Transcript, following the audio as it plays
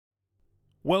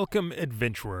Welcome,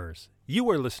 adventurers. You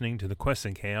are listening to the Quests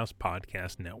and Chaos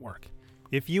Podcast Network.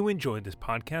 If you enjoyed this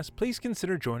podcast, please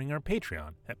consider joining our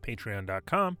Patreon at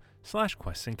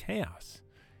patreon.com/questsandchaos.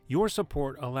 Your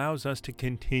support allows us to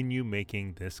continue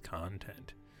making this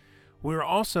content. We're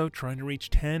also trying to reach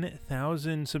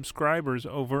 10,000 subscribers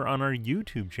over on our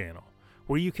YouTube channel,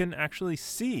 where you can actually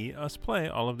see us play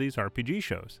all of these RPG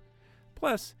shows.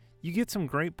 Plus, you get some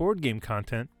great board game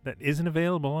content that isn't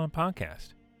available on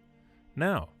podcast.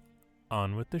 Now,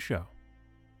 on with the show.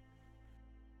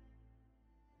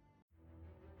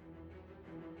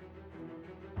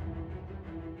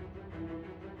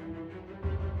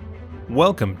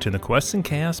 Welcome to the Quests and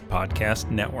Chaos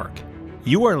Podcast Network.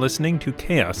 You are listening to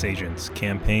Chaos Agents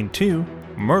Campaign 2,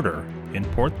 Murder in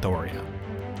Port Thoria.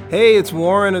 Hey, it's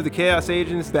Warren of the Chaos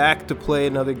Agents, back to play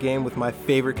another game with my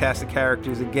favorite cast of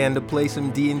characters again, to play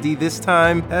some D&D, this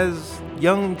time as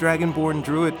young dragonborn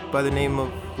druid by the name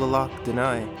of Lalak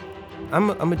Denai. I'm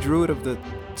a druid of the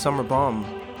Summer Bomb.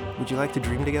 Would you like to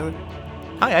dream together?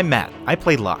 Hi, I'm Matt. I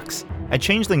play Lox, a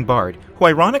changeling bard who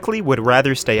ironically would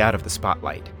rather stay out of the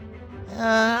spotlight.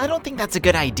 I don't think that's a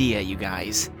good idea, you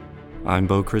guys. I'm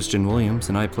Bo Christian Williams,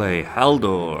 and I play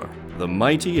Haldor, the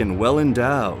mighty and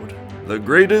well-endowed, the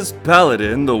greatest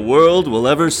paladin the world will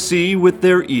ever see with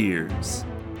their ears.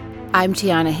 I'm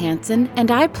Tiana Hansen, and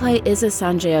I play Iza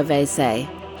Sangiovese,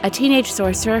 a teenage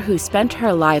sorcerer who spent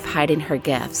her life hiding her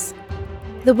gifts.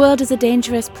 The world is a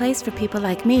dangerous place for people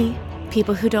like me,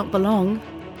 people who don't belong.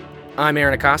 I'm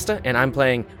Aaron Acosta, and I'm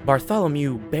playing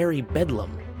Bartholomew Barry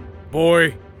Bedlam.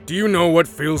 Boy, do you know what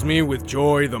fills me with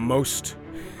joy the most?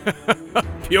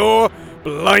 Pure,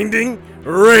 blinding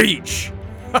rage!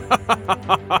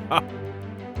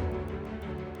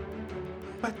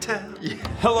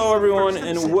 Hello, everyone,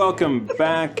 and welcome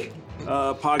back,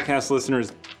 podcast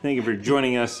listeners. Thank you for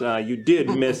joining us. You did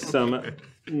miss some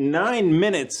 9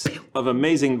 minutes of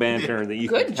amazing banter that you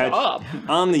can catch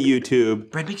on the YouTube.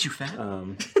 Bread makes you fat.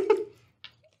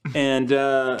 And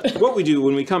what we do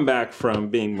when we come back from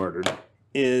being murdered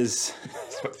is...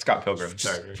 Scott Pilgrim,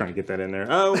 sorry. Trying to get that in there.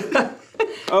 Oh,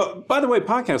 by the way,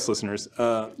 podcast listeners,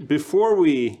 before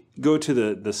we go to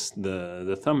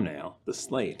the thumbnail, the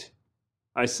slate,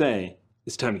 I say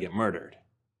it's time to get murdered.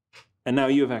 And now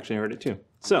you have actually heard it too.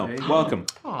 So, welcome.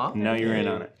 Aww. Now you're in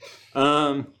on it.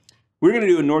 We're going to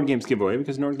do a Nord Games giveaway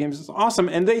because Nord Games is awesome,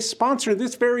 and they sponsor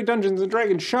this very Dungeons &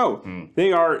 Dragons show.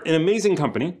 They are an amazing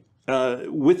company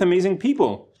with amazing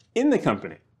people in the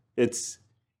company. It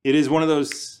is one of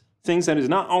those things that is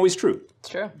not always true. It's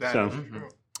true.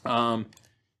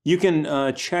 You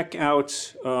can check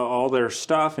out all their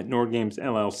stuff at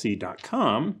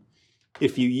nordgamesllc.com.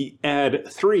 If you add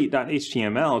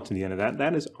 3.html to the end of that,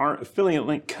 that is our affiliate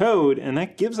link code, and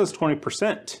that gives us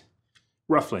 20%.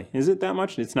 Roughly. Is it that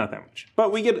much? It's not that much.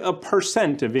 But we get a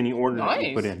 % of any order that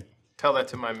you put in. Tell that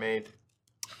to my maid.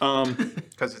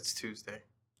 Because it's Tuesday.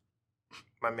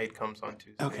 My maid comes on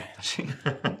Tuesday. Okay.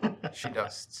 She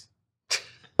dusts.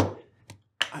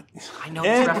 I know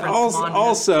And this reference.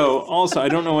 also, I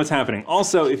don't know what's happening.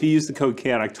 Also, if you use the code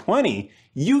Chaotic20,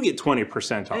 you get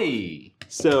 20% off. Hey!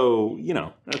 So,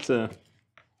 that's a...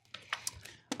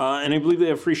 and I believe they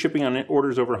have free shipping on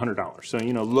orders over $100. So,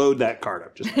 load that card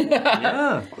up. Just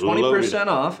Yeah, Loaded. 20%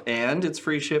 off, and it's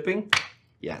free shipping.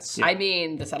 Yes. I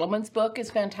mean, the Settlements book is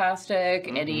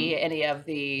fantastic. Any of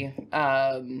the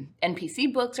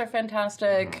NPC books are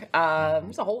fantastic.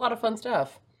 There's a whole lot of fun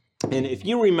stuff. And if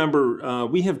you remember,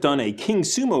 we have done a King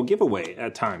Sumo giveaway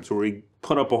at times where we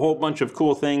put up a whole bunch of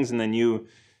cool things and then you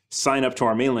sign up to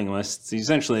our mailing lists.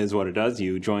 Essentially is what it does.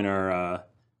 You join our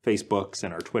Facebooks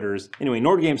and our Twitters. Anyway,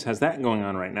 Nord Games has that going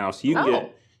on right now.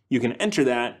 So you can enter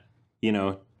that,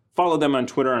 follow them on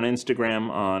Twitter, on Instagram,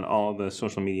 on all the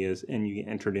social medias, and you get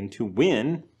entered in to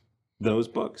win those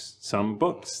books. Some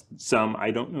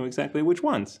I don't know exactly which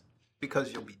ones.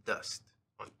 Because you'll be dust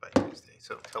by Tuesday,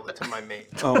 so tell it to my maid.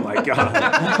 Oh my god.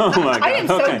 Oh my god. I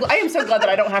am so glad that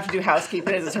I don't have to do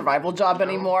housekeeping as a survival job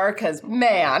anymore, because,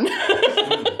 man.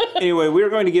 Anyway, we're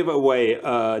going to give away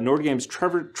Nord Games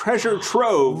Treasure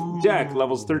Trove deck,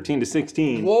 levels 13 to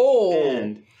 16. Whoa.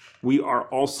 And we are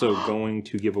also going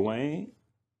to give away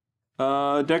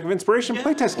Deck of Inspiration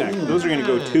playtest deck. Those are going to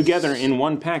go together in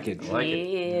one package.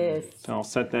 Yes. So I'll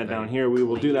set that down here. We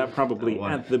will do that probably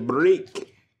at the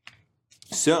break.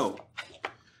 So,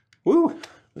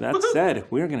 that said,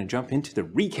 we're going to jump into the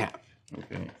recap.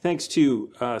 Okay. Thanks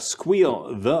to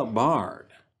Squeal the Bard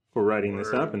for writing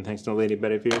this up, and thanks to Lady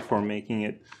Bedivere for making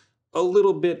it a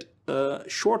little bit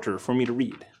shorter for me to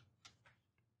read.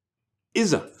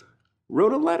 Iza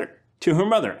wrote a letter to her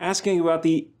mother, asking about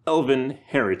the elven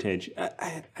heritage.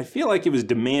 I feel like it was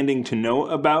demanding to know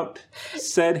about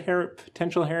said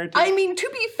potential heritage. I mean, to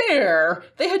be fair,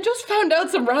 they had just found out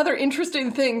some rather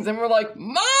interesting things and were like,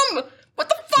 Mom, what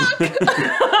the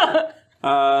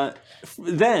fuck?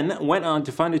 Then went on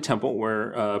to find a temple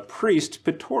where priest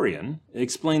Praetorian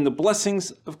explained the blessings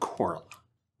of Corla,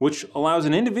 which allows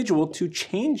an individual to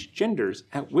change genders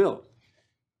at will.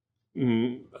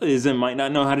 Izza might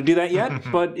not know how to do that yet,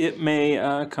 but it may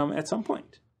come at some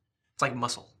point. It's like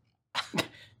muscle.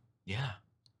 Yeah.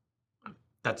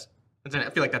 I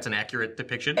feel like that's an accurate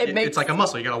depiction. Makes- It's like a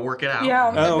muscle. You gotta work it out.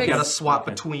 Yeah. Oh, okay. You gotta swap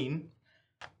between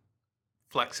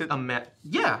Flex it.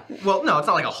 Yeah. Well, no, it's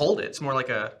not like a hold it. It's more like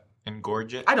a...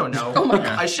 Engorge it? I don't know. Oh my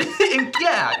god. Let's go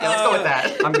with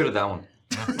that. I'm good at that one.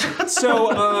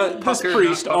 So this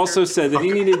priest also said that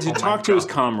he needed to talk to his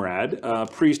comrade,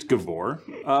 priest Gavor,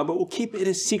 but will keep it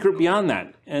a secret beyond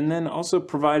that, and then also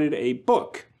provided a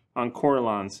book on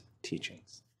Corlan's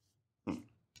teachings.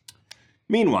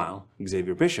 Meanwhile,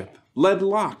 Xavier Bishop led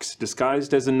Lox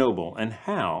disguised as a noble, and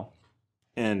Hal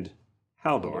and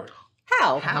Haldor.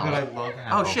 How? I love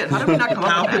Hal. Oh shit, how did we not come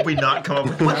up with that? Did we not come up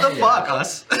with What the fuck,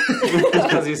 us?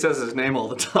 Because he says his name all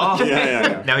the time.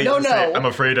 Yeah. Now he No, can say, no. I'm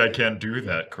afraid I can't do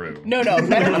that, crew. No,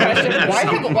 better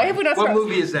question. Why have we not What started?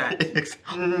 movie is that?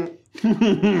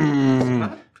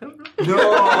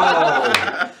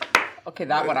 Okay,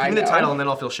 that one I Give know. me the title and then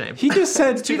I'll feel shame. He just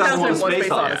said 2001 Space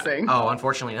Space Odyssey. Oh,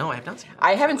 unfortunately, no, I have not seen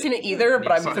I haven't seen it either,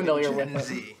 but I'm familiar with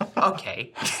it. it.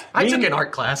 Okay. I took an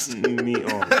art class.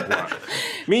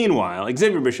 Meanwhile,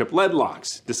 Xavier Bishop led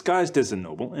Lox, disguised as a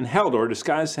noble, and Haldor,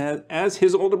 disguised as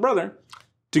his older brother,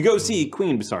 to go see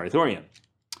Queen Basari-Thorian.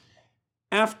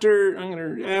 After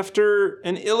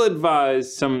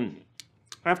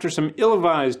some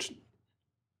ill-advised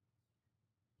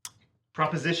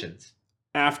Propositions.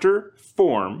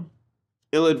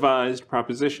 ill-advised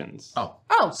propositions. Oh.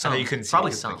 So you couldn't see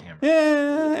probably the some. camera.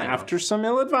 Yeah, after some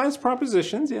ill-advised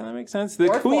propositions, yeah, that makes sense. The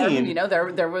Or Queen form, you know,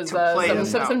 there was play us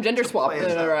some out. gender swap, Play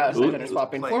us out. gender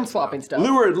swapping, form swapping stuff.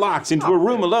 lured Lox into a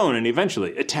room alone and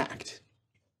eventually attacked.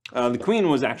 The Queen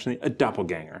was actually a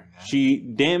doppelganger. She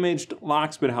damaged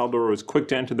Lox, but Haldor was quick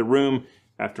to enter the room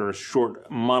after a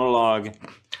short monologue.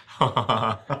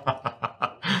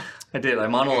 I did. I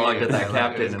monologued at that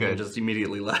captain and then just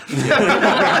immediately left.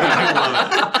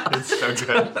 It's so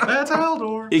good. That's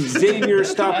Haldor. Xavier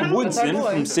stopped That's Woodson our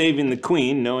boy. from saving the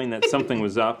Queen, knowing that something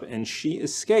was up, and she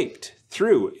escaped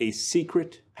through a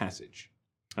secret passage,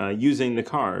 using the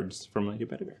cards from Lady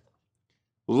Bedivere.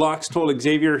 Lox told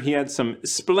Xavier he had some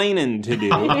splaining to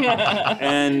do,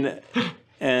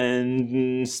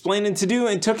 and splaining to do,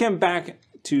 and took him back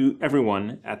to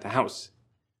everyone at the house.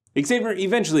 Xavier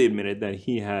eventually admitted that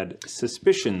he had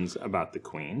suspicions about the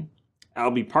Queen.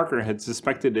 Albie Parker had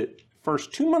suspected it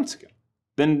first 2 months ago,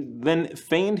 then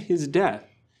feigned his death,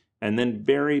 and then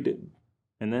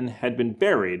had been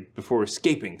buried before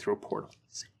escaping through a portal.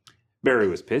 Barry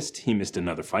was pissed. He missed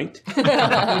another fight You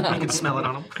can smell it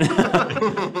on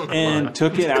him. and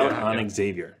took it out on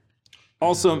Xavier,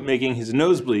 also making his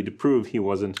nose bleed to prove he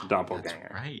wasn't a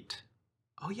doppelganger. Right.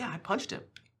 Oh yeah, I punched him.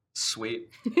 Sweet.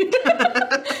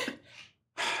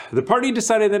 The party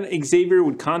decided that Xavier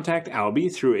would contact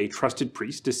Albie through a trusted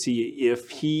priest to see if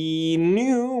he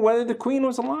knew whether the Queen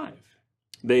was alive.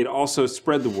 They'd also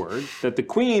spread the word that the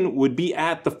Queen would be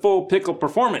at the Full Pickle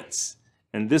performance,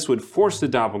 and this would force the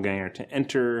doppelganger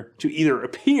to either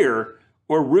appear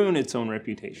or ruin its own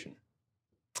reputation.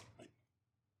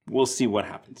 We'll see what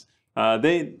happens.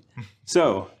 They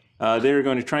were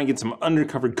going to try and get some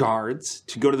undercover guards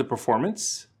to go to the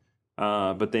performance.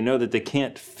 But they know that they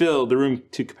can't fill the room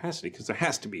to capacity because there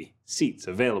has to be seats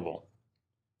available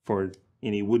for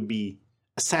any would-be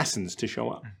assassins to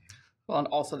show up. Well, and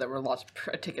also there were lots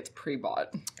of tickets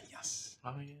pre-bought. Yes.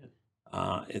 Oh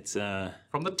yeah. It's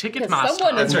From the ticket Because master.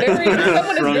 someone is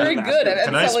very good at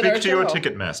Can I selling our speak to your show.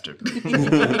 ticket master?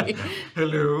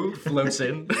 Hello, floats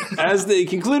in. as they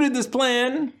concluded this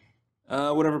plan,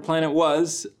 whatever plan it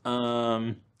was,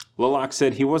 Lilac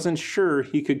said he wasn't sure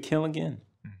he could kill again.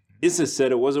 Issa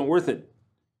said it wasn't worth it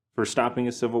for stopping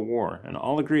a civil war, and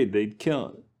all agreed they'd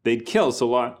kill so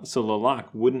Lilac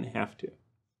wouldn't have to.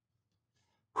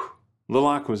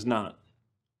 Lilac was not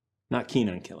keen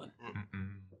on killing.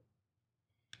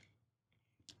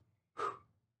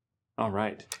 All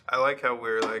right. I like how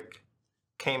we're like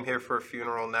came here for a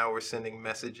funeral. Now we're sending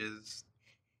messages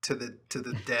to the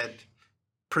dead,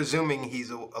 presuming he's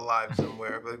alive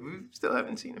somewhere. But we still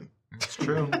haven't seen him. It's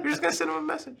true. We're just gonna send him a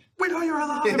message. We know you're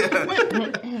alive.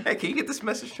 Hey, can you get this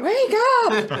message to me? Wake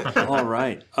up! All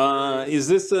right. Is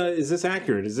this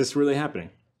accurate? Is this really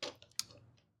happening?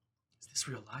 this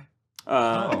real life?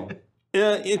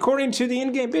 According to the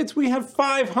in-game bits, we have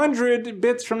 500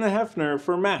 bits from the Hefner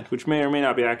for Matt, which may or may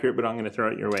not be accurate, but I'm going to throw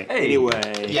it your way. Hey.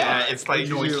 Anyway. Yeah, it's like,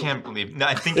 no, I can't believe. No,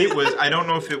 I think it was, I don't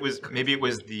know if it was, maybe it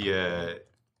was the,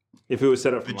 if it was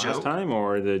set up from the last joke? time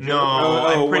or the joke? No,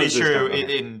 Oh, I'm pretty was this sure time?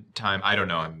 in time. I don't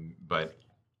know, but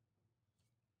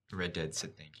Red Dead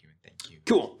said thank you and thank you.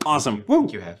 Cool. Awesome. Woo.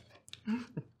 Thank you, Hef.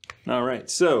 All right.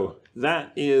 So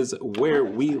that is where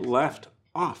we left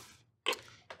off.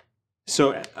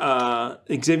 So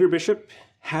Xavier Bishop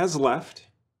has left.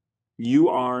 You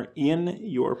are in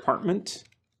your apartment.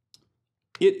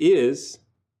 It is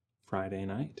Friday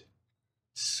night.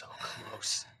 So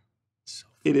close.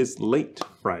 It is late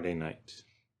Friday night.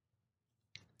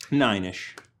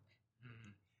 9-ish.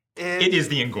 It is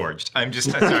the engorged. I'm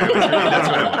just sorry. That's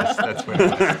what it was. That's what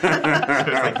it was. So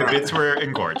it's like the bits were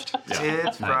engorged. Yeah.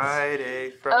 It's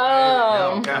Friday.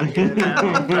 Oh. No, gotta get it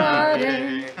out.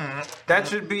 Friday. That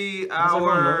should be everyone know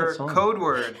our that song? code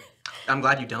word. I'm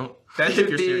glad you don't. That If should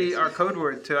you're be serious. our code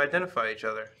word to identify each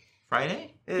other.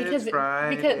 Friday? Because, It's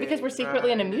Friday. because we're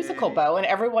secretly in a musical, Friday. Bo, and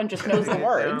everyone just knows the Down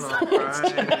words. on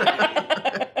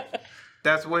Friday.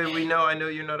 That's the way we know I know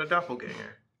you're not a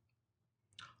doppelganger.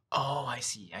 Oh, I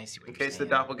see. I see what In you're case the saying.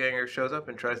 doppelganger shows up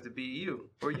and tries to be you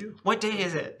or you. What day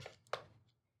is it?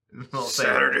 We'll say,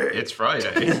 Saturday. It's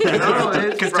Friday. No,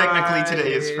 it's Because technically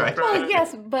today is Friday. Well,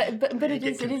 yes, but it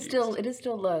is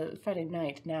still Friday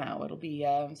night now. It'll be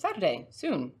Saturday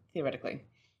soon, theoretically.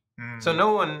 So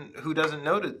no one who doesn't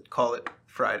know to call it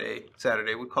Friday,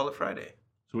 Saturday would call it Friday.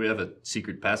 So we have a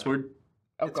secret password?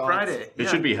 Oh, It's God. Friday. It Yeah.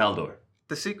 should be Haldor.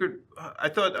 The secret. I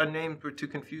thought our names were too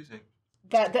confusing.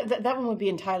 That one would be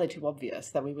entirely too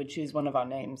obvious that we would choose one of our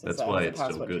names as That's why as a it's so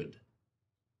password. good.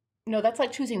 No, that's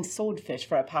like choosing swordfish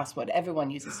for a password. Everyone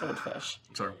uses swordfish.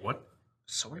 Sorry, what?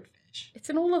 Swordfish. It's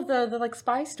in all of the like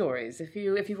spy stories. If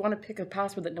you want to pick a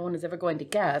password that no one is ever going to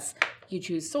guess, you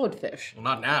choose swordfish. Well,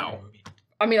 not now.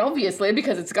 I mean, obviously,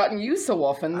 because it's gotten used so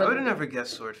often. I That, would have never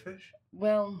guessed swordfish.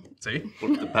 well, See?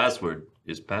 What the password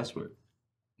is password.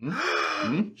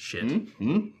 Shit.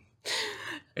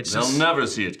 It's They'll just, never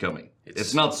see it coming.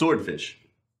 It's not swordfish.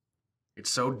 it's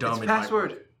so dumb. It's in my-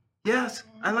 password. Yes,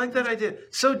 I like that idea.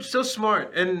 So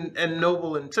smart and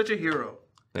noble and such a hero.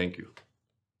 Thank you.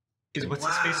 Is what's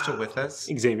his face still with us?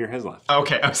 Xavier has left.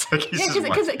 Okay, I was like, he's yeah, just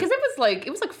because it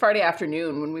was like Friday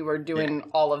afternoon when we were doing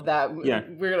all of that. Yeah.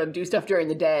 We were gonna do stuff during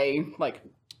the day, like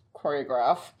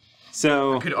choreograph.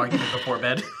 So Good argument before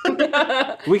bed.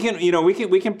 we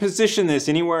can position this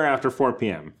anywhere after 4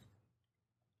 p.m.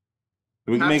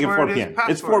 We can make it 4 Password is p.m.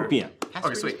 It's 4 password. p.m.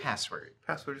 Password sweet. is password.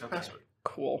 Password is password.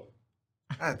 Cool.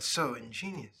 That's so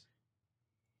ingenious.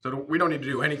 So we don't need to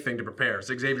do anything to prepare.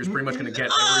 So Xavier's pretty much going to get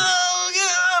every...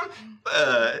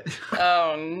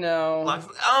 Oh no.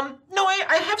 No,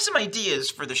 I have some ideas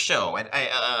for the show, and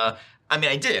I mean,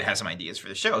 I did have some ideas for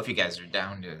the show. If you guys are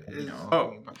down to, you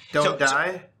know, Don't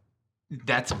die.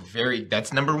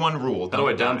 That's number one rule. How do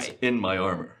I Don't dance die. in my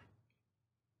armor?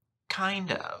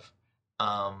 Kind of.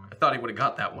 I thought he would have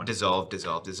got that one. Dissolve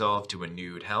to a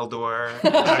nude Haldor.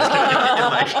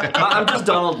 I'm just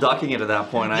Donald Ducking it at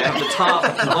that point. I have the top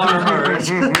armor.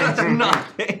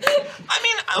 Nothing. I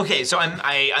mean, okay, so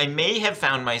I may have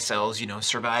found myself, you know,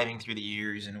 surviving through the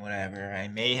years and whatever. I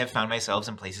may have found myself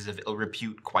in places of ill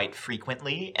repute quite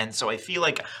frequently, and so I feel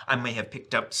like I may have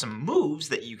picked up some moves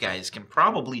that you guys can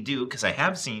probably do, because I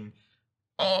have seen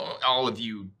all of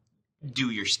you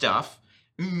do your stuff.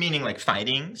 Meaning like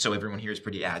fighting, so everyone here is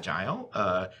pretty agile.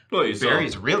 Well, you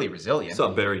Barry's saw, really resilient. saw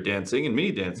Barry dancing and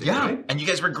me dancing, Yeah, right? and you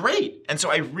guys were great. And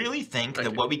so I really think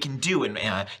that what we can do, and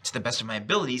to the best of my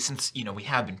ability, since, you know, we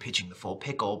have been pitching the full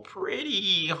pickle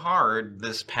pretty hard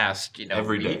this past, you know,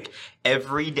 Every week. day.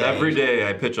 Every day. Every day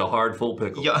I pitch a hard full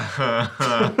pickle. Yeah.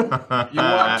 You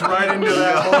walked right into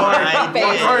that, boy. I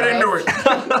Walked right into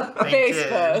it. Face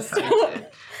first.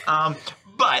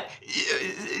 But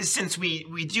since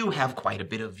we do have quite a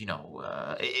bit of, you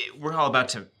know, we're all about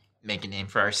to make a name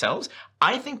for ourselves,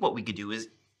 I think what we could do is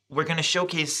we're going to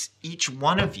showcase each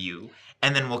one of you,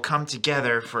 and then we'll come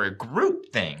together for a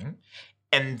group thing,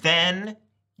 and then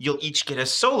you'll each get a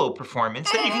solo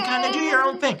performance, then you can kind of do your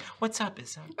own thing. What's up,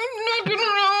 Issa? I'm not gonna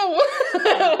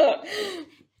know.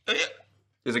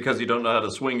 Is it because you don't know how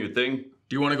to swing your thing?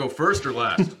 Do you want to go first or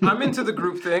last? I'm into the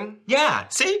group thing. Yeah,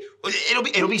 see?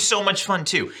 It'll be so much fun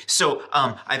too. So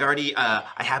I've already I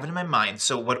have it in my mind.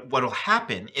 So what'll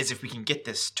happen is, if we can get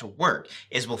this to work,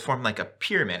 is we'll form like a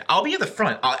pyramid. I'll be at the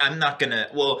front. I'm not gonna.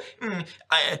 Well, am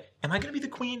I gonna be the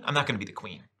queen? I'm not gonna be the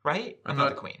queen, right? I'm not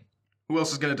the queen. Who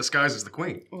else is going to disguise as the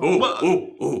queen?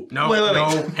 Ooh. No,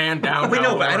 Wait. hand down. Wait,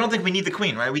 no, but whatever. I don't think we need the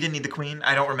queen, right? We didn't need the queen.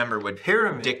 I don't remember what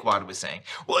Dickwad was saying.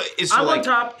 Well, so I'm like, on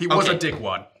top. He was okay. a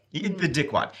dickwad. The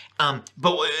dickwad.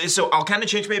 But so I'll kind of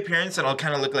change my appearance and I'll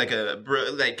kind of look like a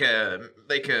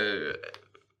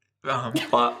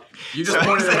You just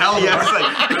pointed at Haldor. Yeah, it's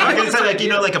like, I'm gonna say like, you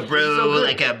know, like a bro,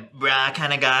 like a brah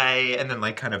kind of guy, and then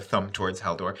like kind of thumb towards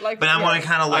Haldor. Like, but I want to yes.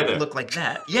 kind of look like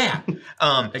that. Yeah.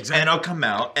 Exactly. And I'll come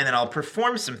out and then I'll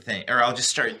perform something, or I'll just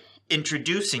start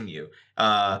introducing you.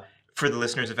 For the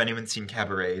listeners, if anyone's seen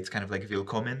Cabaret, it's kind of like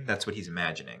Willkommen. That's what he's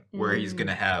imagining, where he's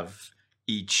gonna have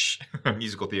each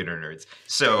musical theater nerds.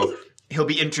 So he'll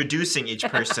be introducing each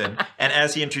person, and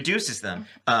as he introduces them,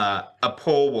 a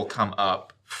pole will come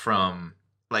up from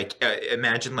like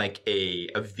imagine like a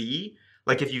V,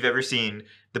 like if you've ever seen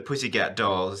the Pussycat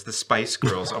Dolls, the Spice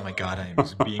Girls. Oh my God, I am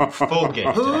just being full gay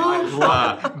today.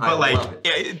 But like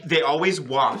they always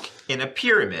walk in a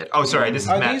pyramid. Oh, sorry, this is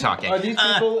Matt talking. Are these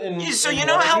people in? So in you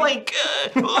know how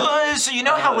Waterdeep? like so you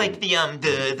know how like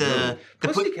the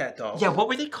Pussycat Dolls. Yeah, what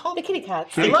were they called? The kitty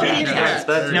cats. The love kitty kitty cats.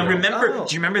 cats. Now remember, Oh.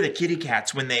 do you remember the kitty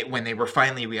cats when they were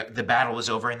finally the battle was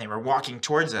over and they were walking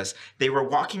towards us? They were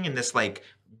walking in this like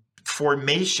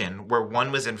formation where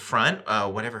one was in front,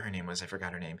 whatever her name was, I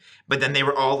forgot her name. But then they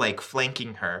were all like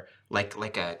flanking her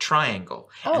like a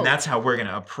triangle. Oh. And that's how we're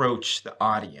gonna approach the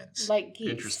audience. Like geese.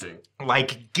 Interesting.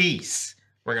 Like geese.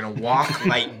 We're gonna walk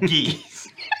like geese.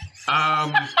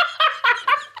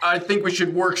 I think we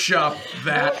should workshop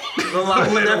that.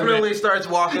 Lilach definitely starts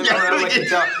walking around like a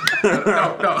duck.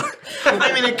 No.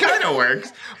 I mean, it kind of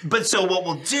works. But so what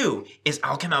we'll do is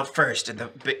I'll come out first in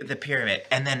the pyramid,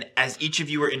 and then as each of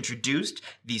you are introduced,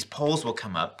 these poles will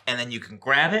come up, and then you can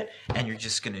grab it, and you're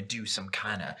just gonna do some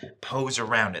kind of pose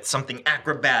around it, something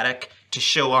acrobatic to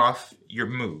show off your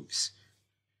moves.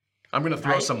 I'm gonna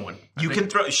throw someone. You can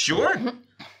throw, sure.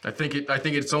 I think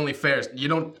it's only fair. You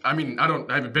don't. I mean, I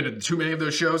haven't been to too many of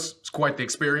those shows. It's quite the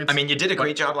experience. I mean, you did a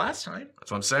great job last time.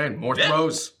 That's what I'm saying. More Yeah.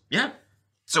 throws. Yeah.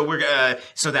 So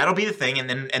so that'll be the thing,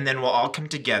 and then we'll all come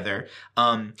together.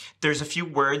 There's a few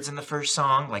words in the first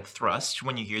song, like thrust.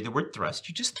 When you hear the word thrust,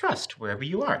 you just thrust wherever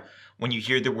you are. When you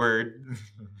hear the word,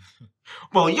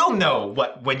 well, you'll know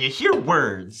what. When you hear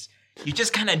words, you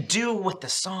just kind of do what the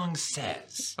song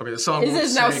says. Okay, the song This won't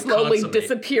is now say slowly consummate.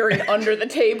 disappearing under the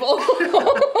table.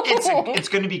 It's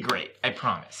going to be great. I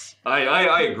promise.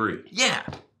 I agree. Yeah.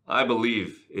 I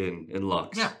believe in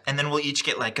Lux. Yeah. And then we'll each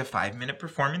get like a 5-minute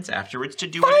performance afterwards to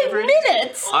do 5 whatever.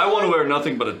 minutes. I want to wear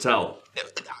nothing but a towel.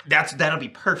 That'll be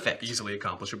perfect. Easily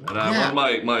accomplishable. And I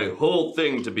want my whole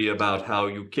thing to be about how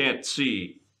you can't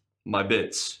see my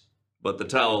bits, but the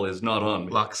towel is not on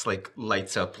me. Lux like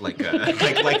lights up like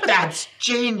a like that's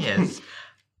genius.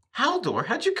 Haldor,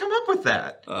 how'd you come up with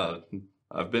that?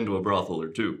 I've been to a brothel or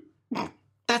two.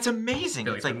 That's amazing.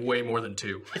 It's like way more than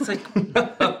 2. It's like 3.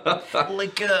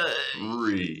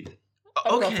 okay.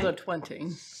 Also 20.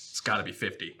 It's got to be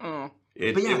 50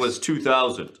 It was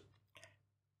 2,000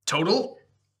 total.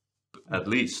 at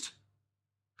least.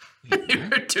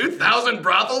 2,000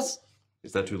 brothels.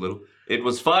 Is that too little? It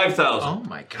was 5,000. Oh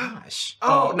my gosh.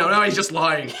 Oh no, he's just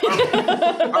lying.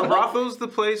 Are brothels the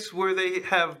place where they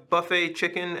have buffet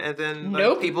chicken and then like,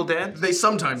 Nope. people dance? They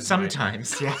sometimes.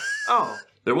 Yeah. Oh,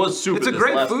 There was soup. it's at a this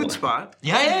great last food one. spot.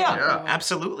 Yeah.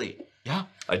 Absolutely. Yeah.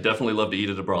 I'd definitely love to eat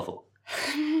at a brothel.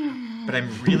 But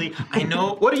I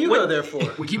know. What do you go there for?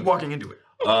 We keep walking into it.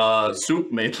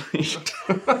 Soup mainly.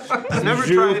 I've never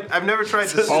tried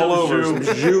this. All over some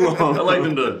jus I on like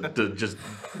them to just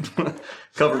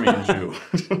cover me in jus.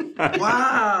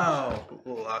 Wow.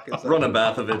 Lilach is Run a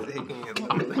bath of it. taking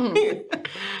it.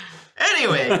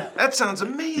 Anyway. That sounds You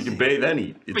can amazing. bathe and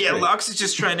eat. It's But yeah, great. Lux is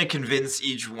just trying to convince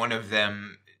each one of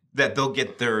them that they'll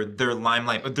get their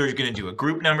limelight. But they're going to do a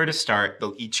group number to start.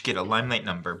 They'll each get a limelight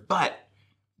number. But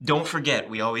don't forget,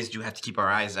 we always do have to keep our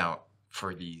eyes out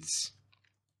for these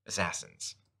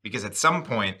assassins. Because at some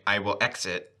point, I will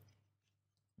exit,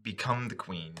 become the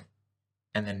queen,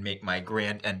 and then make my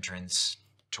grand entrance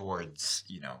towards,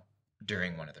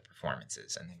 during one of the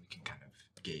performances. And then we can kind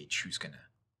of gauge who's going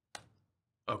to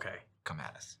Okay. come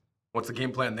at us. What's the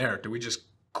game plan there? Do we just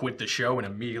quit the show and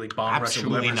immediately bomb rush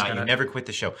Absolutely whoever's not. gonna... You never quit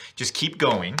the show. Just keep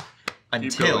going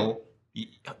until...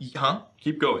 Huh?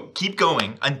 Keep going. Keep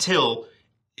going until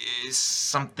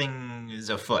something is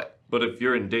afoot. But if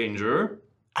you're in danger,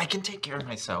 I can take care of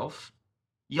myself.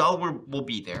 Y'all will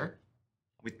be there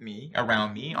with me,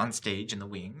 around me, on stage in the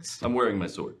wings. I'm wearing my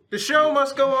sword. The show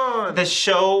must go on. The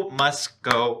show must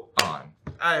go on.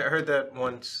 I heard that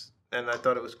once, and I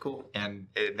thought it was cool. And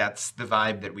that's the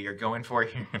vibe that we are going for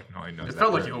here. No, I know It that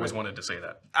felt like word, you always but- wanted to say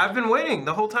that. I've been waiting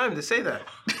the whole time to say that.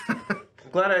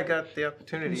 glad I got the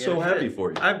opportunity. I'm so And happy it-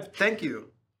 for you. Thank you.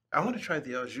 I want to try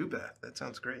the au jus bath. That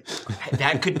sounds great.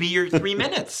 That could be your 3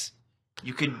 minutes.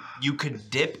 You could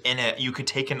dip in it. You could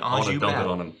take an I want au to jus dump bath. it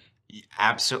on him.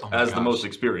 Absolutely. As the most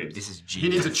experienced. This is He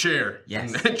genius. needs a chair.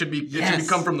 Yes. It should be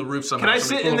come from the roof somehow. Can I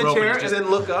Somebody sit in pull the a rope chair and and just- then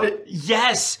look up?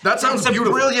 Yes. That sounds That's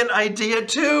beautiful. a brilliant idea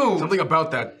too. Something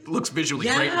about that looks visually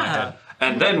great in my head.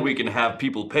 And then we can have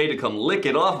people pay to come lick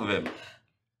it off of him.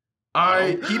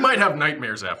 He might have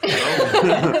nightmares after.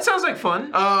 That sounds like fun.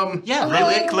 Yeah,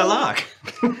 Lilik Lalak.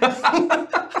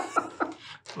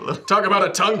 Talk about a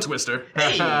tongue twister.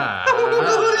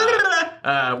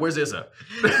 Where's Izza?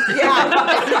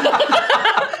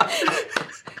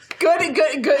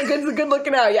 Good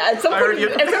looking out. Yeah. At some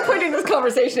point in this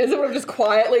conversation, Izzy would have just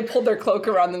quietly pulled their cloak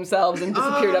around themselves and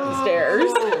disappeared up the stairs.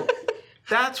 Oh,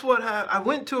 that's what happened. I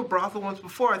went to a brothel once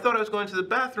before. I thought I was going to the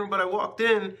bathroom, but I walked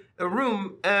in a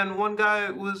room and one guy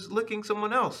was licking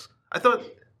someone else. I thought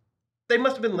they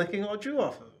must have been licking au jus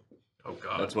off of him. Oh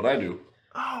God. That's what I do.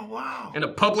 Oh wow. In a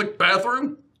public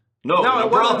bathroom? No, No, in a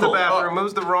it wasn't the brothel. bathroom. It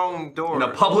was the wrong door. In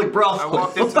a public brothel. I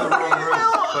walked into the wrong room.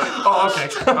 Oh,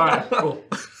 okay. All right, cool.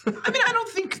 I mean, I don't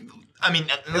think. I mean,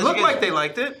 It looked like they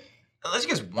liked it. Unless you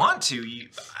guys want to,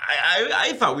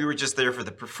 I thought we were just there for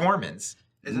the performance.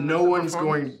 No one's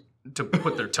going to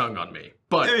put their tongue on me,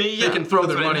 but Yeah, they can throw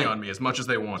that's their what I money meant. on me as much as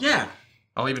they want. Yeah.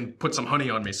 I'll even put some honey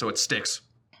on me so it sticks.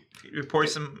 You pour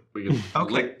some. We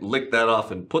can lick that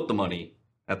off and put the money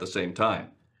at the same time.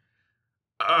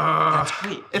 That's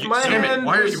great. If my Damn it, hand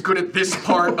why are was, you good at this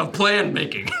part of plan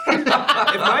making? if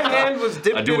my hand was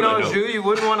dipped do in what I au know. jus, you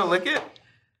wouldn't want to lick it?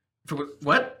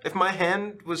 What? If my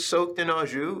hand was soaked in au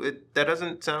jus, that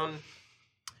doesn't sound...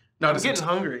 Not I'm as getting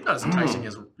hungry. Not as enticing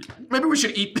as. Maybe we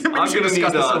should eat. Maybe we I'm should going to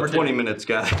discuss need this over 20 dinner. minutes,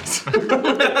 guys.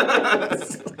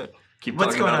 Keep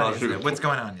What's talking going about on? au jus. What's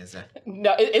going on? Is that?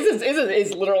 No, Izzy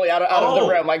is literally out of the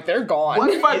room. Like, they're gone. What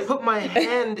if I put my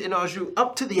hand in au jus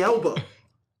up to the elbow,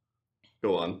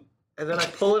 Go on. and then I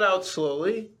pull it out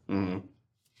slowly, Mm-hmm.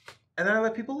 and then I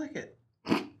let people lick it?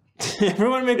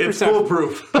 Everyone make It's perception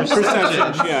foolproof.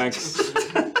 checks.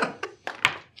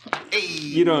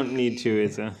 You don't need to.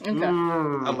 It's a. Okay.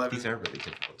 11. These are really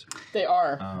difficult. They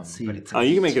are. But it's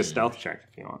You can make a stealth check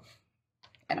if you want.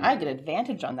 And I get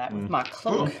advantage on that with my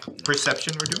cloak.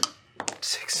 Perception we're doing?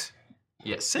 6.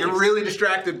 Yes. You're really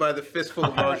distracted by the fistful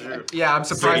of au jus. Yeah, I'm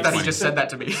surprised that he 30. just said that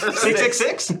to me.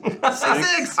 666? 6.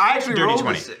 I actually Dirty rolled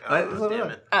 20. a 6. Oh, damn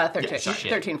it. 13. Yeah, shit.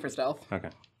 13 for stealth. Okay.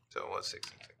 So it was 6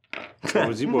 and 6. What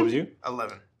was you? What was you?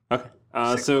 11. Okay.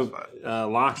 6 So, plus 5.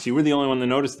 Lox, you were the only one that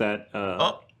noticed that.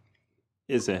 Oh,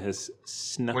 Izza has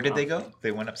snuck. where did they off. go?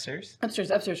 They went upstairs? Upstairs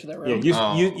for their Yeah, room.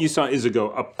 you saw Izza go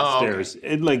up the Oh, okay. stairs.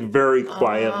 It like very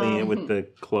quietly with the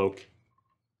cloak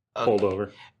pulled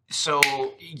over. So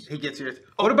He gets here.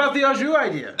 What about the au jus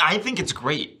idea? I think it's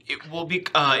great. It will be.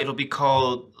 It'll be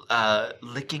called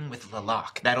 "Licking with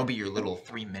Lalak." That'll be your little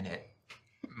 3-minute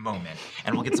moment,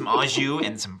 and we'll get some au jus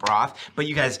and some broth. But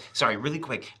you guys, sorry, really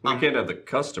quick. We can't have the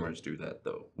customers do that,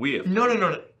 though. We have.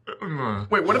 No.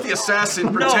 Wait, what if the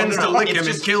assassin pretends to lick him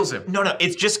and kills him? No,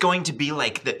 it's just going to be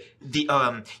like the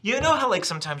you know how like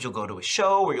sometimes you'll go to a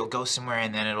show or you'll go somewhere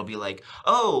and then it'll be like,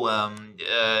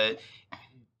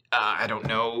 I don't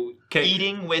know, Cake.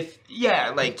 eating with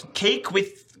like cake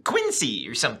with Quincy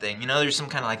or something. You know, there's some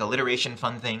kind of like alliteration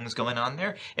fun things going on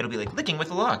there. It'll be like licking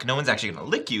with a lock. No one's actually gonna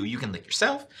lick you. You can lick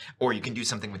yourself, or you can do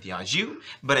something with the au jus.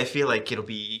 But I feel like it'll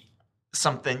be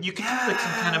something you can do like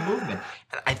some kind of movement.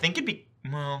 I think it'd be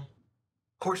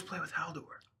Horseplay with Haldor.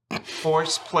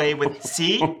 horseplay with.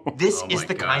 See, this Oh is my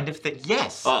the God. kind of thing.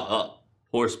 Yes,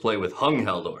 Horseplay with hung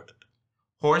Haldor.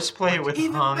 horseplay with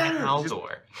Even hung better.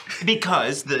 Haldor,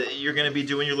 because you're gonna be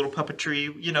doing your little puppetry,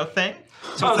 thing.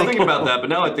 So I was thinking about that, but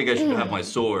now I think I should have my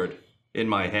sword in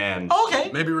my hand.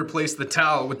 Okay. Maybe replace the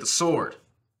towel with the sword.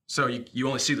 So you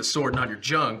only see the sword, not your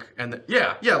junk. And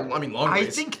yeah. I mean, long I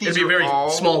ways. think It'd these be a are very all-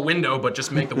 small window, but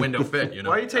just make the window fit. You know.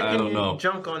 Why are you I taking don't know. your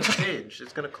junk on stage?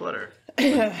 It's going to clutter.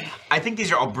 I think these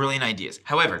are all brilliant ideas.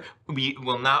 However, we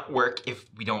will not work if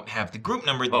we don't have the group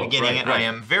number at the beginning, right, and I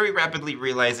am very rapidly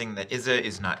realizing that Izza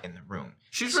is not in the room.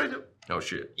 She's ready to... Oh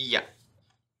shit. Yeah.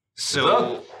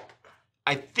 So,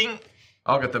 I think.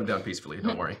 I'll get them done peacefully.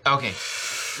 Don't worry. Okay.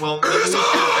 Well, maybe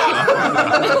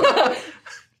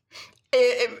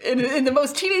In the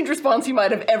most teenage response you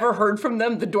might have ever heard from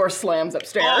them, the door slams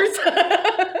upstairs.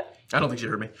 I don't think she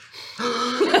heard me.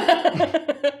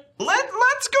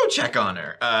 let's go check on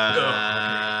her.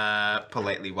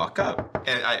 Politely walk up.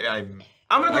 I'm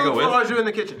I'm going to go go with. for au jus in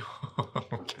the kitchen.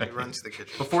 okay. He runs to the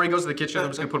kitchen. Before he goes to the kitchen, I'm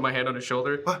just gonna put my hand on his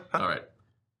shoulder. What? All right.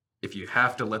 If you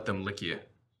have to let them lick you,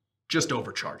 just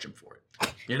overcharge him for it.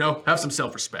 You know, have some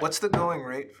self-respect. What's the going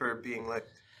rate for being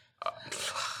licked?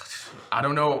 I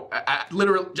don't know.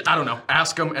 Literally, I don't know.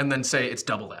 Ask them and then say it's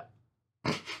double that.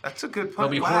 That's a good They'll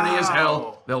point. be horny as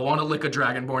hell. They'll want to lick a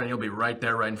Dragonborn, and you'll be right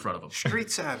there, right in front of them.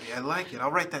 Street savvy. I like it.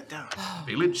 I'll write that down.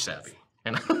 Village savvy.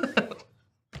 And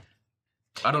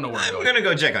I don't know where I'm I'm going. gonna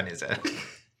go check on Izza.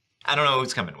 I don't know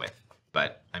who's coming with,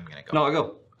 but I'm gonna go. No, I'll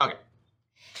go. Okay.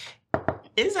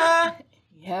 Izza!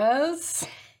 Yes.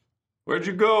 Where'd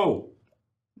you go?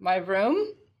 My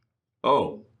room?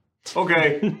 Oh.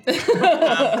 Okay. Can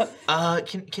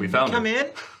we found come her. in?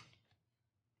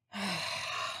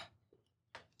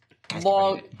 Guys,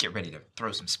 get ready to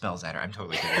throw some spells at her. I'm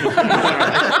totally kidding.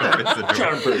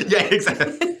 Yeah,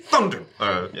 exactly. Thunder.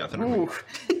 Yeah, thunder. Ooh.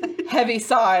 Heavy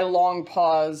sigh, long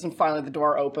pause, and finally the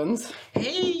door opens.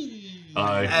 Hey.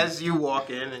 As you walk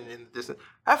in and in the distance,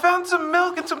 I found some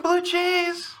milk and some blue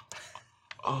cheese.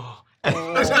 Oh.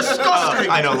 That's disgusting.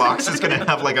 I know Lox is gonna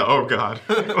have like a oh god.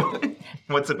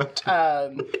 What's it about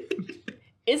to?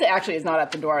 Izza actually is not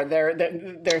at the door.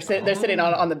 They're sitting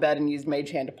on the bed and used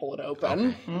Mage Hand to pull it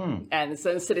open, and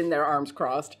so sitting there, arms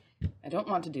crossed. I don't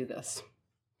want to do this.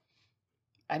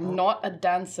 I'm not a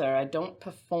dancer. I don't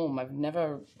perform. I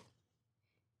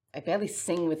barely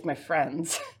sing with my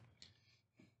friends.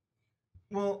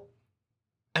 Well,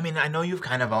 I mean, I know you've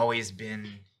kind of always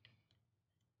been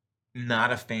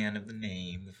not a fan of the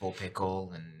name, the Full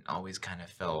Pickle, and always kind of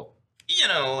felt, you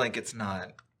know, like it's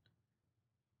not.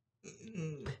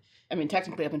 I mean,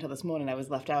 technically, up until this morning, I was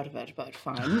left out of it, but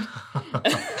fine.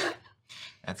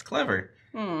 That's clever.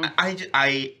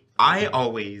 I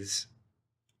always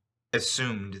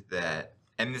assumed that,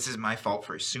 and this is my fault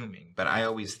for assuming, but I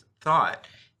always thought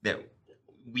that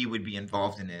we would be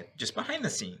involved in it just behind the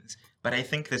scenes. But I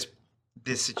think this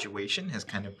situation has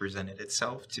kind of presented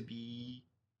itself to be,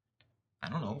 I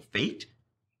don't know, fate,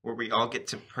 where we all get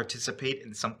to participate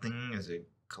in something as a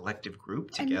collective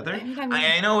group together.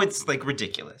 I know it's like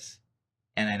ridiculous,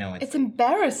 and I know it's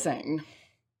embarrassing.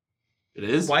 It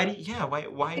is. Why do you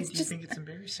think it's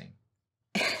embarrassing?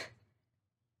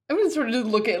 I'm gonna sort of just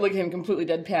look at him completely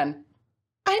deadpan.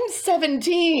 I'm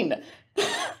 17.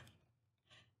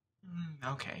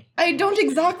 Okay. I don't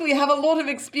exactly have a lot of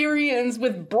experience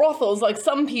with brothels like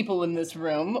some people in this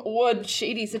room, or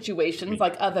shady situations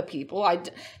like other people.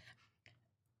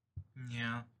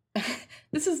 Yeah.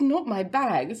 This is not my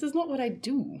bag. This is not what I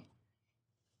do.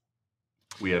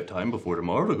 We have time before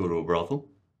tomorrow to go to a brothel.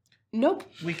 Nope.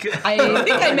 We could. I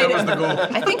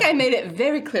think I made it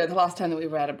very clear the last time that we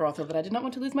were at a brothel that I did not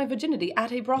want to lose my virginity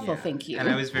at a brothel. Yeah. Thank you. And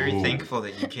I was very thankful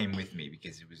that you came with me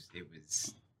because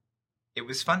it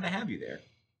was fun to have you there.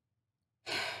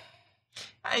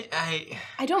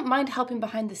 I don't mind helping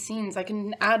behind the scenes. I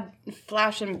can add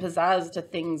flash and pizzazz to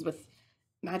things with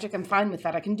magic. I'm fine with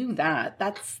that. I can do that.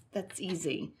 That's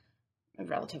easy,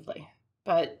 relatively.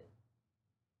 But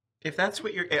if that's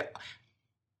what you're,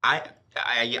 I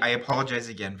apologize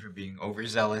again for being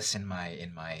overzealous in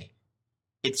my.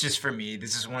 It's just for me.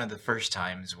 This is one of the first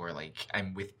times where like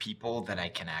I'm with people that I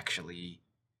can actually,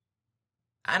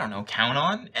 I don't know, count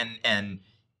on and.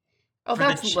 Oh,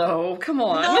 that's low. Come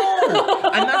on. No,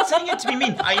 I'm not saying it to be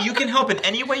mean. You can help in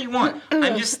any way you want.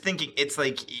 I'm just thinking it's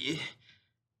like,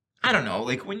 I don't know,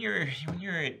 like when you're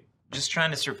just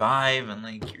trying to survive and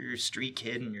like you're a street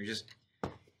kid and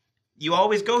you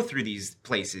always go through these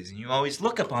places and you always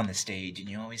look up on the stage and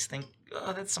you always think,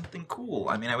 oh, that's something cool.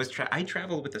 I mean, I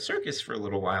traveled with the circus for a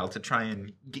little while to try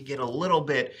and get a little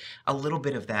bit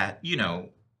of that, you know,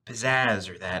 pizzazz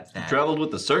or that. You traveled with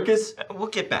the circus? We'll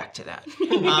get back to that.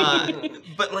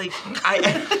 But like,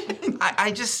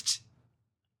 I just,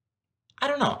 I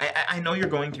don't know. I know you're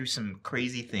going through some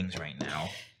crazy things right now.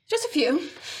 Just a few.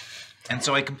 And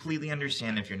so I completely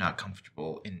understand if you're not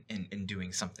comfortable in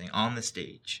doing something on the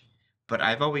stage. But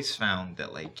I've always found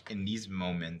that like in these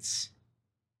moments,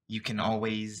 you can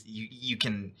always, you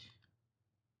can,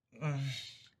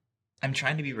 I'm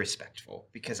trying to be respectful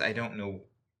because I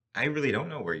really don't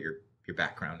know where your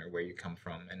background or where you come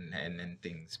from and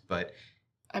things, but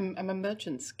I'm a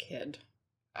merchant's kid.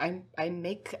 I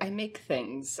make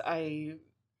things. I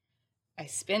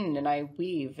spin and I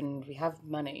weave and we have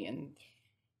money and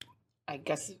I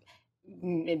guess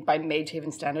by Mage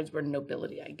Haven standards we're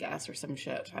nobility, I guess, or some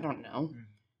shit. I don't know,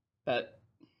 but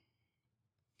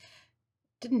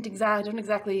I don't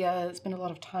exactly spend a lot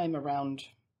of time around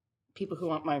people who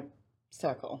aren't my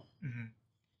circle. Mm-hmm.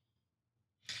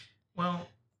 Well,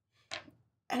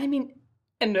 and I mean,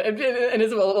 and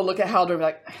Isabel will look at Haldor and be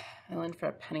like, "I'll in for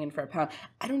a penny and for a pound."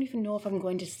 I don't even know if I'm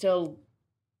going to still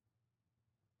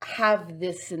have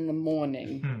this in the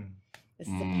morning. This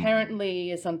is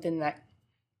apparently something that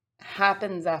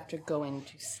happens after going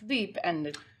to sleep, and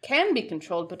it can be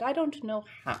controlled, but I don't know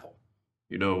how.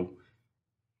 You know,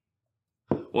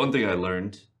 one thing I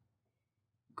learned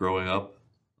growing up,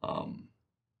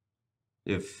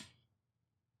 if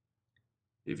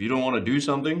you don't want to do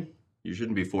something, you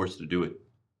shouldn't be forced to do it.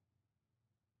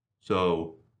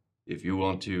 So, if you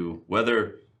want to,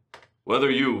 whether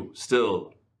you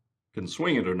still can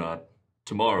swing it or not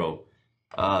tomorrow,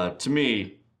 to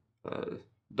me,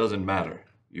 doesn't matter.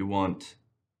 You want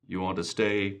to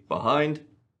stay behind,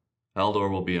 Haldor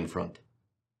will be in front.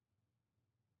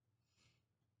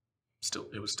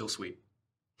 It was still sweet.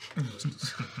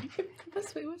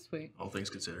 It was sweet. All things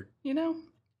considered. You know,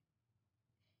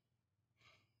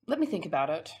 let me think about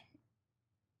it.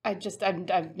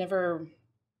 I've never,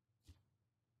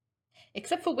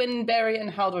 except for when Barry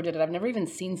and Haldor did it, I've never even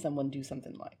seen someone do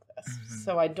something like this. Mm-hmm.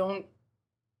 So I don't,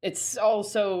 it's all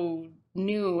so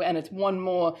new, and it's one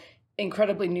more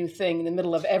incredibly new thing in the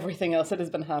middle of everything else that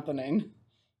has been happening.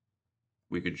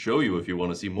 We could show you if you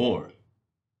want to see more.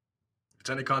 If it's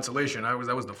any consolation, that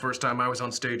was the first time I was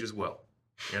on stage as well.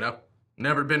 You know?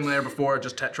 Never been there before,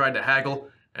 just tried to haggle,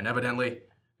 and evidently,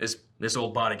 this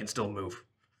old body can still move.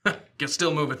 Can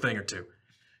still move a thing or two.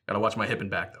 Gotta watch my hip and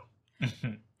back,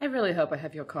 though. I really hope I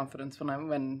have your confidence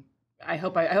I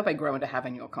hope I grow into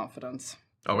having your confidence.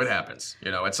 Oh, it happens.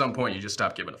 You know, at some point, you just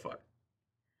stop giving a fuck.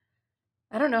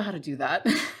 I don't know how to do that.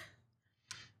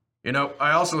 You know,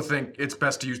 I also think it's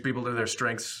best to use people to their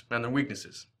strengths and their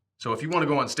weaknesses. So if you want to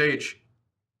go on stage,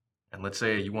 and let's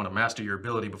say you want to master your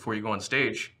ability before you go on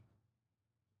stage,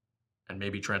 and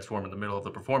maybe transform in the middle of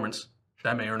the performance,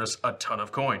 that may earn us a ton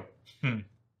of coin.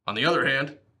 On the other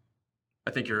hand,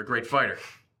 I think you're a great fighter.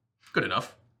 Good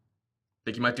enough.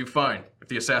 Think you might do fine. If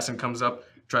the assassin comes up,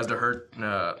 tries to hurt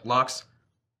Locks,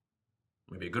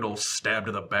 maybe a good old stab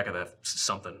to the back of that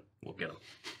something will get him.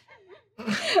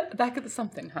 Back of the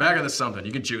something, huh? Back of the something.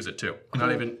 You can choose it too.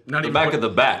 Not even The back of the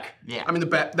back. Yeah. I mean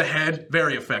the head,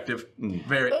 very effective.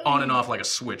 Very on and off like a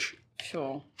switch.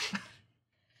 Sure.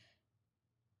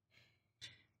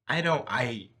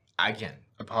 I again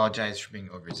apologize for being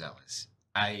overzealous.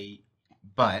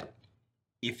 But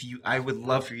I would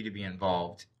love for you to be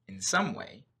involved in some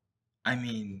way. I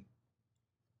mean,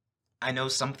 I know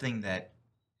something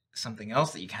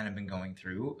else that you kind of been going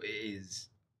through is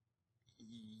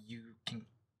you can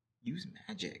use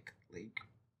magic. Like,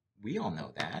 we all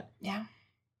know that. Yeah.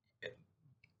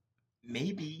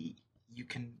 Maybe you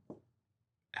can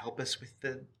help us with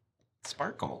the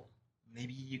sparkle.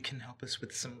 Maybe you can help us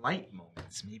with some light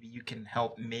moments. Maybe you can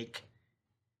help make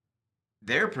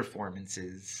their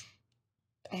performances.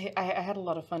 I had a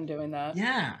lot of fun doing that.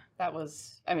 Yeah. That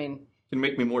was, I mean... Can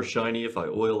make me more shiny if I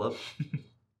oil up.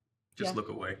 Just look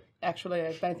away. Actually,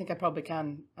 I think I probably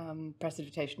can.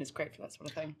 Prestidigitation is great for that sort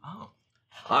of thing. Oh.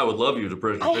 I would love you to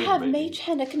prestidigitate. I have mage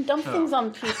hand. I can dump things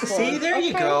on people. See, there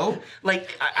you go.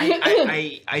 Like,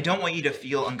 I don't want you to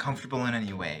feel uncomfortable in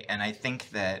any way. And I think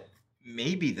that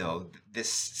maybe, though, this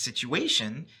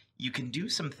situation, you can do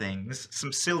some things,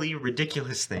 some silly,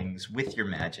 ridiculous things with your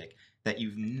magic that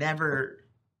you've never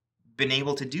been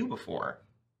able to do before.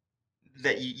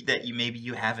 That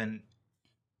you haven't.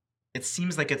 It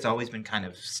seems like it's always been kind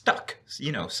of stuck,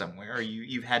 somewhere, or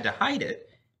you've had to hide it.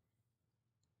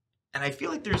 And I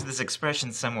feel like there's this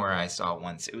expression somewhere I saw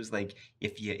once. It was like,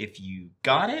 if you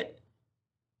got it,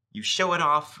 you show it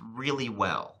off really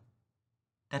well.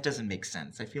 That doesn't make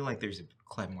sense. I feel like there's a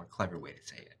more clever way to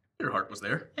say it. Your heart was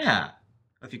there. Yeah.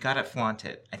 If you got it, flaunt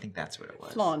it. I think that's what it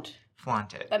was. Flaunt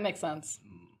it. That makes sense.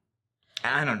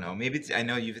 I don't know. Maybe I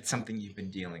know it's something you've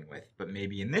been dealing with, but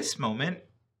maybe in this moment,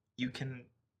 you can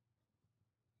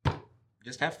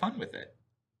just have fun with it.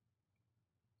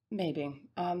 Maybe.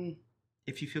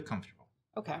 If you feel comfortable.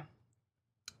 Okay.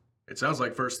 It sounds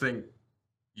like first thing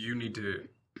you need to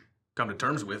come to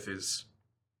terms with is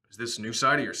this new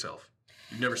side of yourself.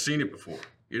 You've never seen it before.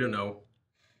 You don't know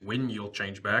when you'll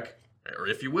change back, or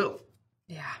if you will.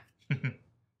 Yeah.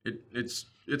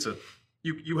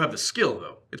 You have the skill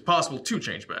though. It's possible to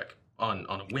change back on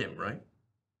a whim, right?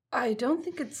 I don't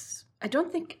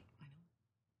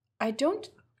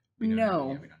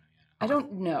know. I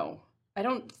don't know.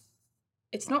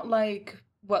 It's not like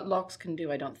what Locks can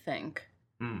do, I don't think.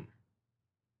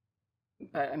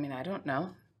 But I mean, I don't know.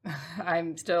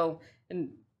 I'm still, and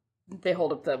they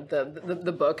hold up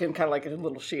the book and kind of like a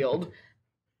little shield.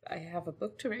 I have a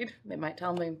book to read. They might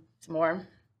tell me some more.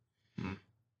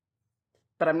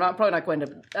 But I'm probably not going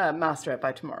to master it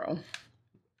by tomorrow.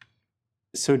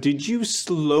 So did you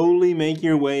slowly make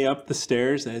your way up the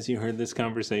stairs as you heard this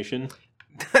conversation?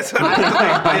 That's what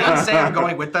I didn't say I'm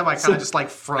going with them. I kind of just like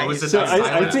froze in So silence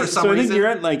I think, for some so I reason. think you're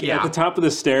at like at the top of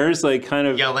the stairs, like kind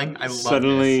of yelling. I love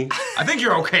suddenly I think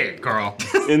you're okay, girl.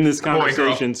 in this girl.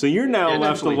 conversation. So you're now Yeah,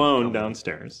 left eventually. alone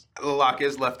downstairs. Locke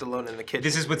is left alone in the kitchen.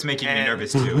 This is what's making me And-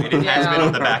 nervous too. And it has been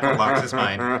on the back of Lox's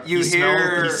mind. You he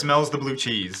hear- he smells the blue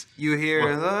cheese. You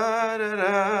hear la, da,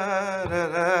 da, da,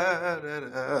 da, da,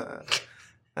 da,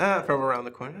 from around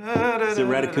the corner. Is it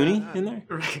Ratatouille in there?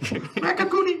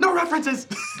 Ratatouille, no references.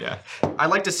 Yeah. I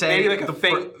like to say Maybe like a the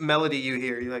faint melody you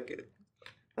hear. You like it.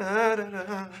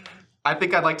 I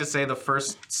think I'd like to say the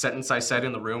first sentence I said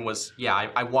in the room was, yeah,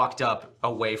 I walked up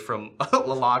away from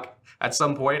Lalak at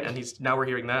some point, and now we're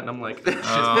hearing that, and I'm like, shit's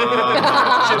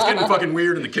getting fucking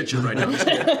weird in the kitchen right now. Just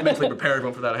mentally prepare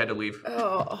everyone for that. I had to leave.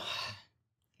 Oh.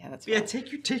 Yeah, that's Yeah, fine.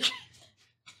 take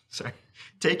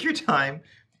your time.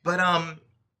 But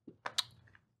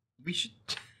we should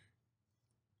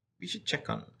check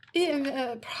on him.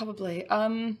 Yeah, probably.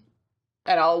 And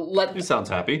I'll let. He sounds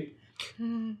happy.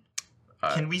 Can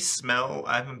we smell?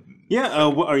 Yeah.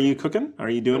 Are you cooking? Are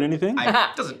you doing anything?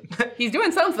 He's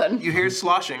doing something. You hear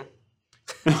sloshing.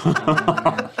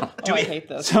 I hate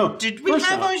this. So Did we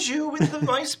have a jus with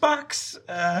the ice box?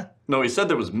 No, he said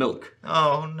there was milk.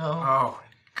 Oh no. Oh,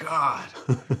 God.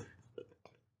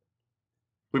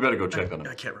 We better go check on him.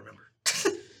 I can't remember.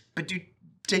 But dude,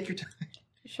 take your time.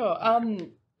 Sure.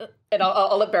 And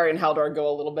I'll let Barry and Haldor go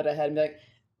a little bit ahead and be like,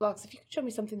 Lox, if you could show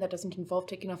me something that doesn't involve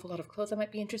taking off a lot of clothes, I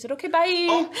might be interested. Okay,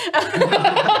 bye.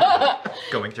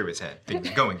 Going through his head.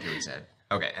 Going through his head.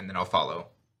 Okay, and then I'll follow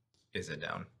Izza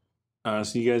down.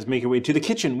 So you guys make your way to the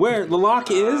kitchen where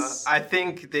Lalak is. I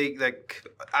think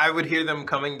I would hear them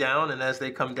coming down, and as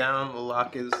they come down,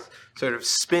 Locke is sort of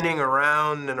spinning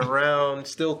around and around,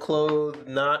 still clothed,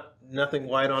 nothing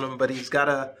white on him, but he's got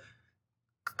a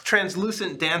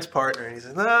translucent dance partner, and he's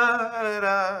like,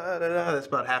 that's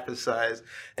about half his size,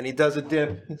 and he does a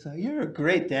dip. He's like, "You're a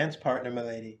great dance partner,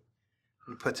 milady."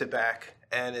 He puts it back,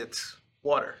 and it's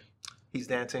water. He's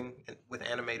dancing with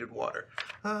animated water.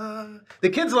 The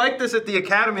kids like this at the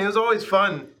academy. It was always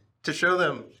fun to show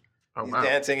them. He's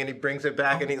dancing, and he brings it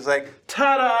back, and he's like,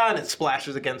 "Ta-da!" And it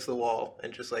splashes against the wall,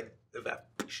 and just like,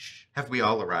 Have we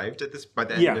all arrived at this by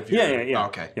the end Yeah. of your... Yeah. Oh,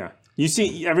 okay. Yeah. You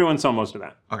see, everyone saw most of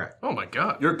that. Okay. Oh my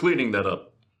God. You're cleaning that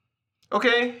up.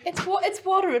 Okay. It's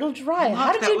water. It'll dry.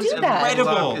 How did that you was do that?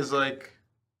 incredible. Locke is like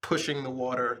pushing the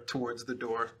water towards the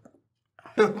door.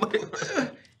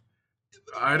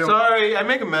 I don't. Sorry, I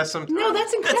make a mess sometimes. No,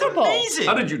 that's incredible. Amazing.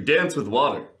 How did you dance with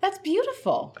water? That's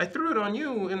beautiful. I threw it on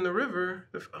you in the river.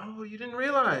 Oh, you didn't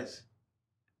realize.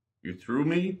 You threw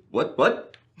me? What?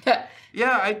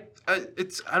 Yeah, I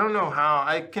don't know how.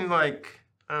 I can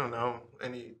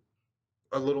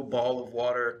a little ball of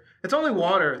water. It's only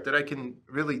water that I can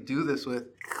really do this with.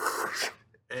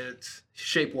 And it's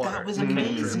shape water. That was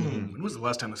amazing. When was the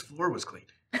last time this floor was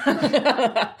cleaned?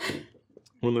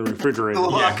 When the refrigerator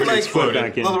Locke exploded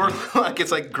back in. Like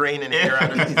it's like grain and air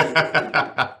out of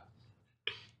it.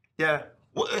 Yeah.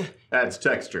 Adds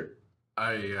texture.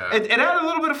 It added a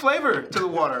little bit of flavor to the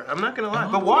water. I'm not gonna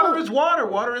lie, but water is water.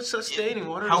 Water is sustaining.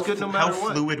 Water is good no matter How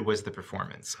what. fluid was the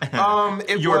performance?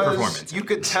 Your performance. You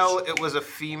could tell it was a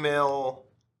female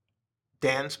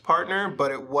dance partner,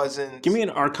 but it wasn't. Give me an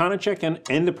Arcana check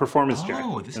and a performance check.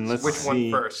 Oh, this and is- let's Which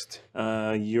see. one first?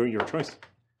 Your choice.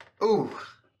 Ooh,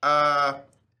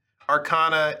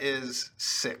 Arcana is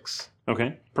 6.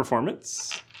 Okay.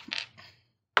 Performance.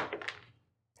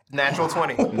 Natural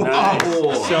 20. Nice.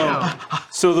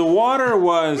 So the water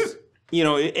was,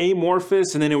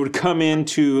 amorphous, and then it would come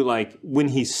into when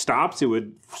he stops, it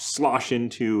would slosh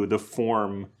into the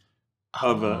form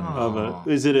of a.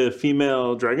 Is it a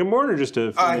female dragonborn or just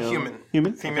a female? Human.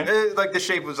 Human. Female. Okay. Like the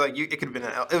shape was like it could have been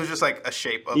an. It was just like a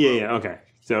shape of. Yeah. Okay.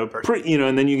 So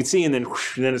and then you can see, and then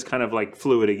it's kind of like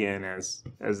fluid again as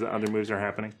the other moves are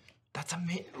happening. That's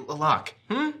amazing. Locke,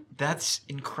 that's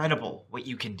incredible what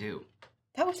you can do.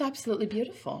 That was absolutely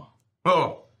beautiful.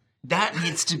 Oh. That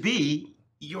needs to be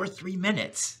your 3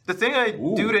 minutes. The thing I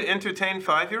do to entertain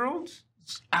 5-year-olds?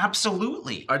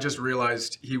 Absolutely. I just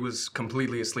realized he was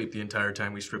completely asleep the entire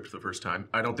time we stripped the first time.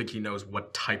 I don't think he knows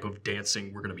what type of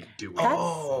dancing we're going to be doing.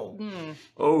 Oh.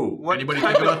 Anybody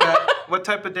think about that? What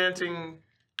type of dancing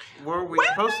were we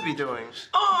supposed to be doing?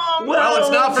 Well, it's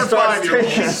not for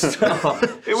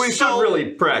 5-year-olds. We should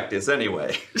really practice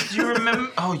anyway. Do you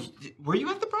remember? Were you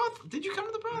at the broth? Did you come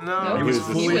to the broth? No. He was He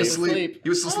fully was asleep. asleep. He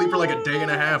was asleep for like a day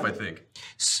and a half, I think.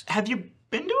 Have you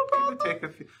been to a broth? Take a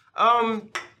few.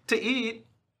 To eat.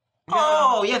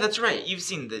 Oh, yeah, that's right. You've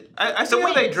seen the. I see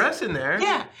how they dress in there.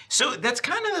 Yeah, so that's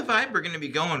kind of the vibe we're going to be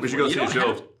going We for. should go You see a don't show.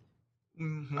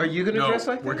 have- Are you gonna No, dress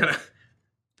like we're that? gonna.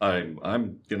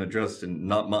 I'm gonna dress in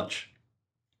not much.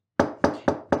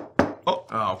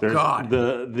 Oh There's God!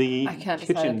 The I can't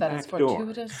decide kitchen if that is back door.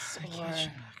 fortuitous or.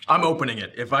 I'm opening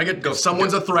it. If I get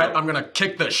someone's a threat, I'm gonna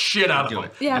kick the shit out of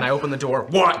them. Yeah. And I open the door.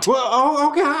 What? Well,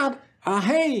 oh God.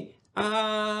 Hey,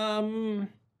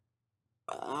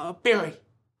 Barry.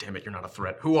 Damn it! You're not a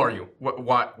threat. Who are you?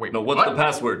 What? Wait. No, what's what? the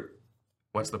password?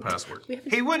 What's the password?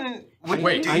 He wouldn't.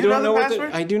 Wait. Do I you don't know the what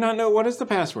password? I do not know what is the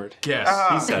password. Guess.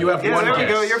 said You it. have Yeah, one there we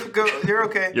guess. go. You're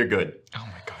okay. You're good. Oh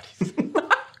my God.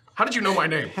 How did you know my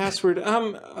name? Password.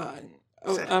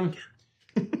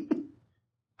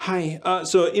 Hi.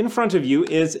 So in front of you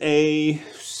is a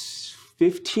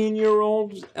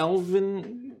 15-year-old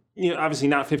elven. You know, obviously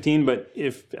not 15, but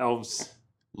if elves.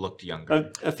 Looked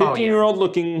younger. A 15-year-old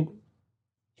looking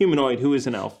humanoid who is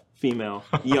an elf, female,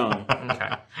 young.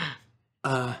 Okay.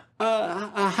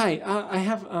 Hi.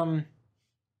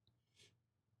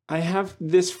 I have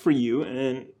this for you,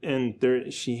 and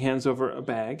there she hands over a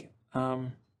bag.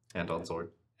 Hand on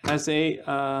sword. As a Is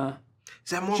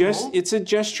that more just roll? it's a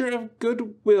gesture of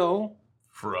goodwill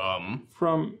From.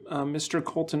 Mr.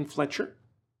 Colton Fletcher,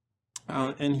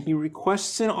 and he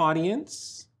requests an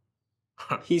audience.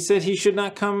 He said he should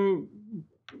not come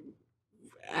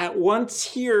at once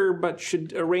here, but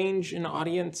should arrange an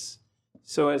audience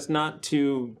so as not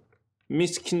to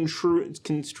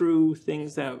misconstrue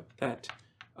things that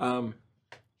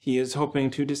he is hoping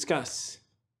to discuss.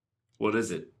 What is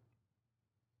it?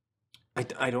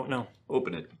 I don't know.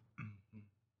 Open it.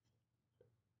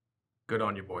 Good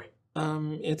on you, boy.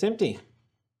 It's empty.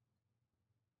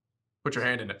 Put your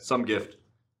hand in it. Some gift.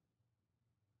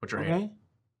 Put your hand. Okay.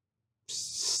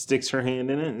 Sticks her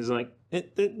hand in it and is like,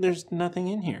 there's nothing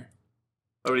in here.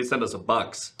 Already sent us a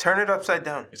box. Turn it upside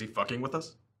down Is he fucking with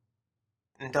us?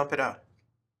 and dump it out.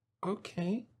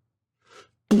 Okay.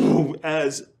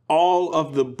 As all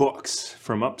of the books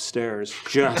from upstairs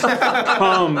just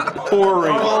come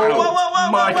pouring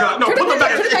out. My God! No, put them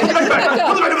back! Put them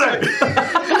back! Put them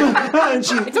back! And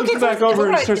she flips back over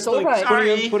and starts like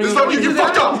putting This time you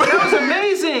fucked up! That was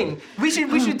amazing. We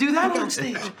should do that on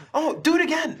stage. Oh, do it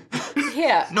again.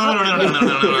 Here. No.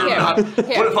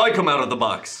 Here. What if I come out of the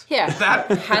box? Here. That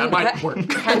might work.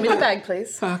 Hand me the bag,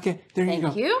 please. Okay, there you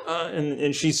go. Thank you.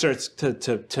 And she starts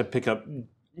to pick up,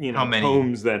 How many?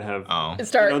 tomes that have. Oh.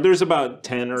 There's about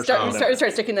 10 or so.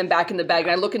 Start sticking them back in the bag,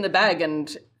 and I look in the bag,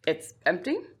 and it's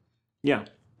empty. Yeah.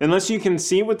 Unless you can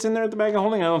see what's in there at the bag of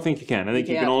holding, I don't think you can. I think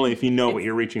you can only if you know what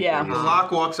you're reaching yeah. for. The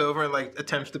lock walks over and like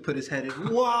attempts to put his head in.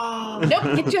 Whoa!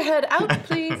 Nope, get your head out,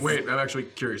 please. Wait, I'm actually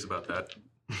curious about that.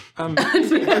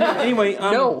 Anyway,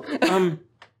 No.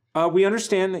 we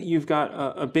understand that you've got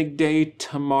a big day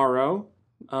tomorrow.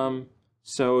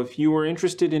 So if you were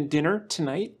interested in dinner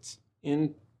tonight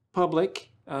in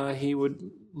public, he would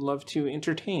love to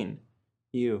entertain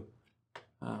you.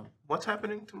 What's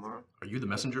happening tomorrow? Are you the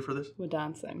messenger for this? We're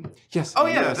dancing. Yes. Oh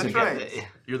I'm yeah, the that's messenger. right.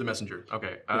 You're the messenger.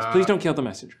 Okay. Yes, please don't kill the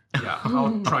messenger. Yeah,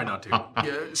 I'll try not to.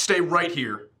 Yeah, stay right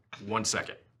here 1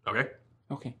 second, okay?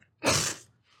 Okay.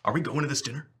 Are we going to this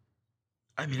dinner?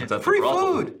 I mean, it's That's Free the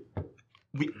brothel.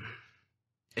 food.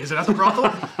 Is it at the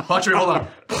brothel? Watch me, hold on.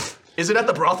 Is it at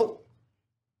the brothel?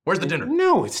 Where's the dinner?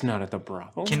 No, it's not at the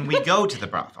brothel. Can we go to the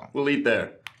brothel? We'll eat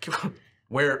there.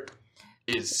 Where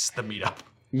is the meetup?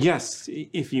 Yes,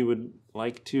 if you would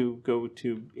like to go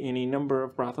to any number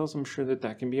of brothels, I'm sure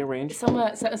that can be arranged.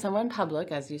 Somewhere in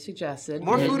public, as you suggested.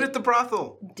 More food at the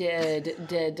brothel. Did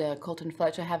Colton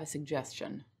Fletcher have a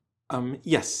suggestion?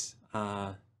 Yes.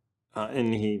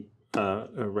 And he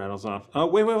rattles off. Oh,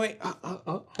 wait.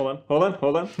 Hold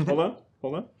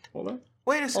on.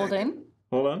 Wait a second.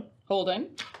 Holding.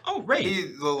 Oh, right.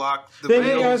 The lock. The Thank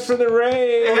you rails. guys for the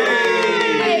raid.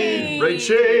 Hey! Raid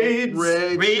shades.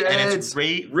 Ray, and it's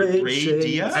Ray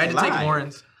Dia. I had to take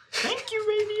Lauren's. Thank you,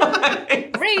 Ray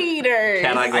Dia. Raiders!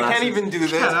 Cat eye I glasses. can't even do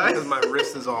this because my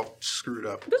wrist is all screwed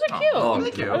up. Those are cute. Oh,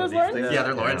 Thank you. Are those Lauren's? Yeah,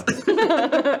 they're Lauren's.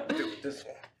 This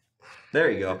one.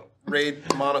 There you go. Raid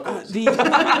monocles. Thank you for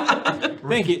the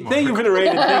raid,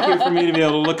 and thank you for me to be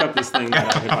able to look up this thing.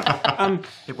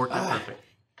 It worked out perfect.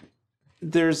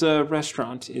 There's a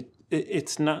restaurant.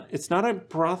 It's not a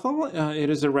brothel. It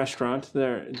is a restaurant.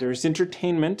 There's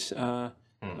entertainment,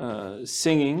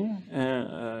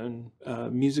 singing,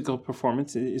 musical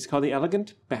performance. It's called the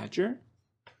Elegant Badger.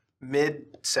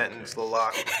 Mid-sentence,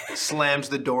 Lalak slams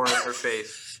the door in her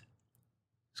face.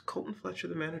 Is Colton Fletcher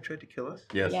the man who tried to kill us?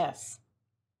 Yes. Yes.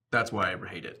 That's why I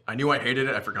hate it. I knew I hated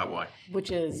it. I forgot why. Which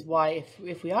is why,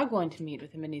 if we are going to meet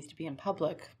with him, it needs to be in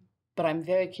public. But I'm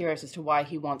very curious as to why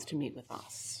he wants to meet with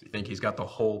us. You think he's got the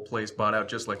whole place bought out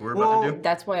just like we're about to do?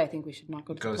 That's why I think we should not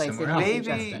go to the place that he's Maybe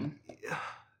suggesting.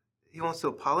 He wants to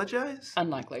apologize?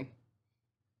 Unlikely.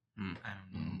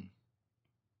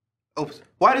 Oops.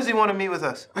 Why does he want to meet with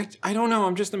us? I don't know.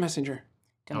 I'm just a messenger.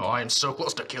 Oh, I am so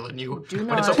close to killing you. Do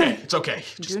But it's not- okay. It's okay.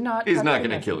 Do not. He's touch not the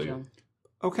gonna kill messenger. you.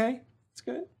 Okay, it's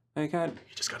good. I got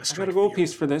Just a gold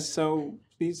piece for this, so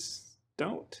please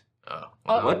don't.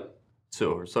 What?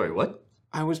 So, sorry, what?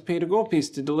 I was paid a gold piece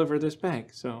to deliver this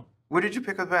bag, so Where did you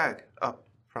pick the bag up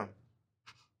from?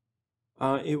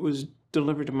 it was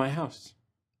delivered to my house.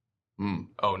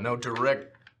 Oh, no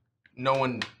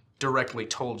one directly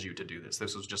told you to do this.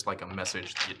 This was just like a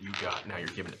message that you got. Now you're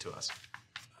giving it to us.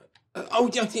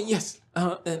 Yes.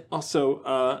 And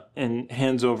also, and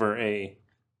hands over a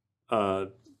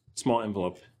small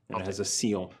envelope, and it has a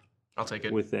seal. I'll take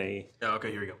it. With a. Oh,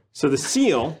 okay, here you go. So the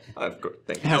seal. Of course.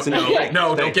 Thank has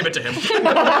No, don't give it to him. Is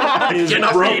You're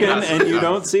not broken, feeding us. and you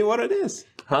don't see what it is.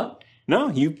 Huh? No,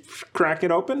 you crack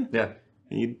it open. Yeah.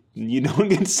 You don't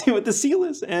get to see what the seal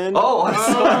is, and Oh, I'm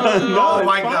sorry. no, Oh it's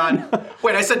my fine. god.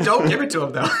 Wait, I said don't give it to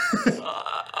him though.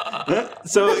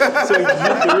 So there's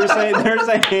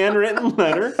a handwritten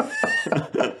letter.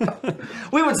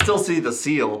 We would still see the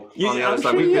seal on the other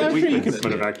side. I'm sure you could could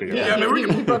put it back together. Yeah, I mean, we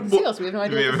We can broke the seal, so we have no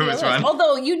idea what the seal is.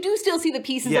 Although you do still see the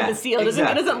pieces of the seal. It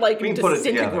doesn't like We can put it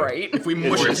together. disintegrate. if we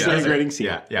mush it It's together. disintegrating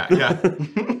seal. Yeah.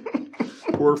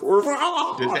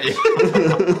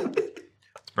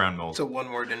 It's brown mold. It's a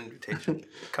one-word invitation.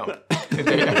 Come. I'm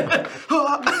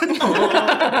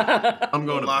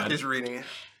going to Locke bed. is reading it.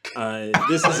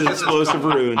 This is explosive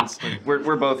runes.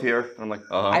 We're both here. I'm like,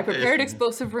 I prepared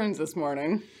explosive runes this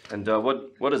morning. And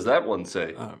what does that one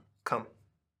say? Come.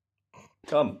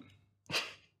 Come.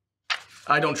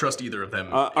 I don't trust either of them.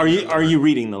 Are you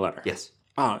reading the letter? Yes.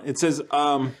 It says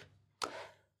to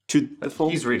the full.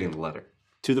 He's reading the letter.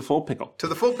 To the full pickle. To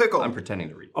the full pickle. I'm pretending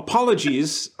to read.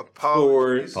 Apologies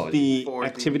for the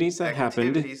activities that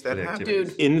happened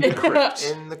Dude. in the crypt.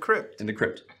 In the crypt. In the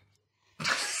crypt.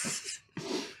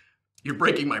 You're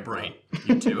breaking my brain,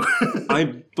 you two.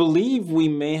 I believe we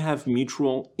may have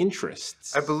mutual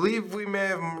interests. I believe we may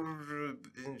have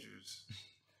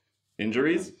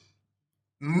Injuries?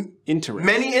 Interests.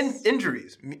 many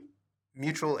injuries.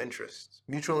 Mutual interests.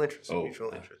 Mutual interests. Oh.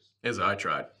 Mutual interests. As I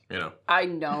tried, you know. I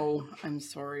know. I'm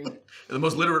sorry. The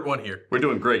most literate one here. We're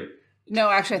doing great. No,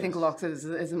 actually, I think Lux is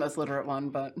the most literate one,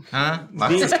 but. Huh?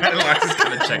 Lux is kind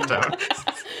of checked out.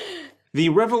 The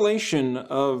revelation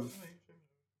of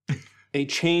a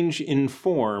change in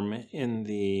form in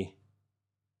the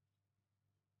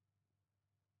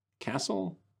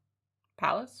castle?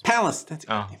 Palace? Palace, that's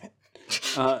Oh. damn it.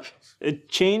 A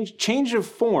change of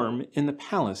form in the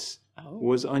palace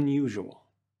was unusual.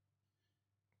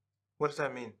 What does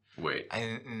that mean? Wait.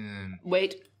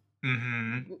 Wait.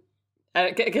 Mm-hmm.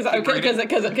 Because I'm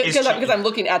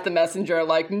looking at the messenger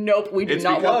like, nope, we do It's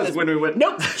not want because this. when we went.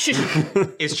 Nope. Shh.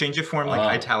 Is change of form like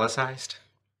italicized?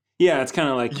 Yeah, it's kind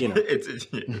of like,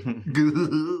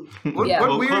 What, Yeah.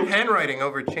 what weird handwriting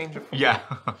over change of. Yeah.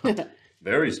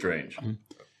 Very strange.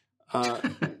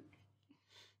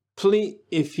 Please,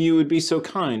 if you would be so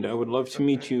kind, I would love to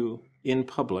meet you in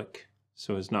public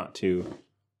so as not to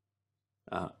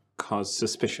cause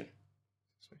suspicion.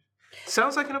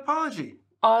 Sounds like an apology.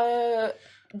 Do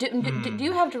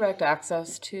you have direct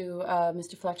access to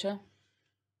Mr. Fletcher?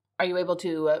 Are you able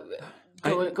to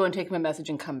go and take him a message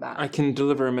and come back? I can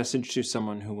deliver a message to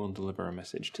someone who will deliver a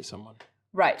message to someone.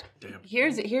 Right. Damn.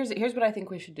 Here's what I think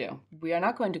we should do. We are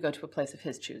not going to go to a place of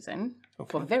his choosing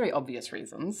for very obvious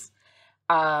reasons.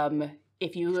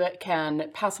 If you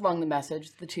can pass along the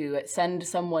message to send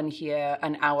someone here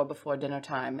an hour before dinner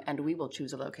time, and we will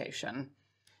choose a location.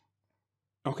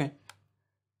 Okay.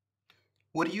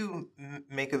 What do you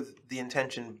make of the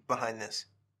intention behind this?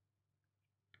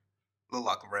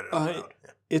 Locke read it out loud.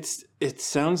 Yeah. It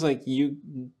sounds like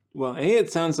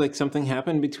it sounds like something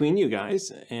happened between you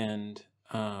guys, and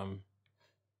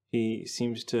he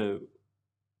seems to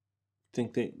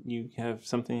think that you have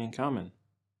something in common.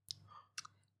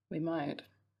 We might.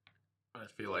 I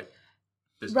feel like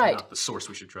this Right. is not the source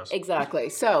we should trust. Exactly.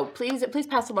 So please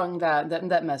pass along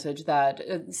that message that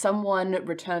someone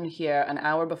return here an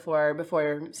hour before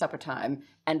supper time,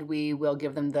 and we will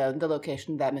give them the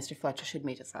location that Mr. Fletcher should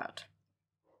meet us at.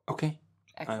 Okay.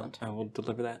 Excellent. I will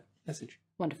deliver that message.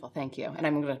 Wonderful. Thank you. And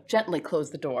I'm going to gently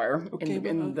close the door Okay,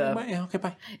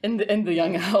 bye. in the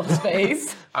young elf's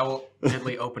face. I will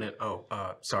gently open it. Oh,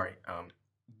 sorry.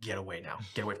 Get away now.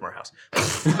 Get away from our house.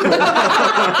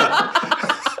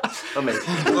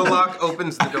 Amazing. Locke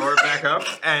opens the door back up,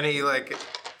 and he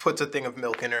puts a thing of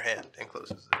milk in her hand and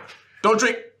closes the door. Don't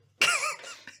drink.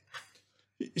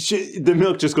 The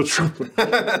milk just goes.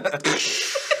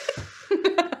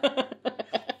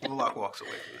 Locke walks away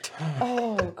from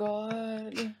Oh,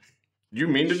 God. You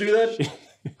mean to do that?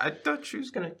 I thought she was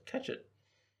gonna catch it.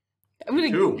 I'm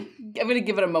gonna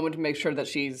give it a moment to make sure that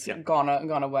she's gone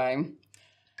away.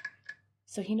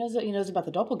 So he knows about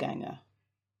the doppelganger.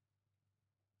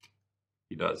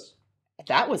 He does.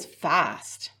 That was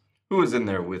fast. Who was in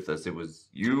there with us? It was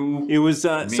you. It was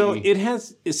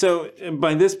me. so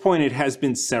by this point it has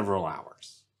been several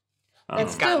hours.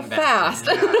 It's still fast.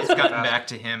 It's gotten back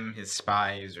to him, his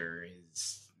spies, or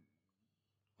his...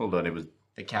 Hold on, it was...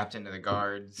 The captain of the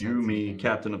guards. You, me,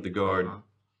 captain of the guard,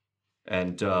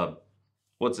 and,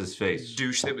 what's his face?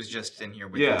 Douche that was just in here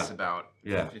with us about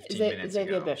 15 minutes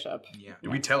Xavier ago. Bishop. Yeah.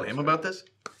 Did we tell him about this?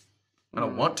 I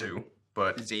don't want to,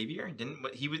 but... Xavier?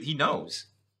 He knows.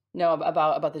 No,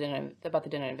 about the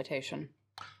dinner invitation.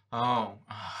 I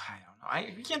don't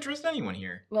know. We can't trust anyone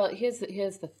here. Well, here's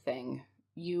the thing.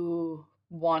 You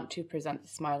want to present the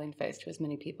smiling face to as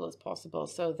many people as possible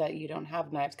so that you don't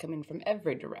have knives coming from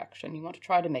every direction. You want to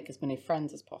try to make as many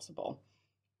friends as possible.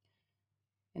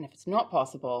 And if it's not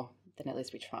possible, then at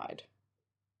least we tried.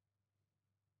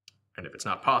 And if it's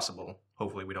not possible,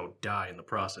 hopefully we don't die in the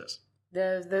process.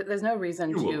 There's no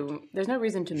reason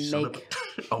to make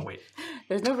Oh wait.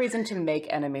 There's no reason to make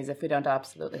enemies if we don't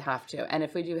absolutely have to. And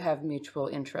if we do have mutual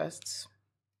interests,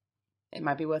 it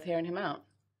might be worth hearing him out.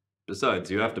 Besides,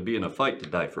 you have to be in a fight to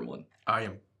die from one. I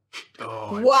am.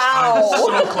 Oh, wow! I'm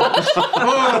so close.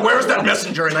 Oh, where's that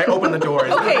messenger? And I open the door.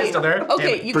 Is it still there?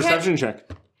 Okay, you Perception check.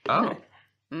 Oh.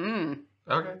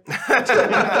 Okay.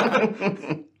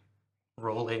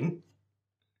 Rolling.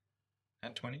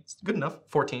 At 20. Good enough.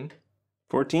 14.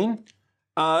 14.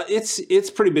 It's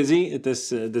pretty busy at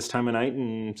this time of night,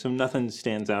 and so nothing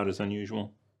stands out as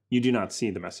unusual. You do not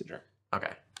see the messenger.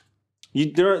 Okay.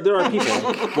 There are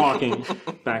people walking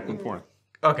back and forth.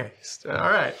 Okay. All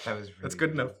right. That's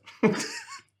good enough.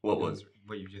 What was?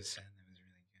 What you just said. That was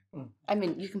really good. I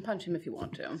mean, you can punch him if you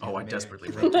want to. Oh, I desperately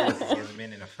want to. He hasn't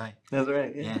been in a fight. That's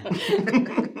right. Yeah.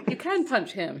 You can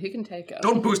punch him. He can take us.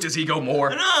 Don't boost his ego more.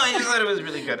 No, I just thought it was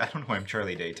really good. I don't know why I'm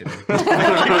Charlie Day today.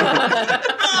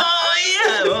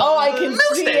 I can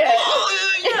see it.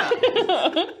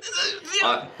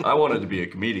 I wanted to be a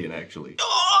comedian, actually.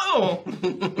 Oh!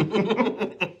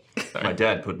 My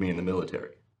dad put me in the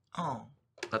military. Oh.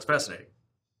 That's fascinating.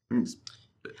 It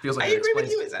feels like I agree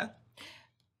with you, Izza.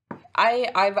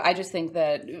 I just think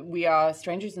that we are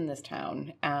strangers in this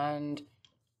town, and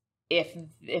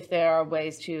if there are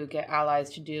ways to get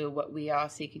allies to do what we are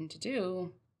seeking to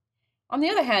do. On the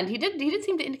other hand, he did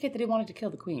seem to indicate that he wanted to kill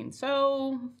the queen.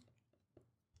 So,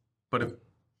 but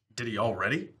did he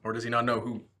already, or does he not know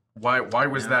who? Why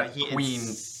was that queen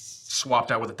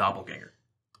swapped out with a doppelganger?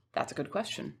 That's a good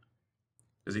question.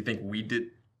 Does he think we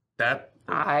did that?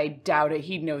 I doubt it.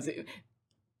 He knows it.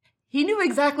 He knew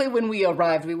exactly when we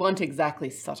arrived. We weren't exactly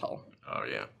subtle. Oh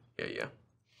yeah.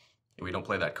 We don't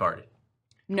play that card.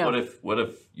 No. What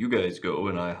if you guys go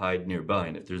and I hide nearby,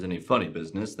 and if there's any funny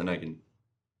business, then I can...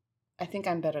 I think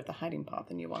I'm better at the hiding part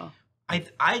than you are.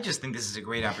 I just think this is a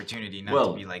great opportunity not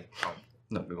to be like...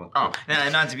 No, go on. Oh,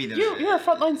 not to be the... You're a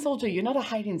frontline soldier. You're not a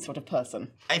hiding sort of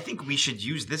person. I think we should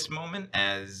use this moment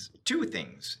as two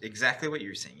things. Exactly what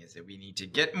you're saying is that we need to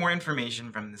get more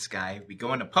information from this guy. We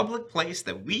go in a public place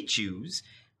that we choose.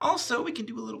 Also, we can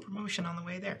do a little promotion on the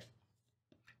way there.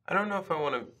 I don't know if I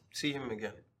want to see him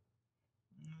again.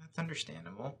 That's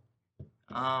understandable.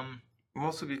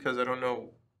 Mostly because I don't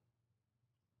know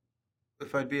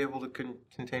if I'd be able to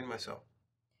contain myself.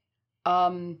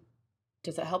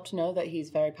 Does it help to know that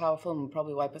he's very powerful and would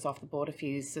probably wipe us off the board if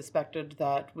he's suspected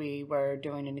that we were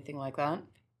doing anything like that?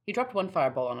 He dropped one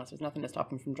fireball on us. There's nothing to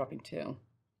stop him from dropping two.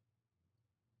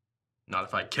 Not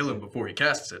if I kill him before he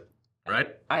casts it,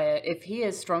 right? If he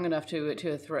is strong enough to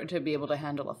be able to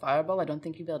handle a fireball, I don't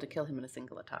think you'd be able to kill him in a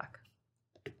single attack.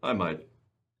 I might.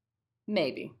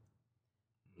 Maybe.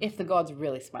 If the gods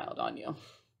really smiled on you.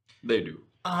 They do.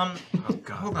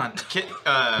 Hold on.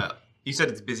 You said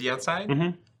it's busy outside?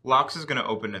 Mm-hmm. Lox is going to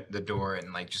open the door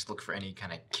and just look for any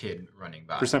kind of kid running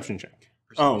by. Perception check.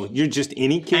 Oh, you're just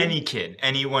any kid? Any kid.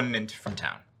 Anyone from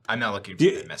town. I'm not looking for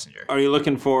the messenger. Are you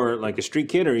looking for like a street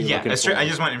kid, or are you looking for... I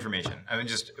just want information. I mean,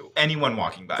 just anyone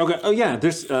walking by. Okay. Oh yeah,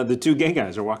 there's the two gay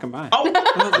guys are walking by. Oh,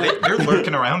 they're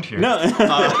lurking around here. No,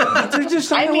 they're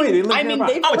just on the way. They live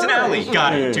nearby. It's an alley.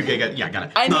 Got it. Two gay guys. Yeah, got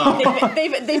it. I mean,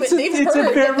 they've heard that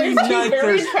there's two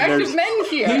very attractive men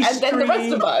here, and then the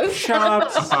rest of us.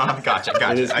 Shops. Gotcha.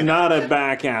 It is not a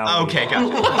back alley. Okay, gotcha.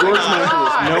 George Michael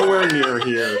is nowhere near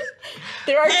here.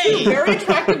 There are two very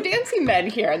attractive dancing men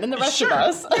here, and then the rest of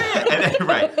us.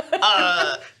 Right.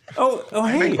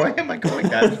 Hey. Why am I going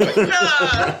that way?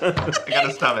 I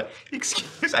gotta stop it.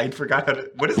 Excuse, I forgot how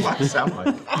to. What does Locke sound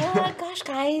like? Oh, gosh,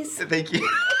 guys. Thank you.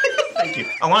 Thank you.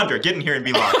 Alondra, get in here and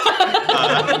be Locke.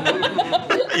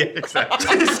 Yeah,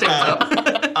 exactly.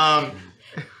 Stand up.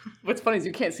 What's funny is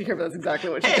you can't see her, but that's exactly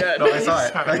what she did. No, I saw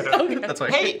it. Okay. That's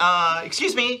why. Hey,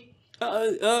 excuse me.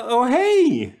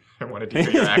 Hey. I wanted to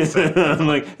hear your accent. I'm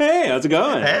like, hey, how's it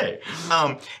going? Hey.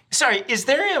 Sorry, is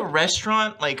there a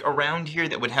restaurant like around here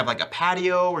that would have like a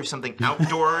patio or something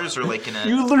outdoors or like in a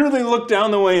You literally look down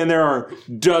the way and there are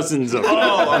dozens of them.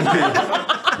 Oh, okay.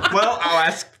 Well, I'll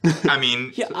ask. I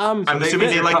mean, I'm assuming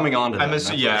they like coming on to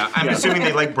that. I'm assuming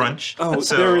they like brunch. Oh,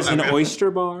 so there is an oyster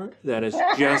bar that is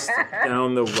just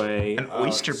down the way. An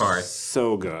oyster bar.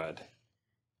 So good.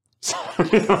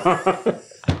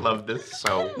 I love this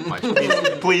so much.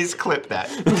 Please clip that.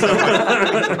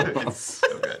 It's so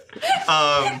good.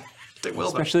 They will,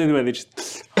 especially the way they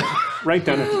just right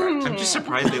down it. I'm just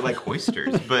surprised they like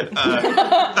oysters, but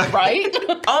right?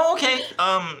 Oh, okay.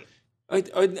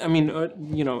 I mean,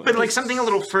 you know, but like something a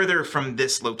little further from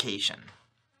this location,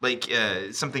 like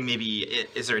something maybe.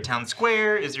 Is there a town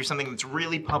square? Is there something that's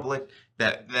really public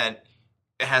that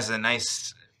has a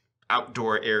nice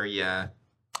outdoor area?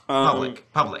 Public.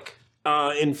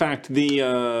 In fact,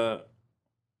 the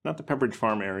not the Pepperidge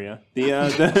Farm area.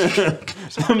 Cannon.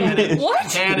 What?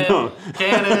 Cannon.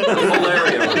 Cannon. The whole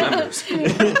area remembers.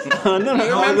 No.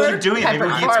 How are you doing it? Maybe we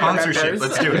Pepperidge get Farm sponsorship. remembers.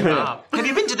 Let's do it. Have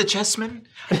you been to the Chessman?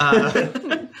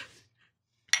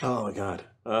 Oh my God.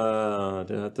 I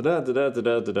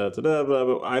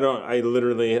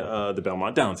literally the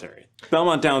Belmont Downs area.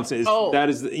 Belmont Downs is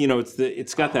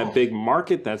it's got that big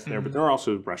market that's there, but there are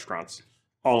also restaurants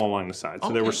all along the side.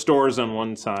 So there were stores on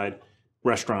one side,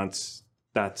 restaurants.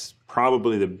 That's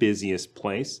probably the busiest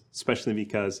place, especially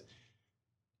because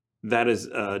that is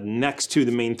next to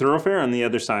the main thoroughfare. On the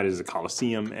other side is the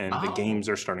Coliseum, and the games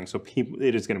are starting. So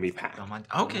it is going to be packed.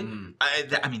 Okay.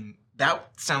 I mean, that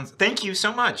sounds. Thank you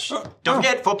so much. Don't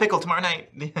forget, full pickle tomorrow night.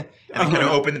 And I kind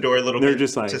of open the door a little bit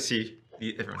just like, to see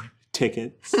everyone.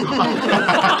 Tickets. That's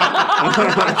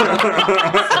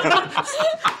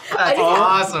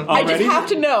awesome. I just have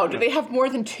to know, do they have more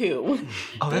than two?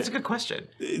 Oh, that's a good question.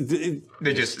 They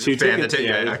just Two fan the tickets,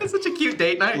 ticket. yeah. It's such a cute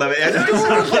date night. Love it. It's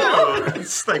so cute.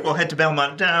 It's like we'll head to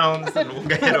Belmont Downs and we'll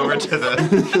head over to the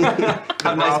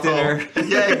Have a nice dinner.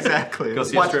 Yeah, exactly. Go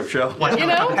see a strip show. You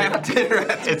know? Have dinner.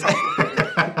 It's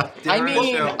I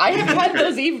mean, I have had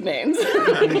those evenings.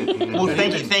 well,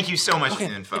 thank you so much for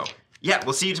the info. Yeah,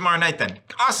 we'll see you tomorrow night then.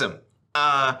 Awesome.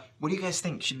 What do you guys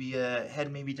think? Should we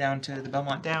head maybe down to the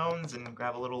Belmont Downs and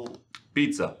grab a little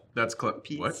Pizza. That's what?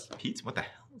 Pizza? What the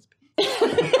hell is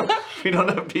pizza? We don't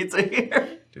have pizza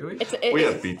here. Do we? We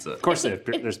have pizza. Of course,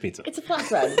 there's pizza. It's a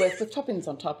flatbread with toppings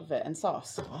on top of it and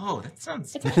sauce. Oh, that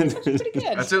sounds. It's actually pretty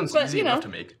good. That sounds But, easy you know, enough to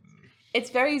make. It's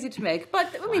very easy to make,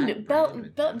 but I mean,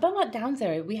 Belmont Downs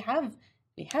area, we have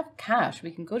cash.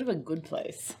 We can go to a good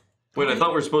place. Wait, I thought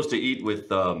we were supposed to eat with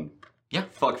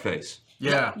fuckface.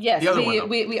 Yeah. Yes, The other one, though.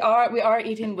 we are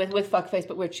eating with fuckface,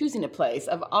 but we're choosing a place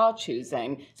of our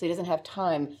choosing, so he doesn't have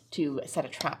time to set a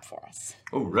trap for us.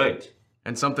 Oh, right.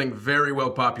 And something very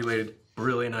well populated.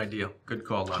 Brilliant idea. Good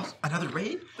call, Les. Another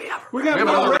raid? We have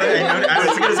another raid. I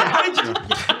was going to say, how did you?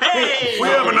 Hey! We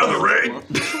have another raid.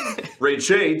 Raid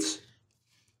Shades.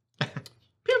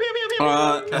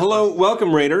 Hello,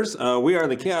 welcome Raiders. We are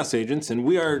the Chaos Agents, and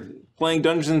we are playing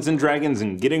Dungeons and Dragons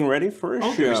and getting ready for a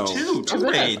show. There's two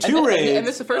raids. Two raids. I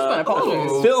missed the first one. I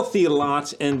apologize. Filthy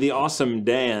Lot and the Awesome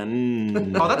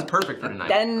Dan. Oh, that's perfect for tonight.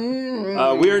 Then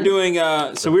We are doing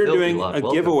we're doing Lot, a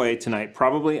welcome. giveaway tonight,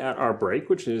 probably at our break,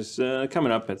 which is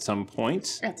coming up at some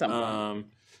point. At some point.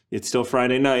 It's still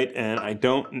Friday night, and I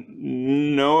don't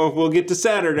know if we'll get to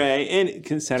Saturday. And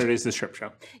 'cause Saturday's the strip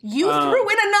show. you threw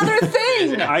in another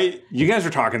thing. You guys are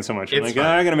talking so much. I'm like, fine.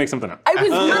 I gotta make something up. I was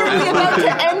literally about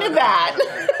to end that.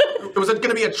 It was going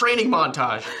to be a training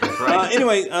montage.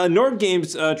 Anyway, Nord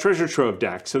Games Treasure Trove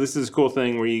deck. So this is a cool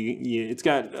thing where it's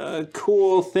got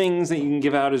cool things that you can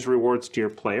give out as rewards to your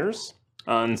players.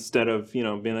 Instead of,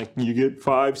 being like, you get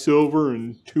 5 silver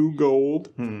and 2 gold.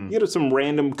 You get some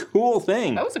random cool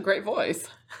thing. That was a great voice.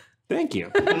 Thank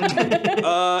you.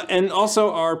 And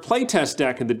also our playtest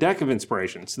deck, the Deck of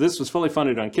Inspiration. So this was fully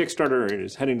funded on Kickstarter. It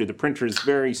is heading to the printers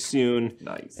very soon.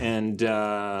 Nice. And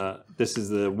this is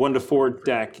the 1 to 4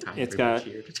 deck. It's got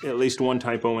at least one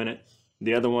typo in it.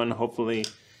 The other one hopefully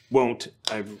won't.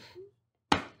 I'm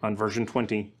on version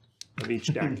 20 of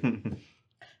each deck.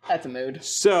 That's a mood.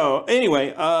 So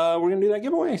anyway, we're going to do that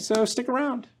giveaway. So stick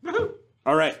around.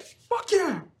 All right. Fuck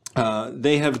yeah.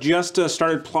 They have just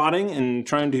started plotting and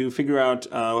trying to figure out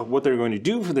what they're going to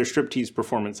do for their striptease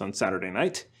performance on Saturday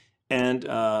night, and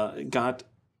got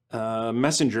a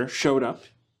messenger showed up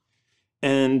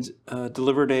and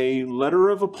delivered a letter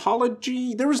of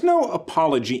apology. There was no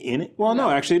apology in it. Well, no,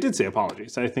 actually, it did say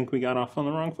apologies. I think we got off on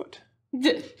the wrong foot.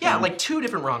 Yeah, like 2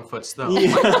 different wrong foots, though. Like,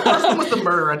 the first one was the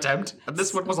murder attempt, and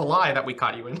this one was a lie that we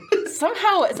caught you in.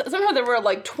 Somehow there were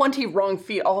like 20 wrong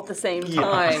feet all at the same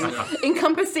time,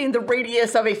 encompassing the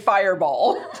radius of a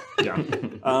fireball.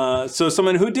 Yeah. So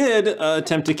someone who did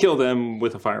attempt to kill them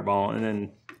with a fireball, and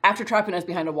then After trapping us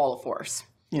behind a wall of force.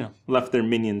 Left their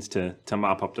minions to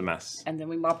mop up the mess. And then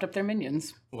we mopped up their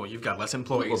minions. Well, you've got less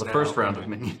employees. Well, the now. first round of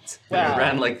minions. Wow. They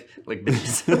ran like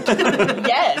minions.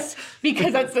 Yes,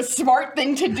 because that's the smart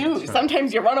thing to do.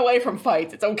 Sometimes you run away from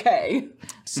fights. It's okay.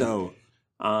 So,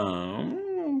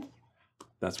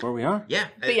 that's where we are. Yeah,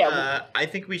 But yeah, I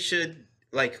think we should,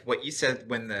 like what you said,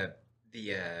 when the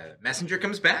messenger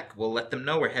comes back, we'll let them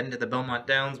know we're heading to the Belmont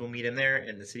Downs. We'll meet him there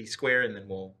in the city square, and then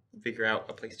we'll figure out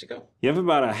a place to go. You have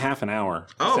about a half an hour,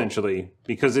 essentially,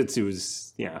 because it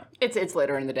was. It's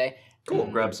later in the day. Cool.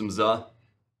 Grab some za.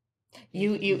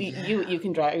 You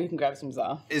can grab some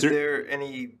za. Is there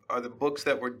any? Are the books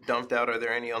that were dumped out? Are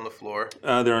there any on the floor?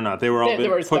 There are not. They were all They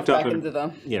were picked stuffed up back and into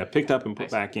them. picked up and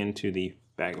put back into the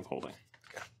bag of holding.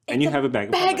 And you have a bag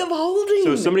of Bag holding. of holding.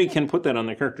 So somebody can put that on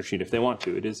their character sheet if they want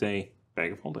to. It is a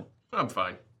bag of holding. I'm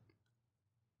fine.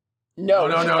 No.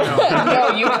 No.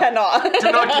 No, you cannot.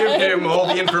 Do not give him all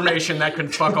the information that can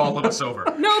fuck all of us over.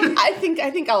 No, I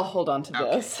think I'll hold on to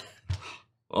this.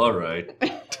 All right.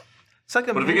 It's like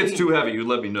a But if it gets too heavy, you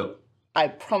let me know. I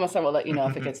promise I will let you know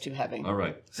if it gets too heavy. All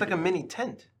right. It's like a mini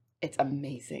tent. It's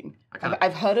amazing.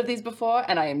 I've heard of these before,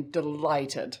 and I am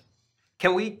delighted.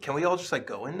 Can we all just like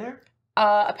go in there?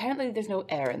 Apparently there's no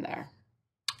air in there.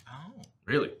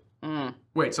 Really?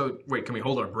 Wait, can we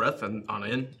hold our breath and on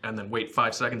in, and then wait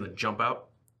 5 seconds and jump out?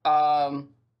 Can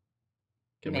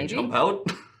maybe? we jump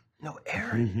out? No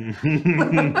air.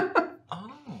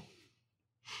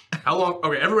 How long?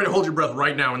 Okay, everybody hold your breath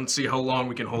right now and see how long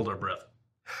we can hold our breath.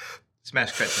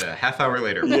 Smash cut to a half hour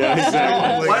later. Yeah,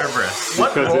 exactly.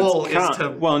 What roll is con, to...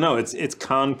 Well, no, it's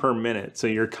con per minute. So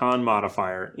your con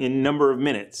modifier in number of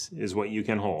minutes is what you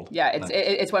can hold. Yeah,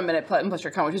 it's 1 minute plus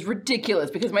your con, which is ridiculous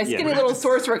because my skinny little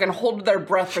sorcerer can hold their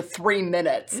breath for 3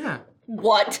 minutes. Yeah.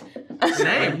 What?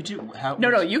 Same.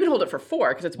 No, you can hold it for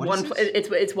 4 because it's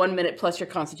it's 1 minute plus your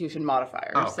Constitution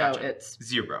modifier. Oh, so gotcha. it's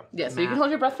 0. yeah. So you can hold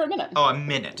your breath for a minute. Oh, a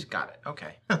minute. Got it.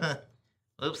 Okay.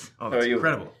 Oops. Oh, that's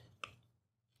incredible.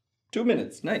 2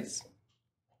 minutes. Nice.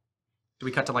 Do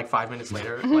we cut to like 5 minutes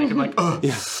later? Like, oh,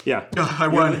 Yeah. I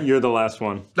won. You're the last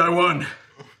one. I won.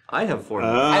 I have 4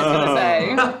 I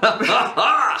was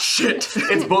gonna say. Shit.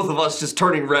 It's both of us just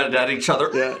turning red at each other.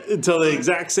 Yeah, until the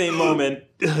exact same moment.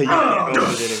 You can't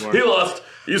hold it anymore. He lost.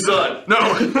 You saw it. No,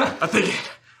 I think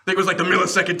it was like the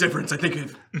millisecond difference. I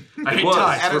hate was.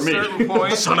 ties At for a me. certain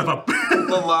point, Son of a...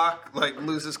 Lalak like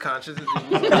loses consciousness,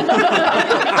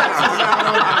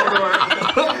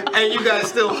 and you guys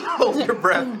still hold your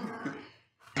breath.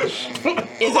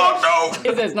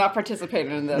 Is not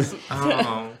participating in this.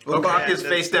 Oh. Lalak is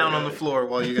face down on the floor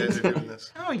while you guys are doing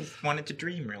this. Oh, he wanted to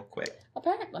dream real quick.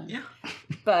 Apparently. Yeah.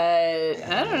 But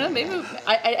I don't know. Maybe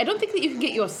I don't think that you can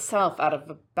get yourself out of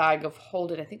a bag of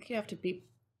holding. I think you have to be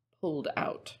pulled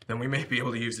out. Then we may be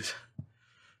able to use this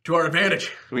to our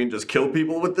advantage. We can just kill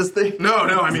people with this thing? No,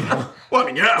 I mean,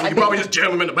 we can probably just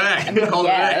jam them in the bag and call it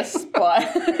a day. Yes,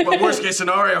 but But worst case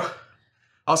scenario,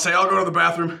 I'll say I'll go to the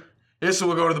bathroom, Issa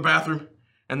will go to the bathroom,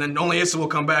 and then only Issa will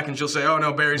come back and she'll say, oh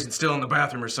no, Barry's still in the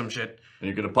bathroom or some shit. And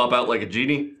you're gonna pop out like a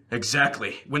genie?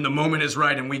 Exactly. When the moment is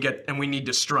right and we need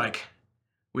to strike,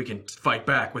 we can fight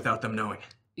back without them knowing.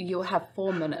 you'll have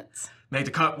 4 minutes.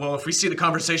 Well, if we see the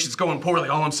conversation's going poorly,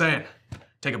 all I'm saying,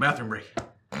 take a bathroom break.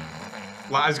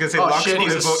 Well, I was gonna say, Oh, Locks shit, will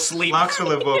he's have asleep. Locks will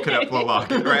have woken up Lalak,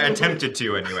 or attempted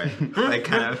to anyway. Like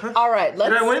kind of. All right,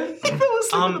 let's. Did I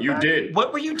win? You did.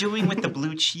 What were you doing with the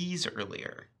blue cheese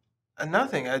earlier?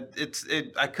 Nothing.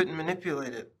 I couldn't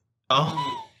manipulate it.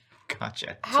 Oh,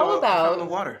 gotcha. How So I found the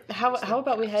about water? how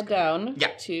about we head down Yeah.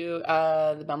 to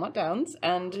the Belmont Downs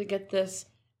and get this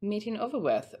meeting over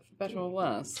with, for better or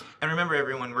worse. And remember,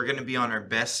 everyone, we're gonna be on our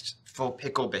best full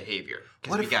pickle behavior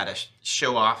because What we if- gotta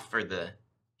show off for the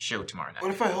show tomorrow night.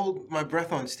 What if I hold my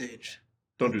breath on stage?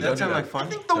 Don't do That that. sound like fun. I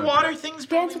think the water thing's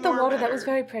Dance with the more water. That better. was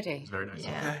very pretty. It's very nice.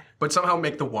 Yeah. But somehow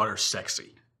make the water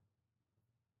sexy.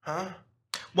 Huh?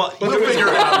 Well, We'll figure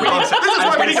it out. This is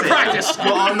why we need to practice.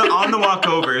 Well, on the walk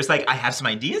over, it's like I have some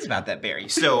ideas about that, Barry.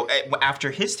 So after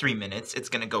his 3 minutes, it's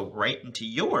gonna go right into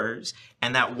yours,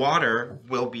 and that water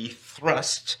will be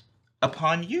thrust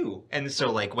upon you. And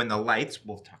so, like, when the lights,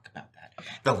 we'll talk about that.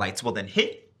 The lights will then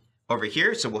hit over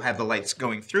here, so we'll have the lights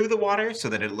going through the water so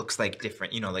that it looks like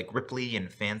different, like ripply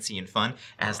and fancy and fun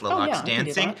as Lilac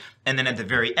dancing. And then at the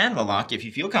very end, Lilac, if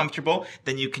you feel comfortable,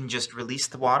 then you can just release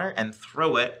the water and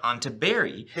throw it onto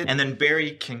Barry. And then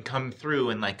Barry can come through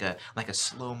in like a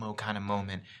slow-mo kind of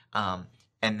moment.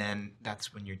 And then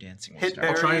that's when your dancing will start.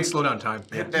 I'll try and slow down time.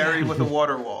 Hit Barry with a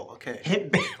water wall, okay.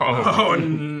 Hit Barry.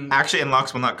 Actually,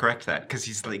 Enlocks will not correct that because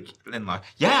he's like, Enlock.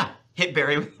 Yeah, hit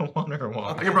Barry with a water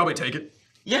wall. I can probably take it.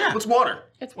 Yeah. It's water.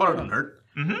 It's water. Doesn't hurt.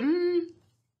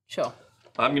 Sure.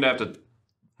 I'm going to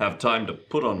have time to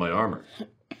put on my armor.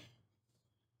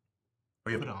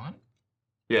 Are you put on?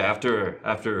 Yeah, after...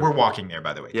 We're walking there,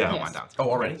 by the way. Yeah. On down. Oh,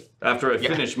 already? After I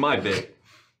finish my bit,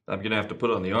 I'm going to have to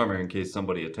put on the armor in case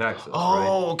somebody attacks us, right?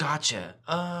 Oh, gotcha.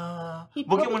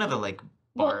 We'll get one of the, like,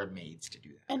 bard maids to do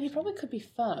that. And he probably could be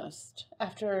first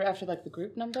after like the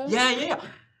group number. Yeah.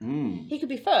 He could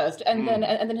be first, and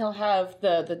then he'll have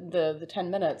the 10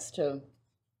 minutes to.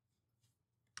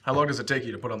 How long does it take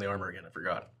you to put on the armor again? I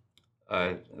forgot.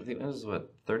 I think it was,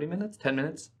 30 minutes? 10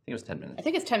 minutes? I think it was 10 minutes. I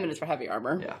think it's 10 minutes for heavy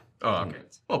armor. Yeah. Oh, okay.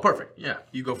 Well, perfect. Yeah,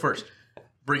 you go first.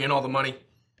 Bring in all the money,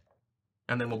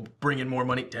 and then we'll bring in more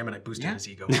money. Damn it, I boosted his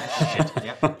ego. Shit.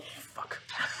 Fuck.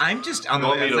 I'm just on You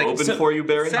want me to open for you,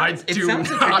 Barry? It sounds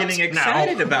like you're getting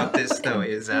excited about this, though,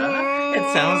 Izza.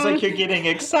 It sounds like you're getting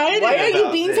excited. Why are you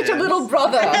being such a little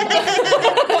brother?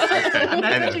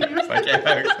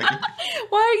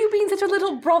 Why are you being such a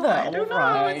little brother? I don't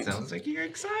know. It sounds like you're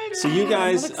excited. So you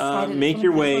guys make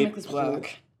your way to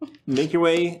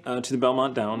the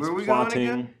Belmont Downs,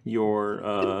 plotting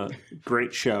your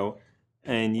great show,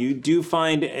 and you do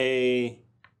find it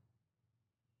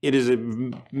is a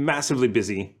massively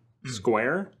busy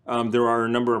square. There are a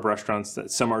number of restaurants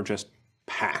that some are just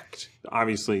packed,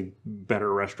 obviously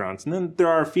better restaurants. And then there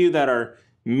are a few that are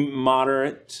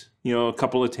moderate, a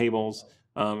couple of tables.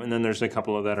 And then there's a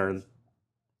couple of that are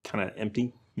kind of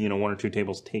empty, one or two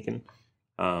tables taken.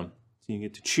 So you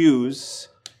get to choose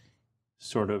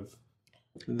sort of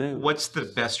those. What's the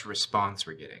best response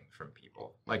we're getting from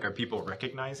people? Like, are people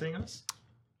recognizing us?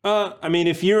 I mean,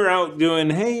 if you're out doing,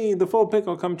 hey, the Full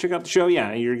Pickle, come check out the show,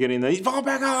 yeah, you're getting the Full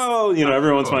Pickle!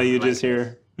 Every once in a while you just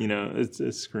hear, it's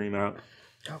a scream out.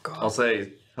 Oh, God. I'll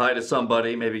say hi to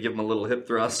somebody, maybe give them a little hip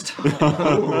thrust. Good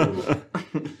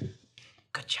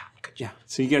job. Yeah,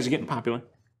 so you guys are getting popular.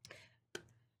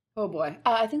 Oh, boy.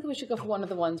 I think that we should go for one of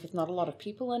the ones with not a lot of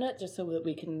people in it, just so that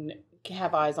we can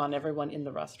have eyes on everyone in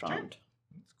the restaurant.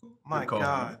 Sure. My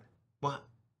God. What?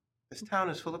 This town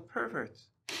is full of perverts.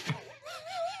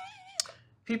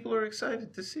 People are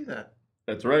excited to see that.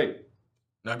 That's right.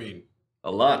 I mean,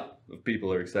 a lot of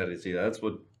people are excited to see that. That's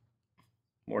what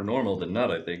more normal than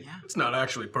not, I think. Yeah. It's not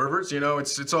actually perverts,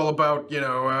 it's all about,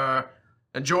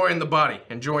 enjoying the body.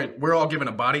 We're all given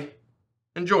a body.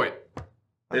 Enjoy it.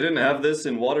 They didn't have this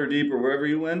in Waterdeep or wherever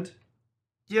you went?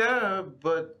 Yeah,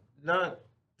 but not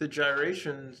the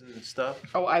gyrations and stuff.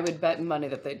 Oh, I would bet money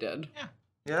that they did.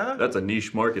 Yeah? That's a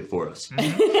niche market for us.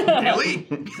 Really?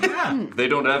 Yeah. If they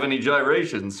don't have any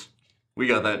gyrations, we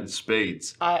got that in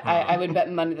spades. I would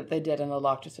bet money that they did, and the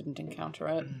lock just didn't encounter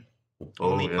it.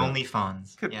 Only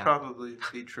fawns. Could probably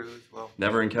be true as well.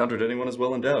 Never encountered anyone as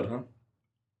well endowed, huh?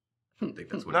 I think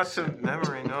that's what Not to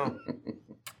memory, no.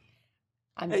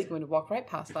 I'm just going to walk right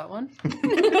past that one.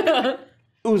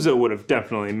 Uzo would have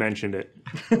definitely mentioned it.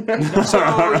 So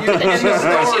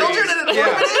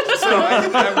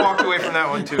I walked away from that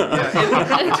one too.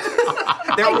 Yeah.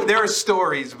 There are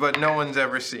stories, but no one's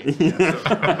ever seen.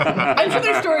 I'm sure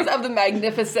there's stories of the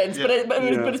Magnificence, but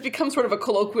it's become sort of a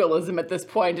colloquialism at this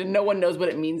point, and no one knows what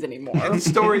it means anymore. And the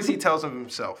stories he tells of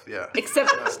himself, yeah.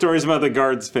 Except stories about the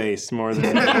guard's face more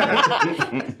than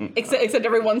except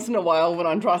every once in a while when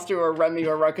Andrastu or Remy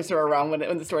or Ruckus are around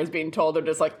when the story's being told, they're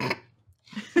just like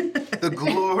the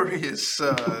glorious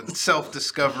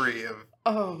self-discovery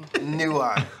of new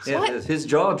eyes. Yeah, his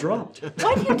jaw dropped.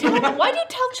 Why do you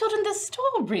tell children this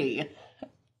story?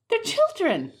 They're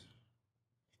children.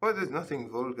 Well, there's nothing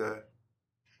vulgar.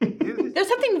 There's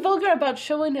something vulgar about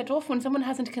showing it off when someone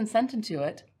hasn't consented to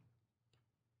it.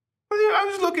 Well, I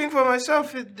was looking for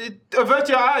myself. Avert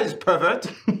your eyes, pervert.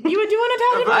 You were doing it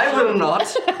out of I will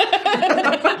not.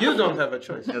 You don't have a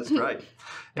choice. That's right.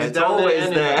 It's down there always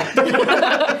anyway.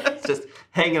 there. It's just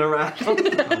hanging around. Oh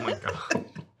my God.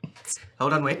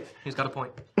 Hold on, wait. He's got a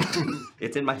point.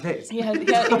 It's in my face. He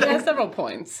has several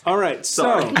points. All right,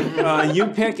 so you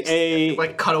pick a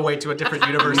Like, cut away to a different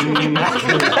universe.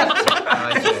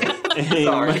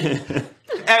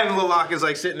 And Lilac is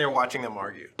like sitting there watching them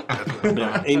argue.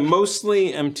 a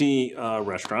mostly empty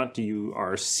restaurant. You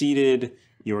are seated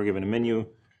You were given a menu.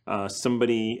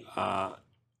 Somebody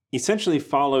essentially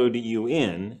followed you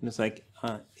in, and it's like,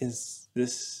 is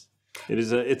this?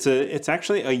 It's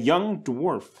actually a young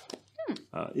dwarf.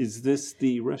 Is this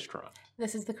the restaurant?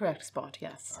 This is the correct spot.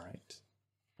 Yes. All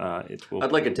right. It will.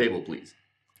 I'd like a table, please.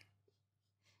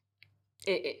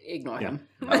 Ignore him.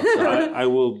 I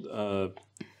will.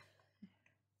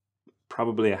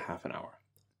 Probably a half an hour.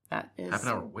 That is Half an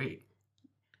hour wait.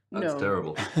 That's No.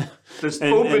 terrible. This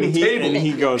And, open and table. and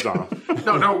he goes off.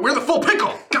 No, we're the full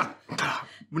pickle. God,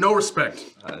 no respect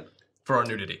for our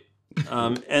nudity.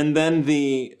 And then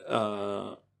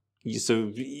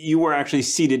so you were actually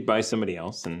seated by somebody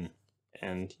else,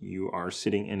 and you are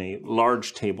sitting in a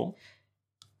large table,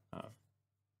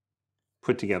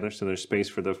 put together so there's space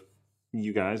for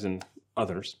you guys and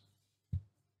others.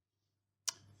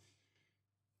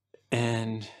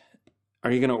 And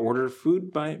are you going to order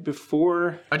food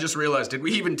before? I just realized, did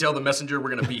we even tell the messenger we're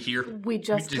going to be here? We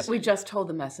just told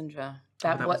the messenger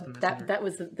that that was the messenger? that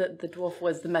was the dwarf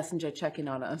was the messenger checking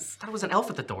on us. That was an elf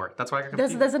at the door. That's why I got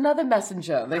confused. There's another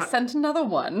messenger. They sent another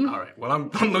one. All right. Well,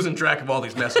 I'm losing track of all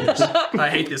these messengers. I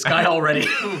hate this guy already.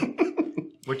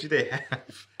 What do they have?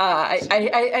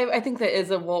 I think that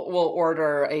Izza will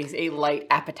order a light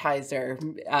appetizer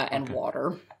and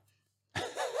water.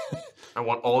 I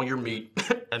want all your meat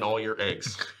and all your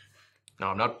eggs. No,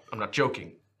 I'm not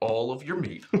joking. All of your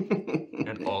meat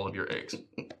and all of your eggs.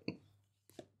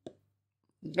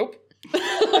 Nope.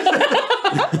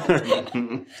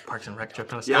 Parks and Rec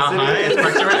joke on us. Yes, it is. It's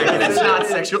Parks and Rec. It's not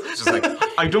sexual. It's just like,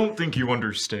 I don't think you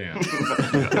understand. Is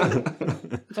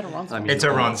that a Ron Swanson? It's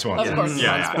a Ron Swanson. Of course, it's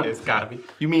Ron Swanson. It's gotta be.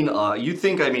 You mean, you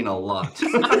think I mean a lot.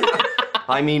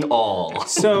 I mean all.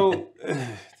 So,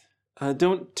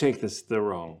 don't take this the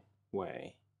wrong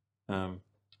way.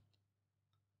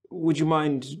 Would you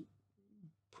mind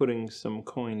putting some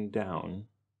coin down?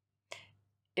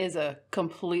 Izza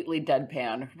completely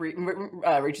deadpan,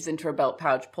 reaches into her belt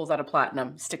pouch, pulls out a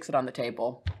platinum, sticks it on the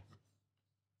table.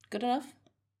 Good enough?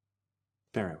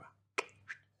 Very well.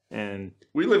 And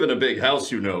We live in a big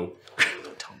house, you know.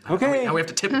 okay. Now we have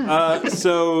to tip him.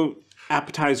 So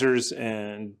appetizers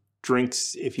and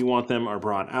drinks, if you want them, are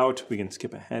brought out. We can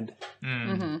skip ahead.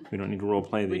 We don't need to role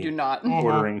play the We do not.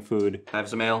 ordering food. Have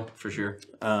some ale, for sure.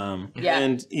 Yeah.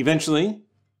 And eventually,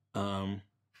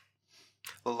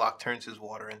 Lilac turns his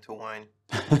water into wine.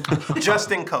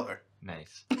 Just in color.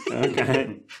 Nice.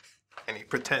 okay. And he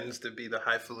pretends to be the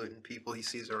highfalutin people he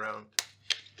sees around.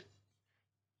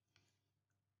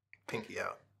 Pinky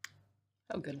out.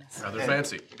 Oh, goodness. Rather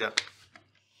fancy. Yeah.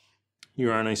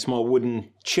 You're on a small wooden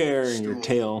chair and your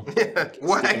tail.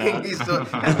 Wagging. He's still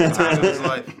at the time of his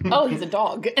life. Oh, he's a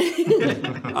dog.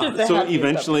 So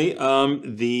eventually,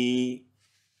 the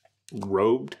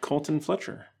robed Colton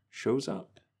Fletcher shows up.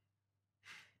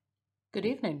 Good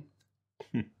evening.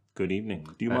 Good evening.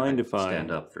 Do you mind if I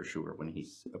stand up for sure when he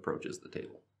approaches the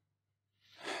table?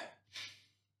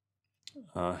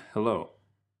 Hello.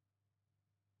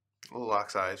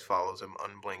 Lilac's eyes follows him,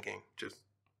 unblinking. Just.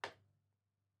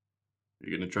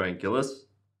 You're gonna try and kill us?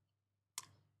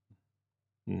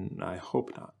 I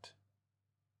hope not.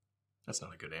 That's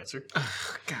not a good answer. God,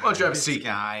 Why don't you have a this seat?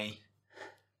 guy.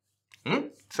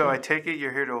 So I take it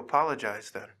you're here to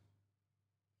apologize then.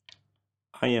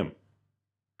 I am.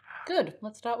 Good.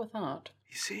 Let's start with that.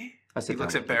 You see? I He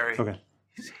looks at Barry. Okay.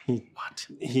 What?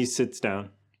 He sits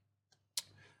down.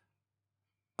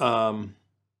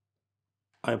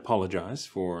 I apologize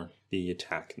for the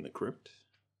attack in the crypt.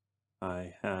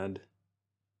 I had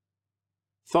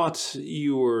thought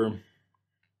you were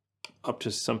up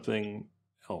to something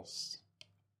else.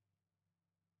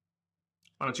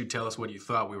 Why don't you tell us what you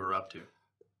thought we were up to?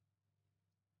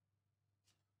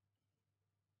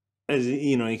 As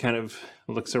you know, he kind of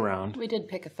looks around. We did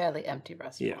pick a fairly empty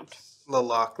restaurant. Yes.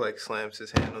 Lilac slams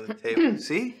his hand on the table.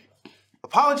 See?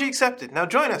 Apology accepted. Now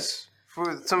join us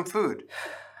for some food.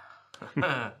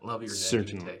 Love your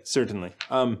Certainly, certainly.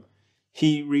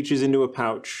 He reaches into a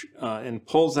pouch and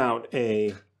pulls out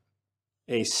a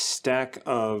stack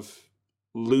of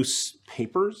loose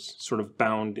papers, sort of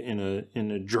bound in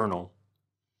a journal,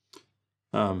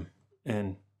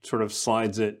 and sort of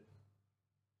slides it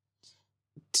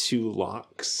to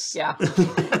Locks. Yeah.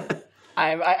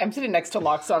 I'm sitting next to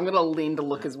Locke, so I'm gonna lean to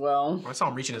look as well. When I saw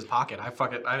him reach in his pocket, I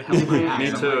held my ass. Me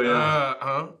I'm too, like,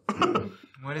 yeah.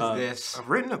 What is this? A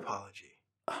written apology.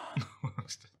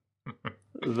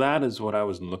 That is what I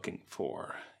was looking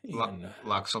for in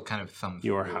Lux will kind of thumb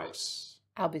your through it. house.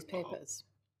 Albie's papers.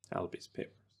 Albie's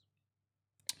papers.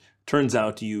 Turns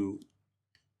out you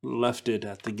left it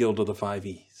at the Guild of the Five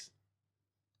E's.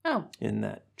 Oh. In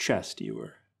that chest you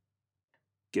were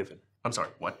given. I'm sorry,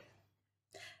 what?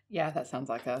 Yeah, that sounds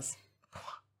like us.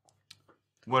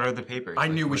 What are the papers? I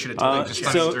knew we should have told just you.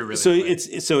 punch through really so quick.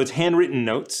 it's handwritten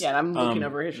notes. Yeah, and I'm looking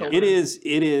over his shoulder. It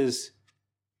is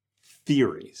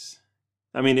theories.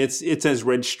 I mean, it's as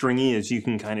red stringy as you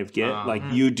can kind of get. Like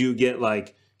you do get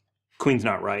like Queen's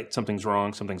not right, something's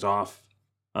wrong, something's off.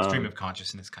 Stream of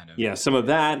consciousness kind of. Yeah, some of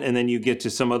that, and then you get to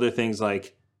some other things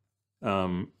like,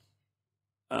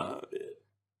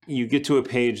 you get to a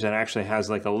page that actually has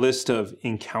like a list of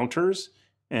encounters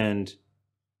and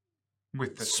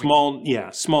With the small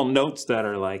notes that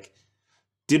are like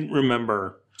didn't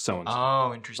remember so and so.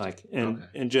 Oh, interesting. Like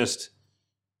and just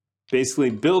basically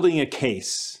building a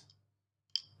case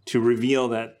to reveal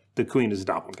that the Queen is a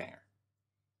doppelganger.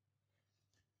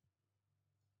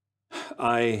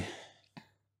 I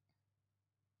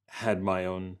had my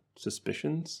own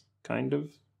suspicions, kind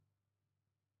of.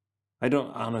 I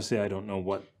don't know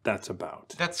what that's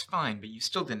about. That's fine, but you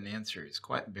still didn't answer his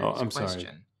question. I'm sorry.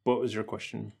 What was your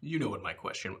question? You know what my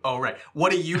question. Oh, right.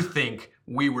 What do you think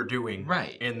we were doing?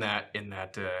 Right. In the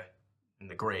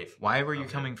grave. Why were you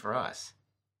coming for us?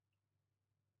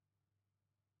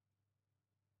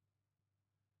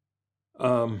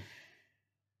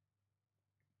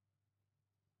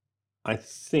 I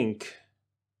think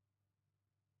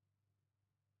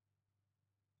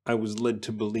I was led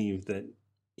to believe that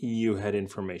you had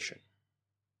information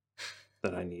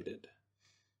that I needed.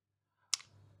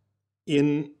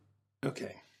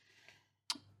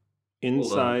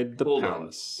 Inside the Hold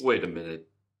palace. on. Wait a minute.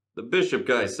 The bishop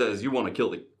guy says you want to kill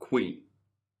the queen.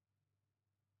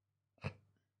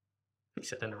 He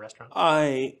said in a restaurant.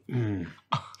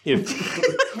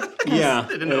 Yeah,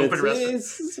 In an open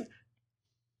restaurant.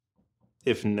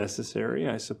 If necessary,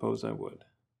 I suppose I would.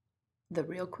 The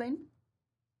real Queen?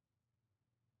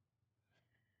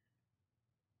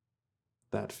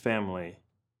 That family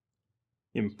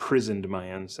imprisoned my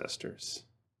ancestors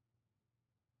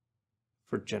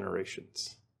for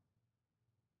generations.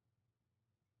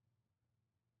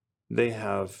 They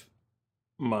have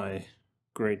my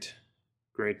great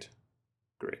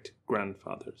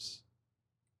grandfather's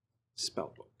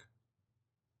spellbook.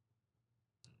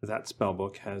 That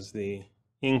spellbook has the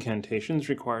incantations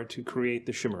required to create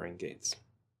the Shimmering Gates.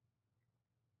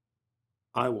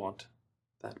 I want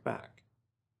that back.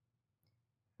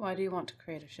 Why do you want to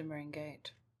create a Shimmering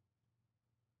Gate?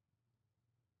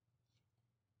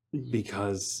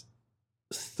 Because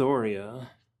Thoria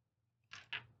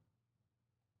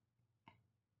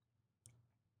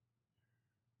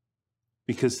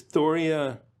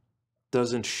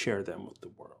doesn't share them with the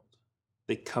world.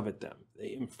 They covet them.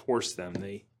 They enforce them.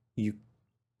 You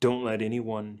don't let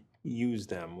anyone use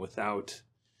them without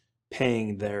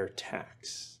paying their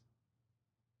tax.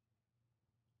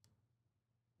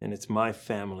 And it's my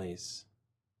family's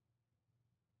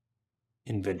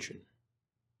invention.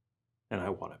 And I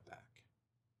want it back.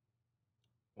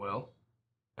 Well,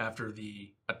 after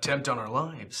the attempt on our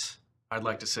lives, I'd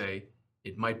like to say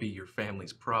it might be your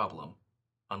family's problem,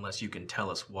 unless you can tell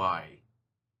us why,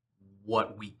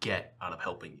 what we get out of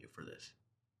helping you for this.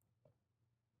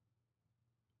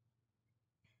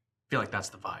 I feel like that's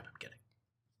the vibe I'm getting.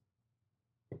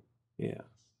 Yeah.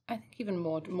 I think even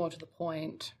more to the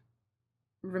point,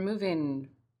 removing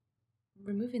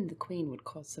the Queen would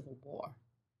cause civil war.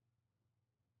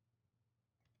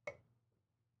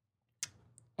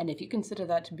 And if you consider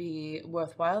that to be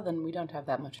worthwhile, then we don't have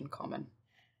that much in common.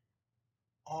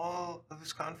 All of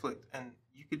this conflict, and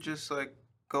you could just like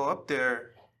go up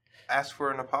there, ask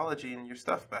for an apology, and your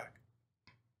stuff back.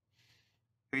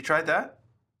 Have you tried that?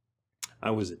 I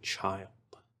was a child,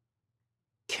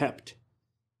 kept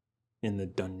in the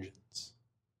dungeons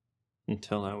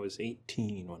until I was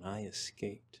 18 when I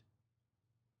escaped.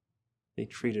 They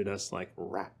treated us like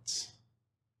rats.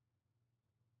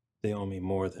 They owe me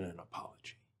more than an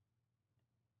apology.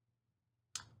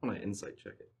 I want to insight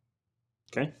check it.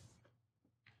 Okay.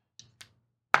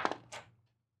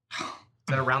 Is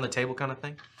that a round the table kind of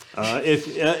thing?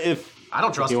 If I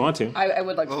don't trust you him. want to. I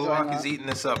would like to join Lilach that. is eating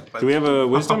this up. Do we have a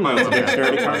wisdom? No, it's a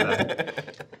dexterity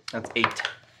card. That's 8.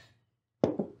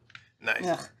 Nice.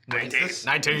 Ugh.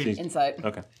 19. Insight.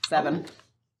 Okay. 7.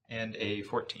 And a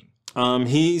 14.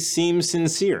 He seems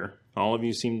sincere. All of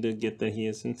you seem to get that he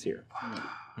is sincere.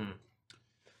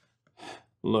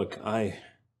 Look, I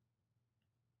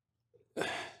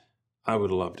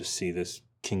would love to see this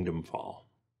kingdom fall.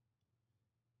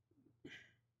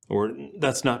 Or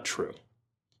that's not true.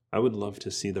 I would love to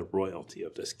see the royalty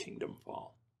of this kingdom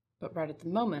fall. But right at the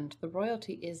moment, the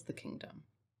royalty is the kingdom.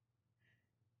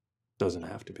 Doesn't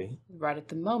have to be. Right at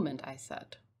the moment, I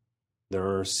said.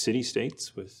 There are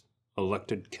city-states with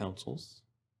elected councils.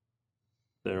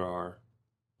 There are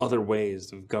other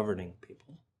ways of governing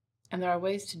people. And there are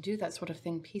ways to do that sort of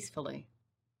thing peacefully.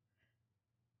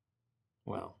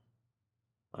 Well,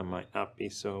 I might not be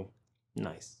so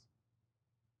nice.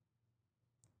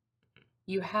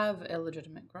 You have a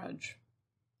legitimate grudge,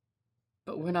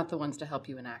 but we're not the ones to help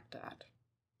you enact that.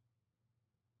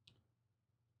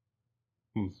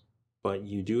 But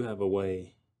you do have a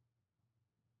way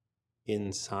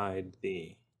inside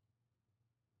the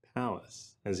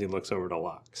palace, as he looks over to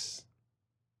Lux.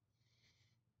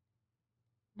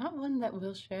 Not one that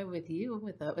we'll share with you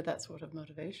with that sort of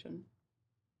motivation.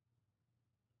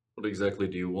 What exactly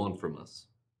do you want from us?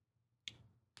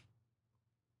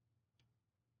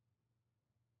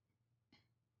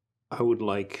 I would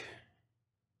like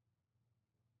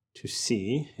to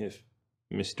see if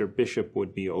Mr. Bishop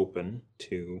would be open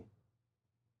to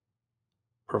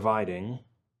providing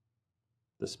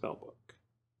the spellbook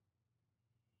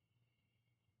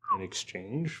in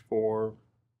exchange for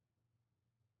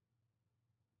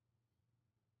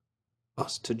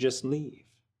us to just leave.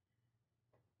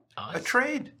 Us? A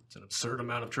trade. It's an absurd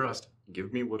amount of trust.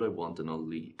 Give me what I want and I'll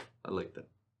leave. I like that.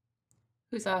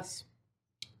 Who's us?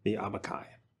 The Abakai.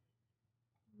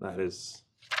 That is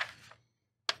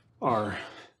our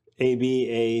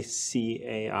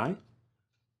ABACAI.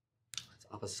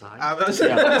 Abasai?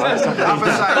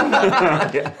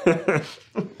 Yeah.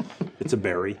 It's a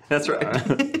berry. That's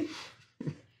right.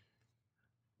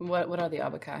 What are the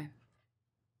Abakai?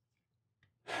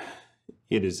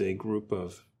 It is a group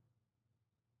of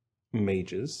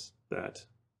mages that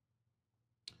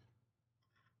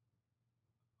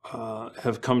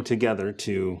have come together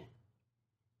to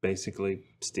basically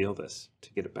steal this,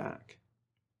 to get it back,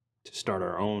 to start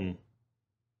our own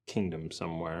kingdom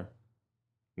somewhere.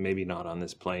 Maybe not on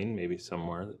this plane, maybe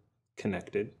somewhere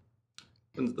connected.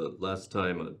 When's the last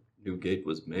time a new gate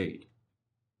was made?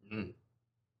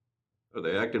 Are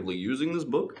they actively using this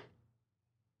book?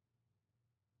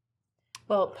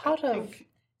 Well, part of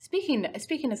speaking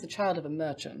as a child of a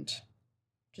merchant,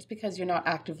 just because you're not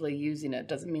actively using it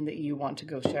doesn't mean that you want to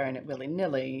go sharing it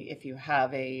willy-nilly if you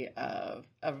have a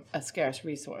scarce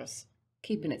resource.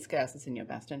 Keeping it scarce is in your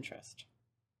best interest.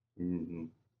 Mm-hmm.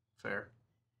 Fair.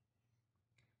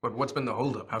 But what's been the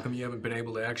holdup? How come you haven't been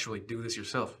able to actually do this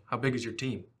yourself? How big is your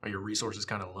team? Are your resources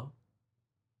kind of low?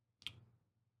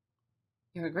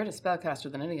 You're a greater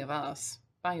spellcaster than any of us,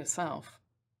 by yourself.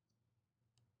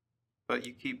 But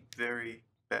you keep very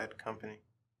bad company.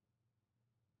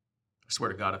 I swear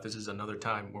to God, if this is another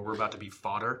time where we're about to be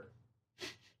fodder.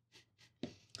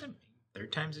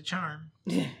 Third time's a charm.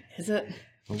 Is it?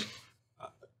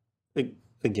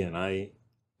 Again, I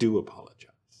do apologize.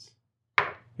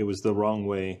 It was the wrong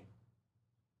way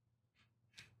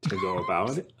to go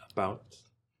about it, about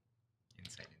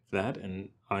that, and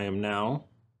I am now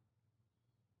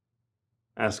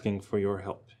asking for your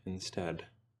help instead,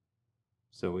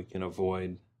 so we can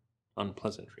avoid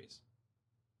unpleasantries.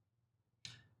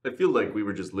 I feel like we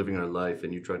were just living our life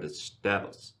and you tried to stab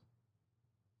us.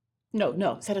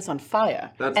 No, set us on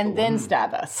fire, That's and the then one.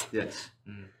 stab us. Yes.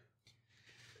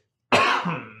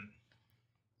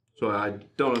 So I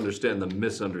don't understand the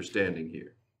misunderstanding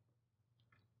here.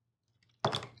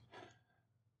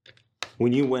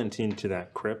 When you went into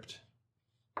that crypt,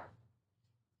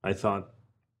 I thought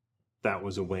that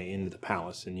was a way into the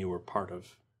palace and you were part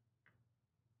of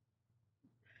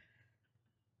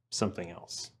something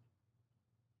else.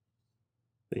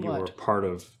 That you were What? part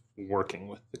of working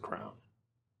with the crown.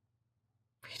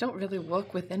 We don't really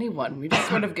work with anyone. We just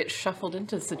sort of get shuffled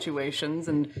into situations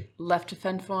and left to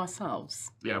fend for ourselves.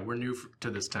 Yeah, we're new to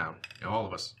this town, all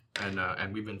of us, and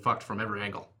we've been fucked from every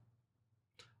angle.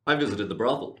 I visited the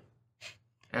brothel.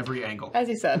 Every angle. As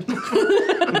he said.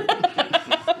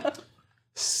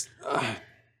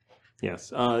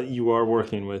 Yes, you are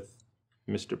working with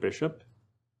Mr. Bishop.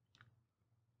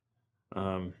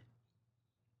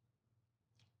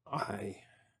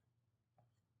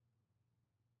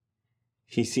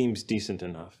 He seems decent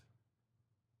enough.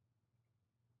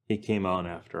 He came on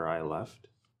after I left.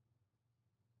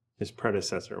 His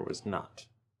predecessor was not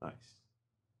nice.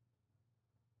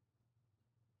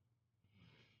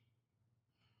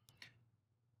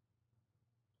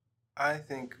 I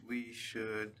think we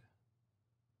should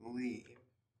leave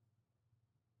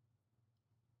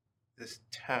this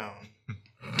town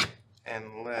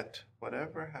and let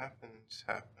whatever happens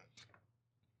happen.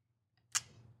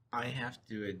 I have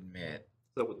to admit,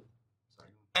 So,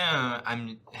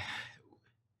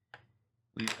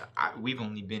 we've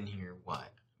only been here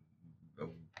what, a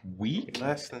week?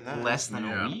 Less than that. Less than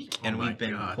Yeah. a week, Oh and my we've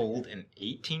been God. pulled in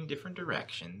 18 different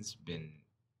directions. Been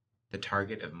the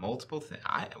target of multiple things.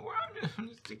 I'm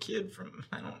just a kid from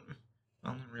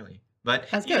Well, not really. But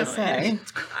I was gonna say.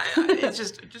 it's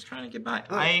just trying to get by.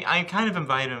 I kind of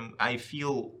invite him. I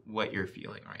feel what you're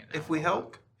feeling right now. If we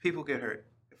help, people get hurt.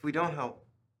 If we don't help,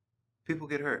 people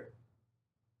get hurt.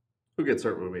 Who gets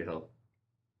hurt when we help?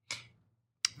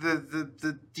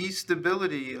 The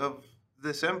destability of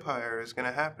this empire is going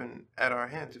to happen at our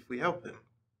hands if we help him.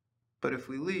 But if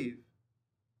we leave,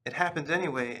 it happens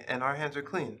anyway, and our hands are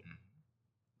clean.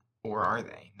 Or are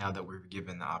they, now that we're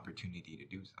given the opportunity to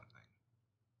do something?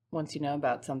 Once you know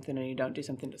about something and you don't do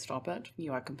something to stop it,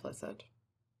 you are complicit.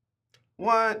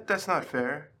 What? That's not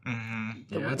fair.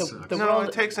 Mm-hmm. No,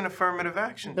 it takes an affirmative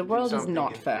action. The world is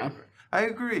not fair. Favor. I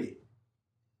agree.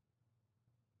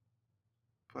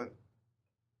 But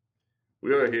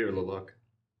We are here, Lalak,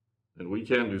 and we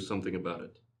can do something about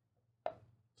it.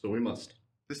 So we must.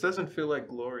 this doesn't feel like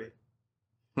glory.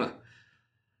 It's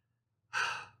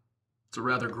a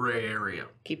rather gray area.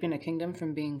 Keeping a kingdom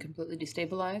from being completely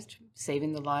destabilized,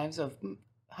 saving the lives of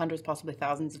hundreds, possibly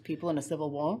thousands of people in a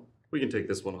civil war. We can take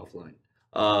this one offline.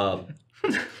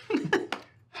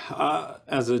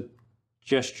 As a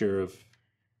gesture of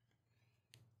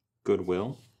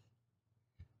goodwill,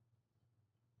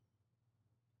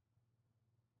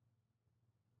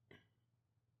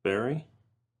 Barry,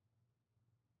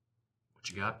 What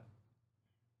you got?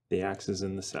 the axe is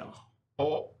in the south.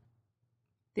 Oh,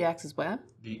 The axe is where?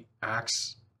 the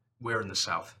axe. Where in the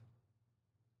south?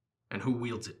 And who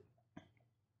wields it?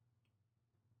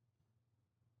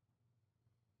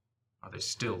 Are they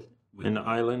still An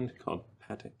island called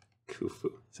Patak Kufu.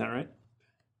 Is that right?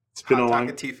 It's been a long.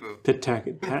 Patakatifu.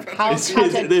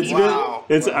 Wow.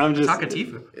 I'm just.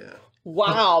 Takatifu? Yeah.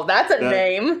 Wow, that's a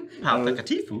name.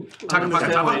 Takatifu.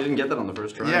 I didn't get that on the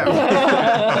first try. Yeah.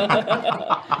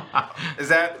 Is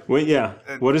that? Wait, yeah.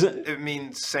 What is it? It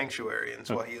means sanctuary in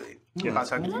Swahili. Yeah.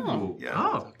 Patakatifu. Yeah.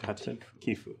 Oh.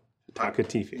 Patakatifu.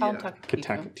 Takatifu. Oh, Takatifu.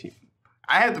 Patakatifu.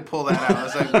 I had to pull that out. I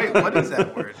was like, wait, what is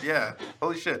that word? Yeah.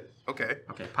 Holy shit. Okay.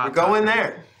 Okay. We're going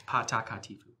there.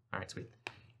 Patakatifu. All right, sweet.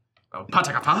 Oh,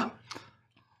 Patakapa?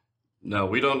 No,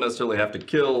 we don't necessarily have to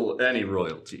kill any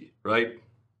royalty, right?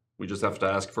 We just have to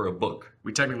ask for a book.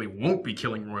 We technically won't be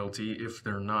killing royalty if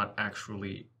they're not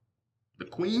actually the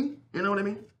queen. You know what I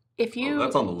mean? If you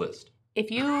That's on the list.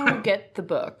 if you get the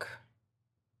book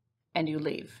and you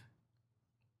leave,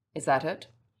 is that it?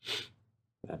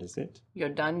 That is it. You're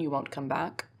done. You won't come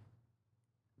back.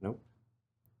 Nope.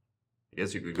 I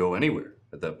guess you could go anywhere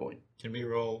at that point. Can we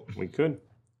roll? We could.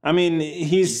 I mean,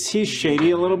 he's shady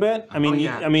a little bit. I mean,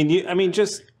 yeah.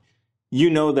 just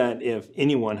you know that if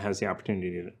anyone has the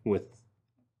opportunity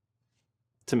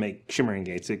to make Shimmering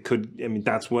Gates, it could. I mean,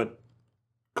 that's what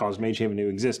caused Mage Haven to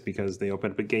exist, because they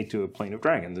opened up a gate to a plane of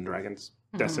dragons, and dragons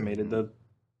decimated the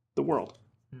world.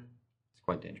 It's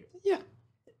quite dangerous. Yeah.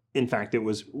 In fact, it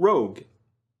was rogue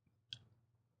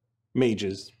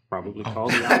mages, probably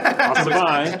called the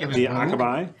Akabai. The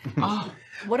Akabai. Oh,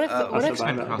 What if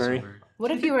Very- what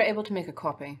if you were able to make a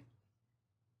copy?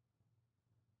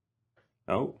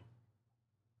 Oh.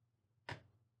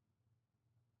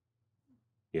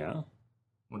 Yeah.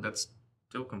 Would that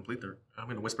still complete their... I'm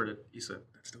going to whisper to Issa.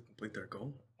 That still complete their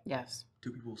goal? Yes.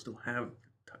 Two people will still have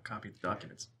a copy of the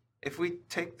documents. If we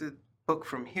take the book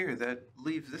from here, that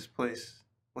leaves this place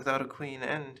without a queen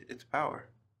and its power.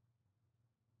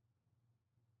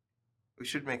 We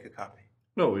should make a copy.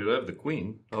 No, we have the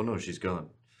queen. Oh no, she's gone.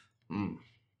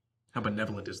 How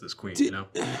benevolent is this queen, you know?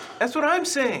 That's what I'm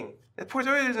saying.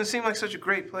 Puerto Rico doesn't seem like such a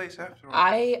great place after all.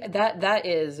 That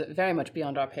is very much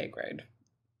beyond our pay grade.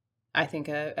 I think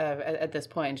at this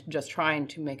point, just trying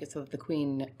to make it so that the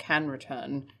queen can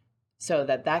return, so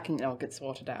that can all get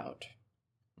sorted out.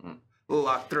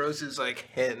 Locke throws his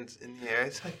hands in the air.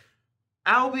 It's like,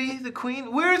 Albie, the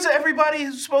queen. Where's everybody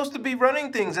who's supposed to be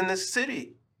running things in this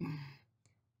city?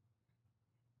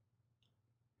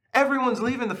 Everyone's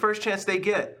leaving the first chance they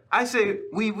get. I say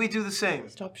we do the same.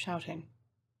 Stop shouting.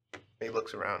 He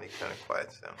looks around. He kind of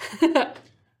quiets down. At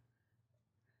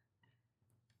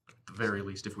the very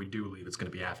least, if we do leave, it's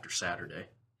going to be after Saturday.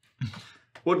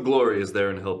 What glory is there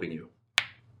in helping you?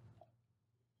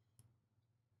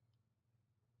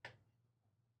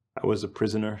 I was a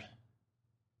prisoner.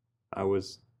 I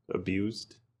was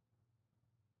abused.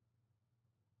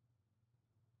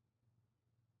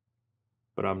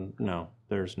 But no,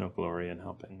 there's no glory in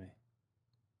helping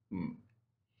me.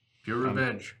 Pure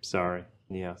revenge. Sorry.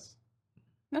 Yes.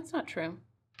 That's not true.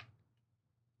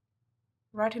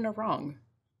 Right and a wrong.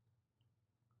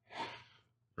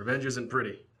 Revenge isn't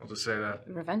pretty. I'll just say that.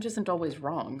 Revenge isn't always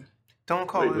wrong. Don't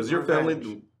call Wait, it was your revenge. family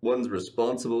the ones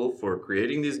responsible for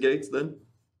creating these gates then?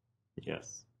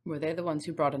 Yes. Were they the ones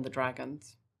who brought in the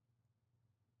dragons?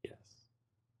 Yes.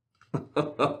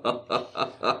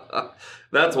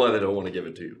 That's why they don't want to give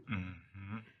it to you.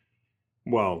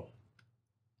 Well,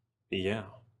 yeah.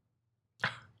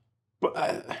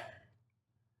 But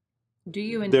Do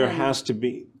you intend? there has to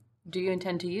be... Do you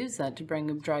intend to use that to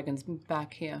bring dragons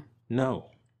back here?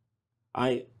 No.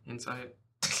 Insight.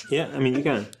 Yeah, I mean, you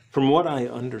can. From what I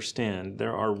understand,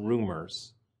 there are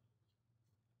rumors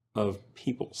of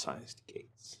people-sized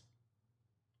gates.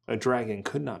 A dragon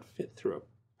could not fit through a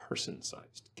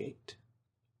person-sized gate.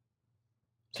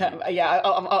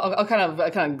 I'll kind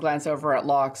of glance over at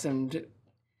Locks and.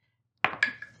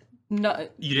 No,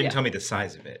 You didn't tell me the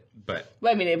size of it, but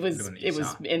Well, I mean, it The was one that you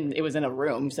saw. in a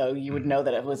room, so you would know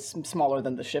that it was smaller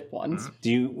than the ship ones. Do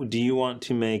you want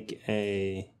to make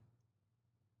a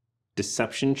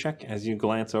deception check as you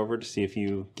glance over to see if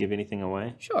you give anything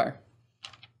away? Sure.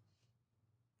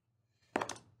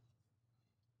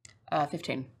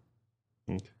 15.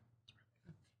 Okay.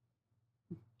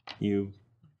 You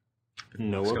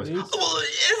know of these?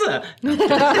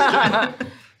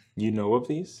 You know of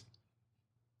these?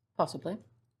 Possibly.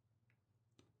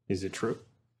 Is it true?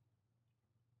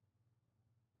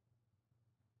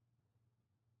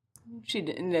 She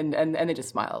did, and they just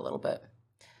smile a little bit.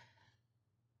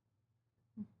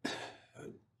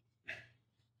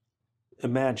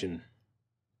 Imagine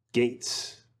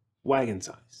gates, wagon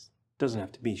size. Doesn't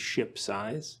have to be ship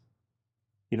size.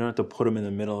 You don't have to put them in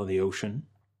the middle of the ocean.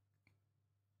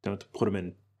 You don't have to put them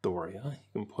in Doria.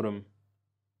 You can put them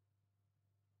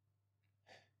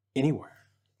anywhere.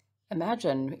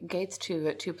 Imagine gates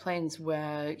to planes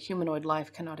where humanoid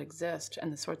life cannot exist,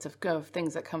 and the sorts of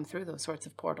things that come through those sorts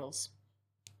of portals.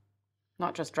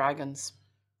 Not just dragons,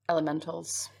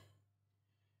 elementals,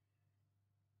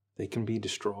 They can be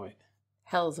destroyed.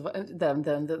 hells of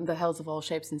the hells of all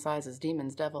shapes and sizes,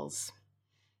 demons, devils.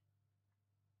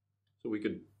 So we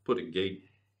could put a gate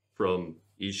from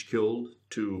Ishkild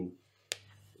to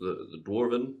the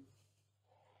Dwarven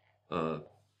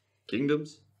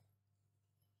kingdoms.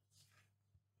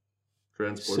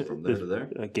 Transport from there to there.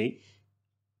 A gate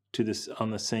to this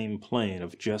on the same plane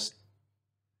of just.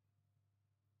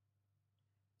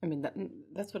 I mean,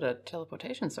 that's what a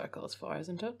teleportation circle is for,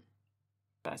 isn't it?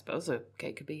 But I suppose a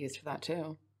gate could be used for that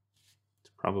too.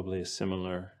 It's probably a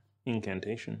similar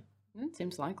incantation. It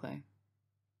seems likely.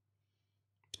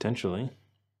 Potentially.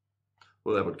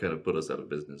 Well, that would kind of put us out of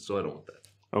business, so I don't want that.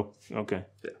 Oh, okay.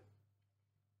 Yeah.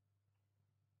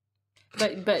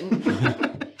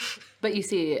 But you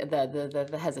see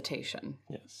the hesitation.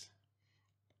 Yes.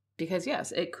 Because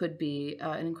yes, it could be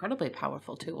an incredibly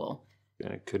powerful tool.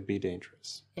 And it could be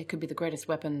dangerous. It could be the greatest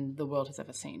weapon the world has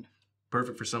ever seen.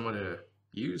 Perfect for someone to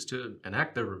use to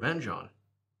enact their revenge on.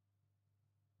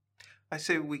 I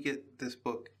say we get this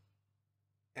book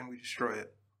and we destroy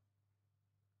it.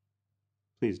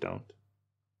 Please don't.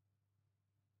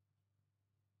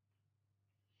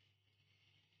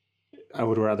 I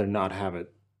would rather not have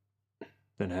it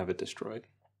than have it destroyed.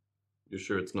 You're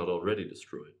sure it's not already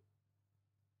destroyed?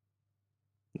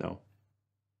 No.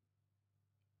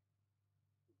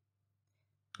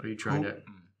 Are you trying to?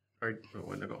 Are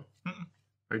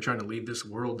you trying to leave this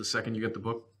world the second you get the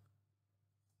book?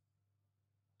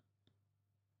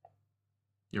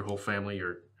 Your whole family,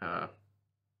 your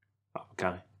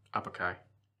Okay. Apakai,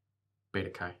 Beta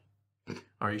Kai.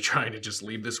 Are you trying to just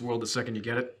leave this world the second you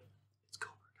get it? It's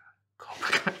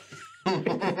Cobra Kai.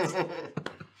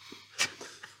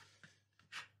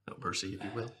 No mercy, if you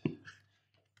will.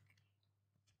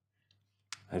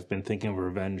 I've been thinking of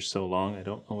revenge so long, I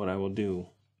don't know what I will do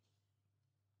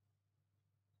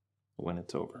when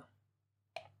it's over.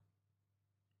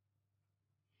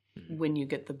 When you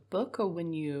get the book, or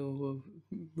when you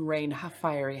rain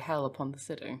fiery hell upon the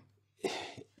city?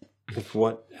 If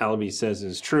what Albie says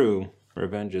is true,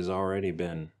 revenge has already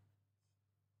been,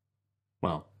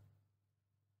 well,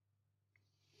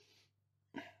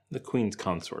 the Queen's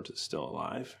consort is still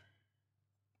alive.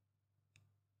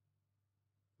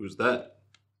 Who's that?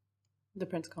 The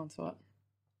Prince Consort.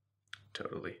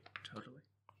 Totally.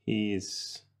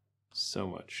 He's so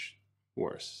much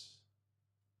worse.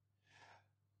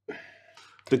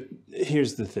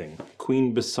 Here's the thing.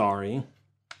 Queen Basari,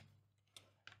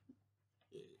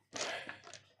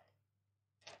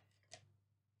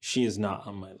 she is not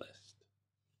on my list.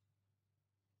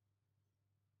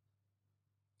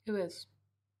 Who is?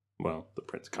 Well, the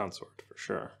Prince Consort, for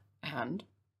sure. And?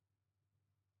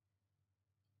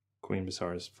 Queen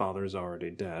Basari's father is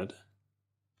already dead.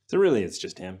 So really, it's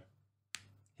just him.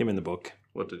 Him in the book.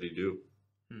 What did he do?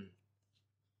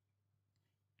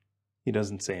 He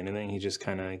doesn't say anything. He just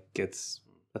kind of gets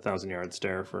 1,000-yard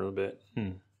stare for a bit.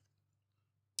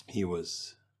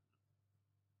 He's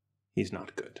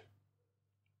not good.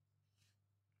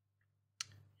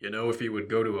 You know if he would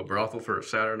go to a brothel for a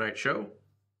Saturday night show?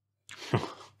 What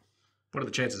are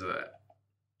the chances of that?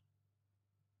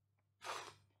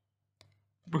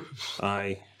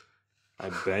 I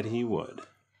bet he would.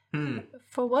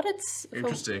 For what it's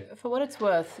Interesting. For what it's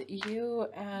worth, you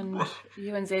and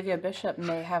Xavier Bishop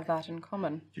may have that in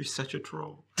common. You're such a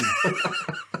troll.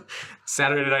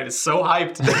 Saturday night is so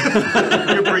hyped.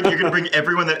 You're gonna bring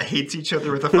everyone that hates each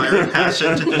other with a fire and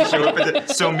passion to just show up at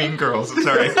the So Mean Girls.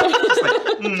 Sorry. Just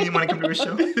like, you want to come to a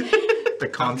show? The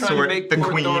consort, the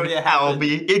queen,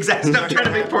 Albie. Exactly. Stop trying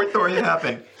to make Port Thoria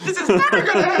happen. This is never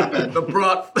gonna happen.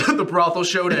 The brothel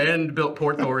show to end built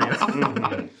Port Thoria. Oh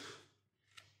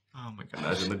my god.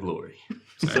 Imagine the glory.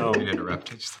 Sorry, I didn't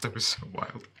interrupt. I just thought that was so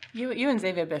wild. You and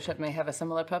Xavier Bishop may have a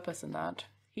similar purpose in that.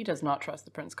 He does not trust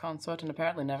the Prince Consort and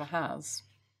apparently never has.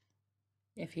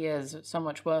 If he is so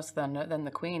much worse than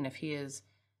the Queen, if he is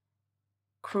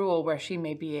cruel where she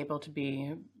may be able to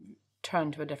be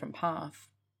turned to a different path.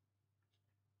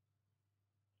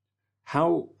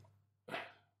 How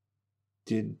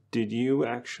did you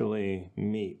actually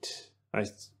meet? I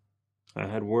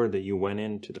had word that you went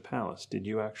into the palace. Did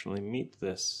you actually meet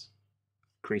this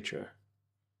creature?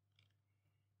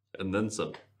 And then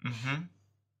some. Mm-hmm.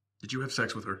 Did you have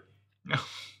sex with her? No.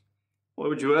 Why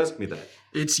would you ask me that?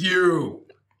 It's you!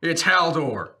 It's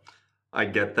Haldor! I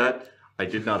get that. I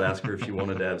did not ask her if she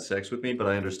wanted to have sex with me, but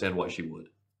I understand why she would.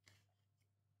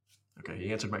 Okay,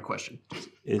 he answered my question.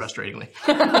 Is- Frustratingly.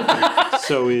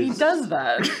 So He is does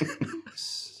that.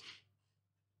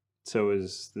 so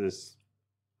is this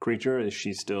creature? Is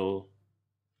she still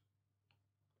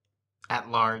At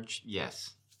large,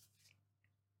 yes.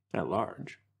 at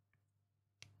large?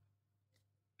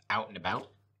 Out and about,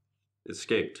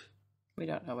 Escaped. We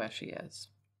don't know where she is.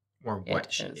 or what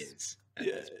It she is.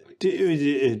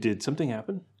 is. Did something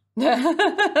happen?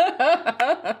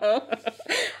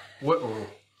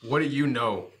 What do you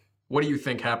know? What do you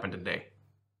think happened today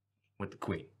with the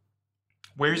Queen?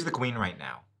 Where's the queen right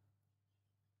now?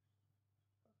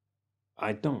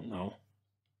 I don't know.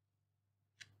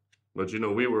 But you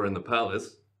know, we were in the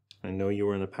palace. I know you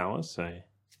were in the palace. I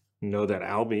know that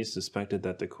Albie suspected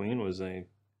that the queen was a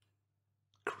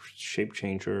shape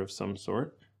changer of some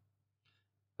sort.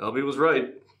 Albie was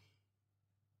right.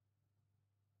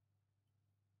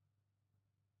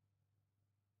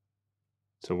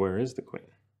 So where is the queen?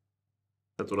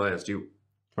 That's what I asked you.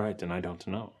 Right, and I don't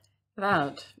know.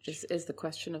 That is the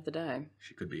question of the day.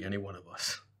 She could be any one of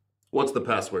us. What's the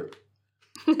password?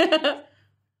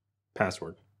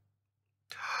 Password.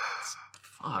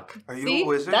 Fuck. Are you See? a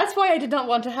wizard? That's why I did not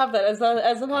want to have that as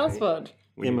a password.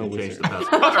 We I'm a need to change wizard. the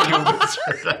password. Are you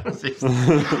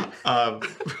a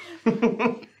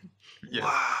wizard? Yes.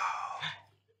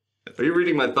 Are you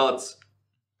reading my thoughts?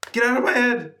 Get out of my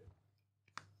head!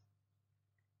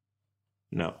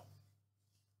 No.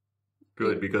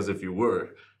 Good, because if you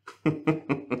were...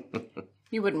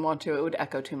 You wouldn't want to. It would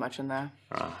echo too much in there.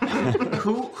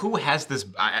 Who has this?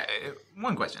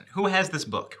 One question: who has this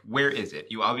book? Where is it?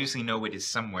 You obviously know it is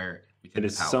somewhere within It the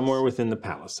is palace. somewhere within the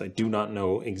palace. I do not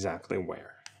know exactly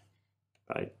where.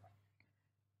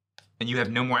 And you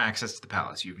have no more access to the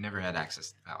palace. You've never had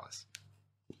access to the palace.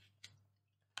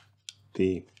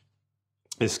 The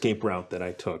escape route that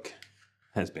I took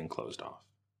has been closed off.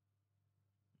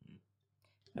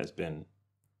 Has been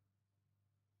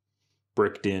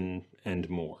bricked in and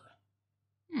more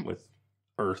with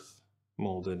earth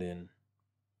molded in.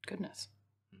 Goodness.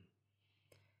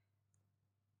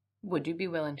 Would you be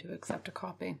willing to accept a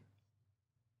copy?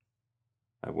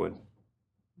 I would.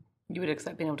 You would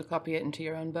accept being able to copy it into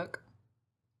your own book?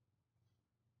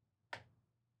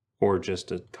 Or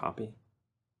just a copy.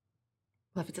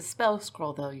 Well, if it's a spell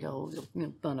scroll, though, you'll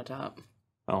burn it up.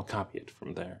 I'll copy it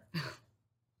from there.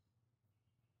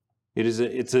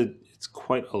 It's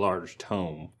quite a large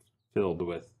tome filled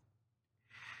with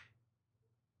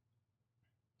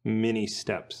many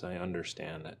steps I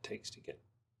understand that takes to get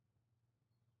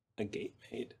a gate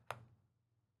made.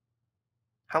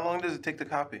 How long does it take to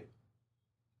copy?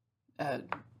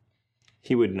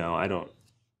 He would know. I don't.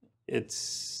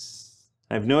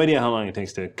 I have no idea how long it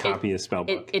takes to copy a spell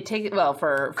book. It takes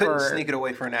for Couldn't sneak it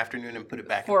away for an afternoon and put it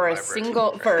back for in a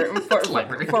the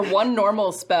library. single for one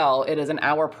normal spell. It is an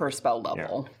hour per spell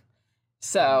level,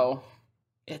 so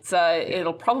it's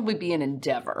it'll probably be an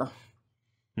endeavor.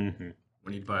 Mm-hmm.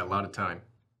 We need to buy a lot of time.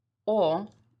 Or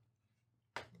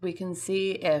we can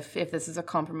see if this is a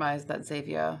compromise that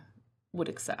Xavier would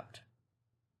accept.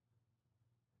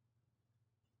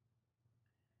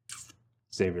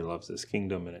 Xavier loves this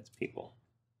kingdom and its people.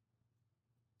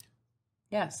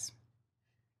 Yes.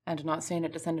 And not seeing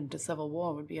it descend into civil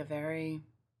war would be a very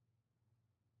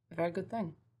good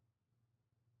thing.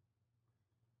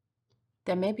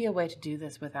 There may be a way to do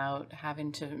this without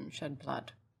having to shed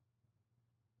blood.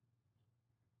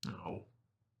 No.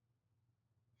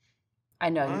 I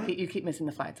know, you keep missing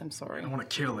the fights. I'm sorry. I don't want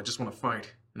to kill, I just want to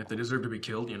fight. And if they deserve to be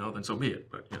killed, then so be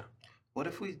it. But, yeah. What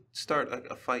if we start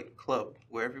a fight club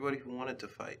where everybody who wanted to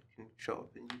fight can show up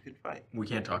and you can fight? We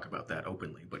can't talk about that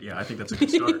openly, but yeah, I think that's a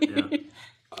good start, yeah.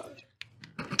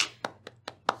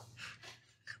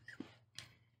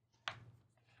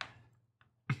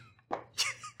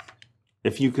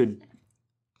 If you could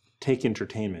take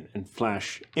entertainment and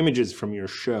flash images from your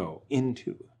show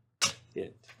into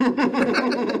it.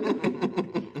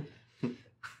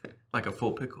 Like a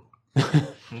full pickle.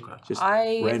 Okay. Just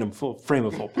random frame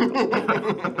of full pickle.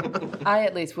 I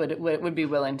at least would be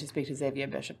willing to speak to Xavier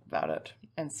Bishop about it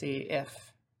and see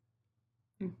if...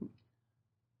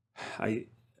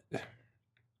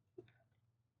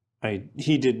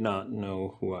 He did not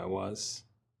know who I was,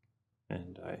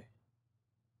 and I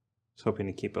was hoping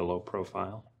to keep a low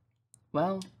profile.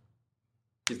 Well...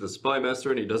 He's the spy master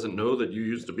and he doesn't know that you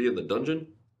used to be in the dungeon?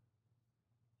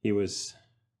 He was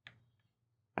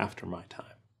after my time.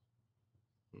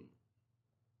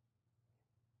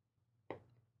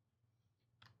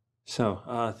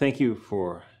 So, thank you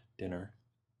for dinner.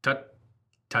 Tut.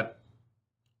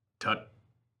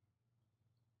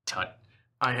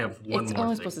 I have one It's more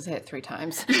only thing. supposed to say it 3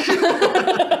 times.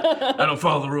 I don't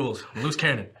follow the rules. I'm loose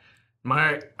cannon.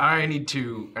 I need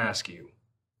to ask you,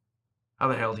 how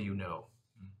the hell do you know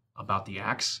about the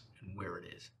axe and where it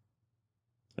is?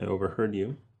 I overheard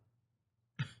you.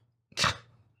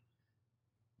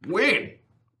 When?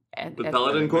 With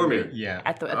Paladin Cormier. Yeah.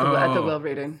 At the will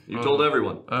reading. You told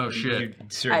everyone. Oh, shit. You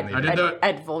certainly I did that.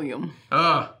 At volume.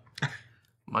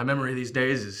 My memory these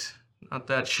days is not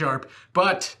that sharp,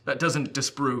 but that doesn't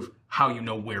disprove how you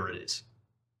know where it is.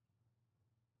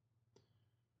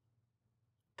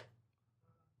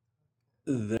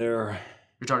 You're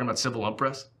talking about civil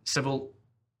unrest? Civil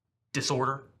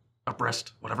disorder?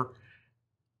 Unrest? Whatever?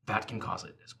 That can cause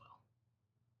it as well.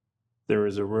 There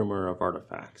is a rumor of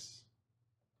artifacts.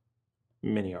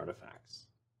 Many artifacts.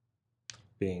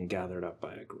 Being gathered up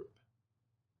by a group.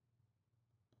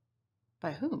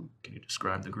 By whom? Can you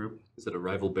describe the group? Is it a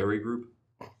rival berry group?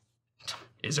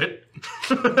 Is it?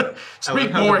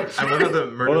 Speak, boy! I love how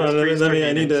the murderous priest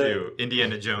turned into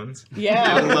Indiana Jones.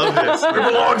 Yeah. I love this. It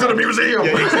belongs in a museum!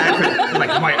 Yeah, exactly.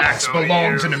 Like my axe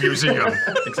belongs in a museum.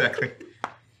 Exactly.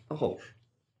 Oh.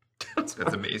 That's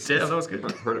amazing. Yeah, that was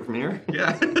good. Heard it from here?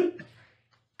 Yeah.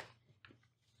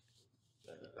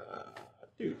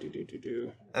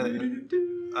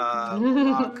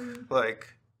 Like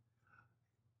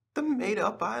the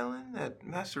made-up island that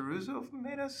Master Ruzo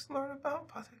made us learn about.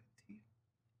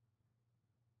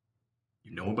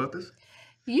 You know about this?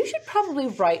 You should probably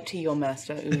write to your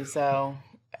master, Uzo.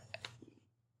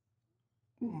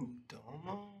 Don't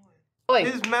know. Oi.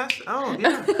 His master. Oh,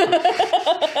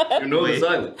 yeah. You know this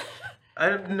island.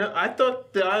 I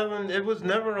thought the island, it was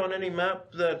never on any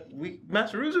map that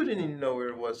Master Ruzo didn't even know where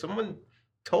it was. Someone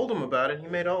told him about it. He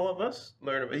made all of us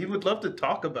learn about it. He would love to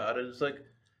talk about it. It's like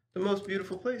the most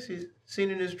beautiful place he's seen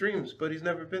in his dreams, but he's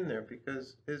never been there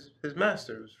because his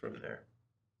master was from there.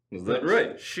 Is that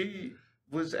right? She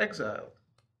was exiled.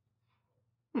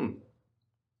 You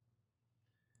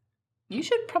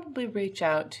should probably reach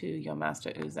out to your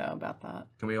master Uzo about that.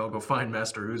 Can we all go find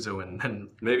Master Uzo and then...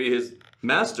 Maybe his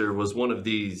master was one of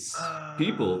these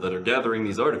people that are gathering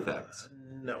these artifacts.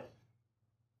 No.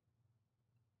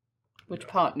 Which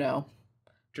part, no?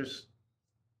 Just...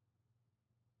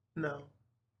 No.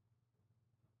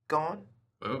 Gone?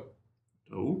 Oh.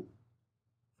 Oh?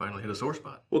 Finally hit a sore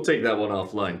spot. We'll take that one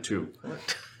offline, too.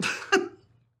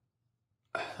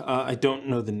 I don't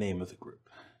know the name of the group.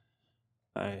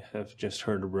 I have just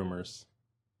heard rumors.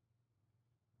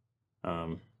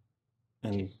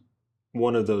 And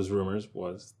one of those rumors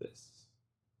was this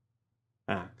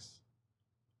axe.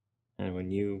 And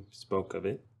when you spoke of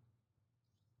it,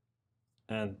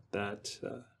 and that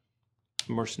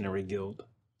mercenary guild,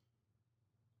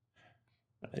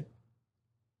 it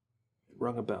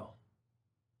rung a bell.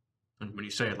 And when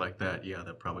you say it like that, yeah,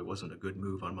 that probably wasn't a good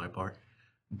move on my part.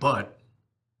 But,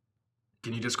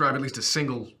 can you describe at least a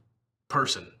single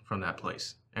person from that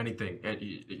place? Anything?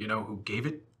 You know who gave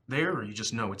it there, or you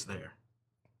just know it's there?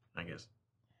 I guess.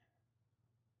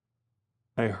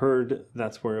 I heard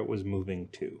that's where it was moving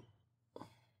to.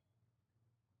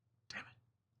 Damn it.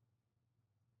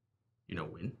 You know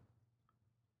when?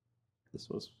 This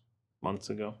was months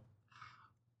ago.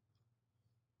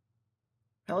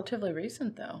 Relatively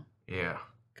recent, though, Yeah,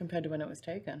 compared to when it was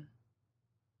taken.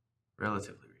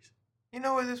 relatively recent. You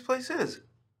know where this place is?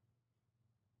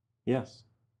 Yes.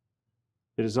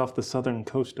 It is off the southern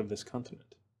coast of this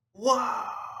continent. Wow.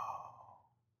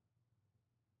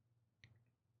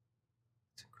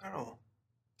 It's incredible.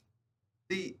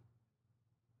 The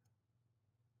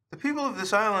people of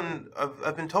this island,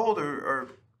 I've been told, are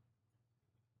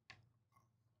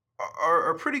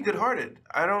pretty good-hearted.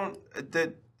 I don't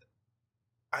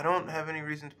have any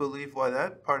reason to believe why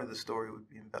that part of the story would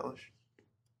be embellished.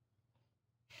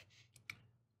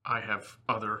 I have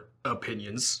other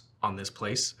opinions on this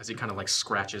place as he kind of like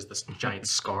scratches this giant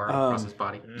scar across his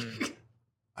body.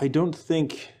 I don't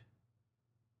think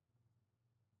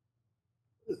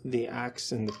the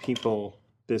axe and the people,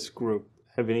 this group,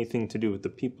 have anything to do with the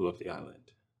people of the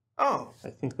island. Oh. I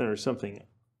think there is something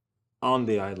on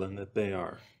the island that they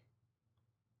are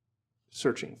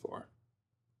searching for.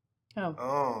 Oh.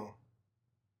 Oh.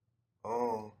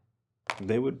 Oh.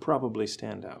 They would probably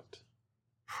stand out.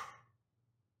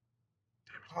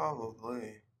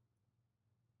 Probably.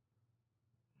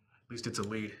 At least it's a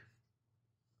lead.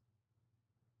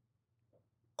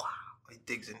 Wow. He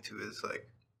digs into his like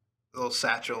little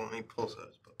satchel and he pulls out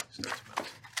his book. Starts about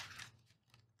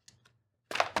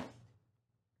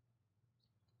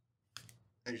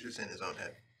it. He's just in his own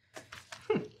head.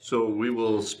 So we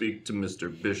will speak to Mr.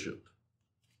 Bishop.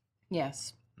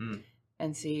 Yes.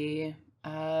 And see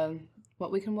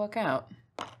what we can work out.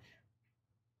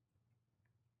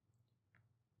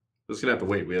 Just gonna have to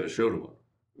wait. We had a show tomorrow.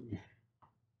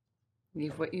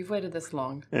 You've waited this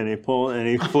long. And he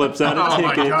flips out a Oh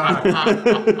my ticket.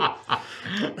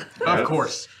 God. Of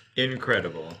course.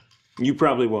 Incredible. You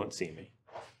probably won't see me,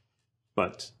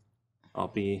 but I'll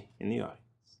be in the audience.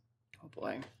 Oh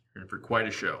boy. You're in for quite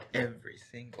a show. Every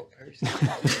single person.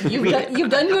 You've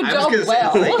done your I was job gonna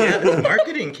well. say, yeah, this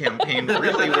marketing campaign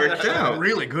really worked out.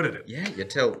 Really good at it. Yeah, you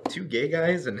tell two gay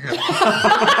guys and have.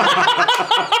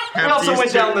 We also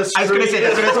went down the street. I was gonna say,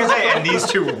 that's what I was gonna say. And these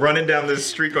two running down the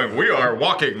street going, we are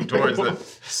walking towards the.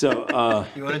 So,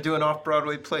 you want to do an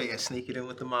off-Broadway play? You sneak it in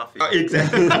with the mafia.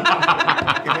 Exactly.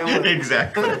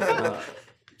 Exactly.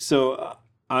 So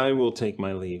I will take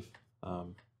my leave.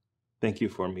 Thank you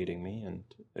for meeting me, and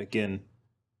again,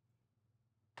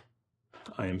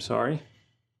 I am sorry.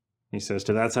 He says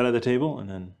to that side of the table, and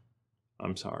then,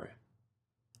 I'm sorry.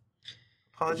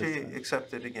 Apology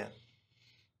accepted again.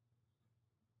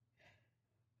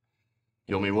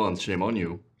 Kill me once, shame on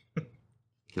you.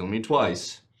 Kill me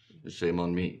twice, shame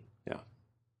on me. Yeah.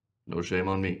 No shame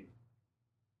on me.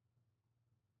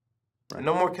 Right.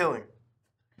 No more killing.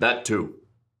 That too.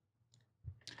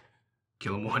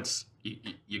 Kill him once.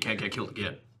 You can't get killed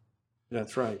again.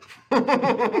 That's right.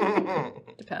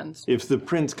 Depends. If the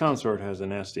prince consort has a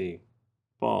nasty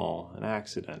fall, an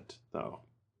accident, though.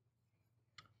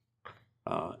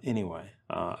 Anyway,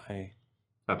 I...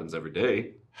 Happens every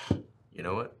day. You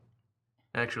know what?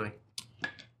 Actually,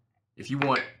 if you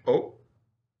want... Oh.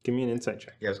 Give me an insight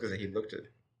check. Yeah, I was gonna say, he looked at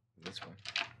this one.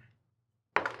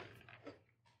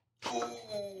 Ooh,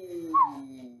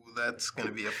 that's going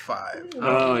to be a 5.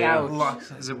 Oh, yeah.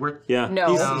 Ouch. Is it worth... Yeah,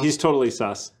 No. he's totally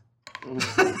sus.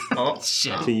 Oh,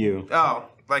 shit. To you. Oh,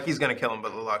 like he's going to kill him,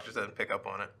 but Lilac just doesn't pick up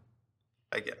on it.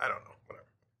 I don't know. Whatever.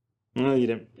 No, you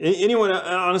didn't. Anyone,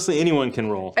 honestly, anyone can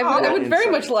roll. I would very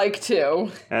Insight. much like to.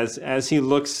 As he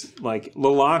looks, like,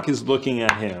 Lilac is looking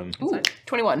at him. Ooh,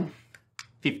 21.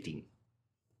 15.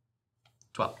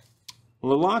 12.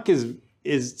 Lilac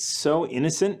is so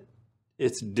innocent,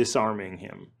 it's disarming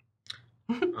him.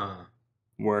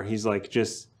 Where he's like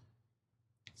just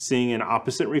seeing an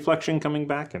opposite reflection coming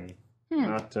back and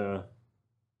not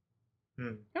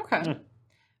Okay.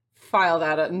 File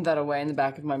that away in the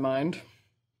back of my mind.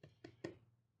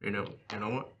 You know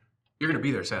what? You're going to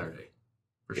be there Saturday.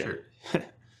 For sure.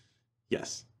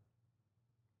 Yes.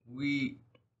 You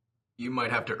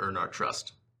might have to earn our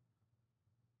trust.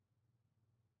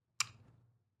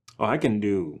 Oh, I can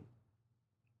do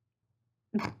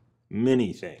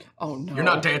many things. Oh no. You're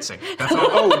not dancing. That's all.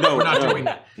 Oh no, We're not no, doing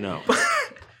that. No.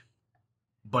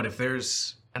 But if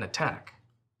there's an attack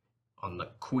on the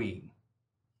Queen,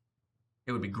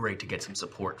 it would be great to get some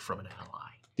support from an ally.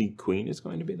 The Queen is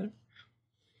going to be there?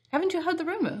 Haven't you heard the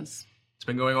rumors? It's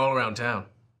been going all around town.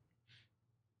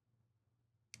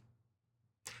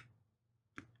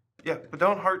 Yeah, but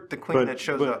don't hurt the queen that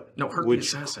shows up. No, hurt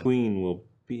Which the assassin. queen will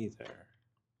be there?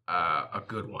 A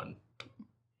good one,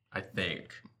 I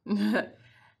think. No,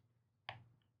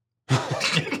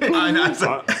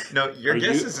 your Are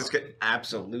guess you- is good.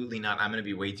 Absolutely not. I'm going to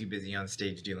be way too busy on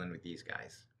stage dealing with these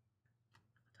guys.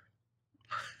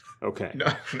 Okay. No,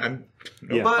 I'm.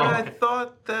 No. Yeah. But I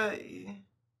thought that...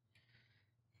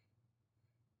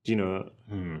 Do you know?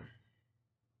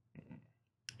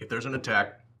 If there's an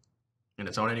attack, and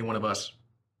it's on any one of us,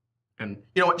 And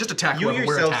you know what? Just attack You whoever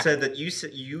we're yourself attacking. said that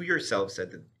you yourself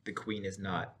said that the queen is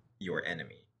not your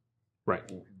enemy. Right.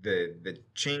 The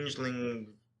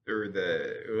changeling or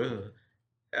the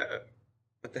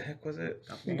what the heck was it?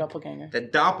 Doppelganger. The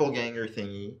doppelganger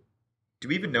thingy. Do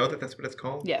we even know that that's what it's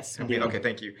called? Yes. Okay, okay,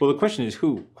 thank you. Well, the question is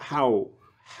who, how,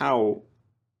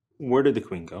 where did the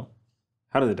queen go?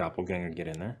 How did the doppelganger get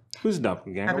in there? Who's the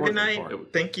doppelganger? Have a good working night. for?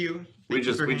 Thank you. We Thank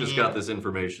you for just hanging got out. this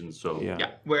information, so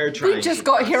Yeah. We're trying. We just to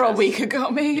got here a process. week ago,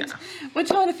 mate. We're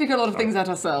trying to figure a lot of things out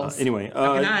ourselves. Anyway,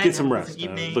 Good night. get some Have a rest.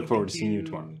 pleasant evening. Look forward to Thank seeing you you.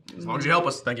 tomorrow. As long as you help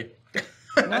us, thank you. I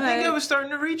think I was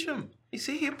starting to reach him. You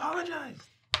see, he apologized.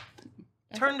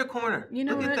 Turned the corner. You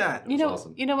know Look what? at that. You know,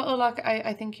 awesome. you know what, Olak?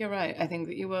 I think you're right. I think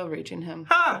that you were reaching him.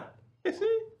 Ha! You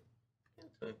see?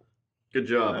 good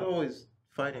Not job. always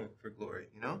fighting for glory,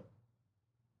 you know?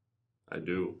 I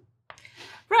do.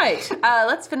 Right.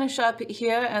 Let's finish up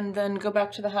here and then go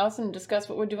back to the house and discuss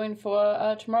what we're doing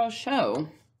for tomorrow's show.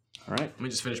 All right. Let me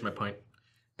just finish my pint.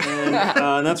 And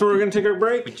that's where we're going to take our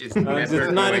break. Which is 'cause never it's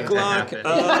 9 going to o'clock.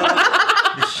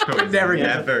 happen. This show is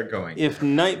never going. If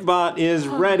Nightbot is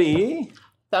ready,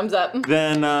 Thumbs up.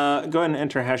 then go ahead and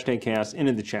enter hashtag chaos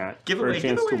into the chat for a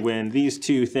chance to win these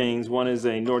two things. One is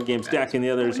a Nord Games deck, and the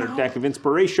other is our deck of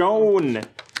inspiration.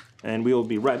 And we will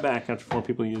be right back after 4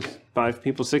 people use 5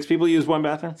 people, 6 people use one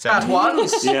bathroom. At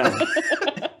once. Yeah.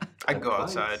 I can go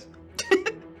outside.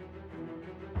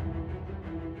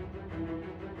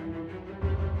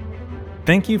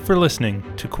 Thank you for listening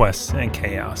to Quests and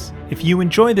Chaos. If you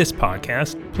enjoy this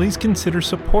podcast, please consider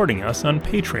supporting us on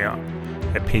Patreon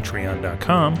at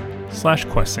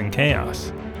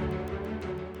patreon.com/questsandchaos.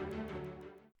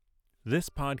 This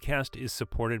podcast is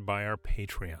supported by our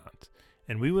Patreons,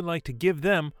 and we would like to give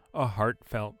them a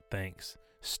heartfelt thanks,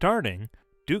 starting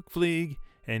Duke Fleeg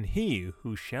and He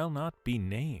Who Shall Not Be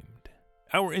Named.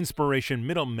 Our inspiration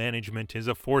middle management is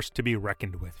a force to be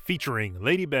reckoned with, featuring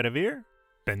Lady Bedivere,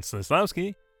 Ben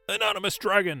Slislawski, Anonymous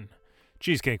Dragon,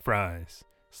 Cheesecake Fries,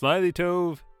 Slyly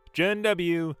Tove, Jen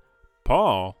W.,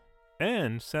 Paul,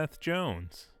 and Seth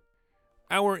Jones.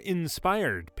 Our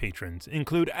inspired patrons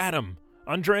include Adam,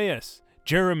 Andreas,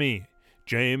 Jeremy,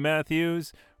 Jay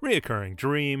Matthews, Reoccurring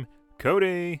Dream,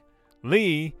 Cody,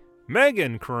 Lee,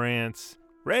 Megan Krantz,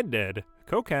 Red Dead,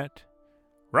 Coquette,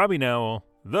 Robbie Nowell,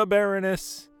 The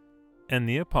Baroness, and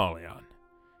the Apollyon.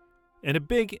 And a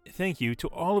big thank you to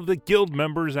all of the guild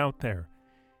members out there.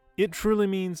 It truly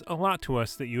means a lot to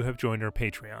us that you have joined our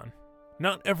Patreon.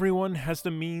 Not everyone has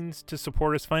the means to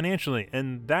support us financially,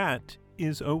 and that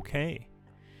is okay.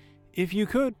 If you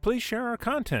could, please share our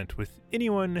content with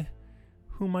anyone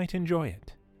who might enjoy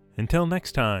it. Until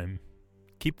next time,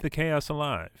 keep the chaos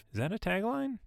alive. Is that a tagline?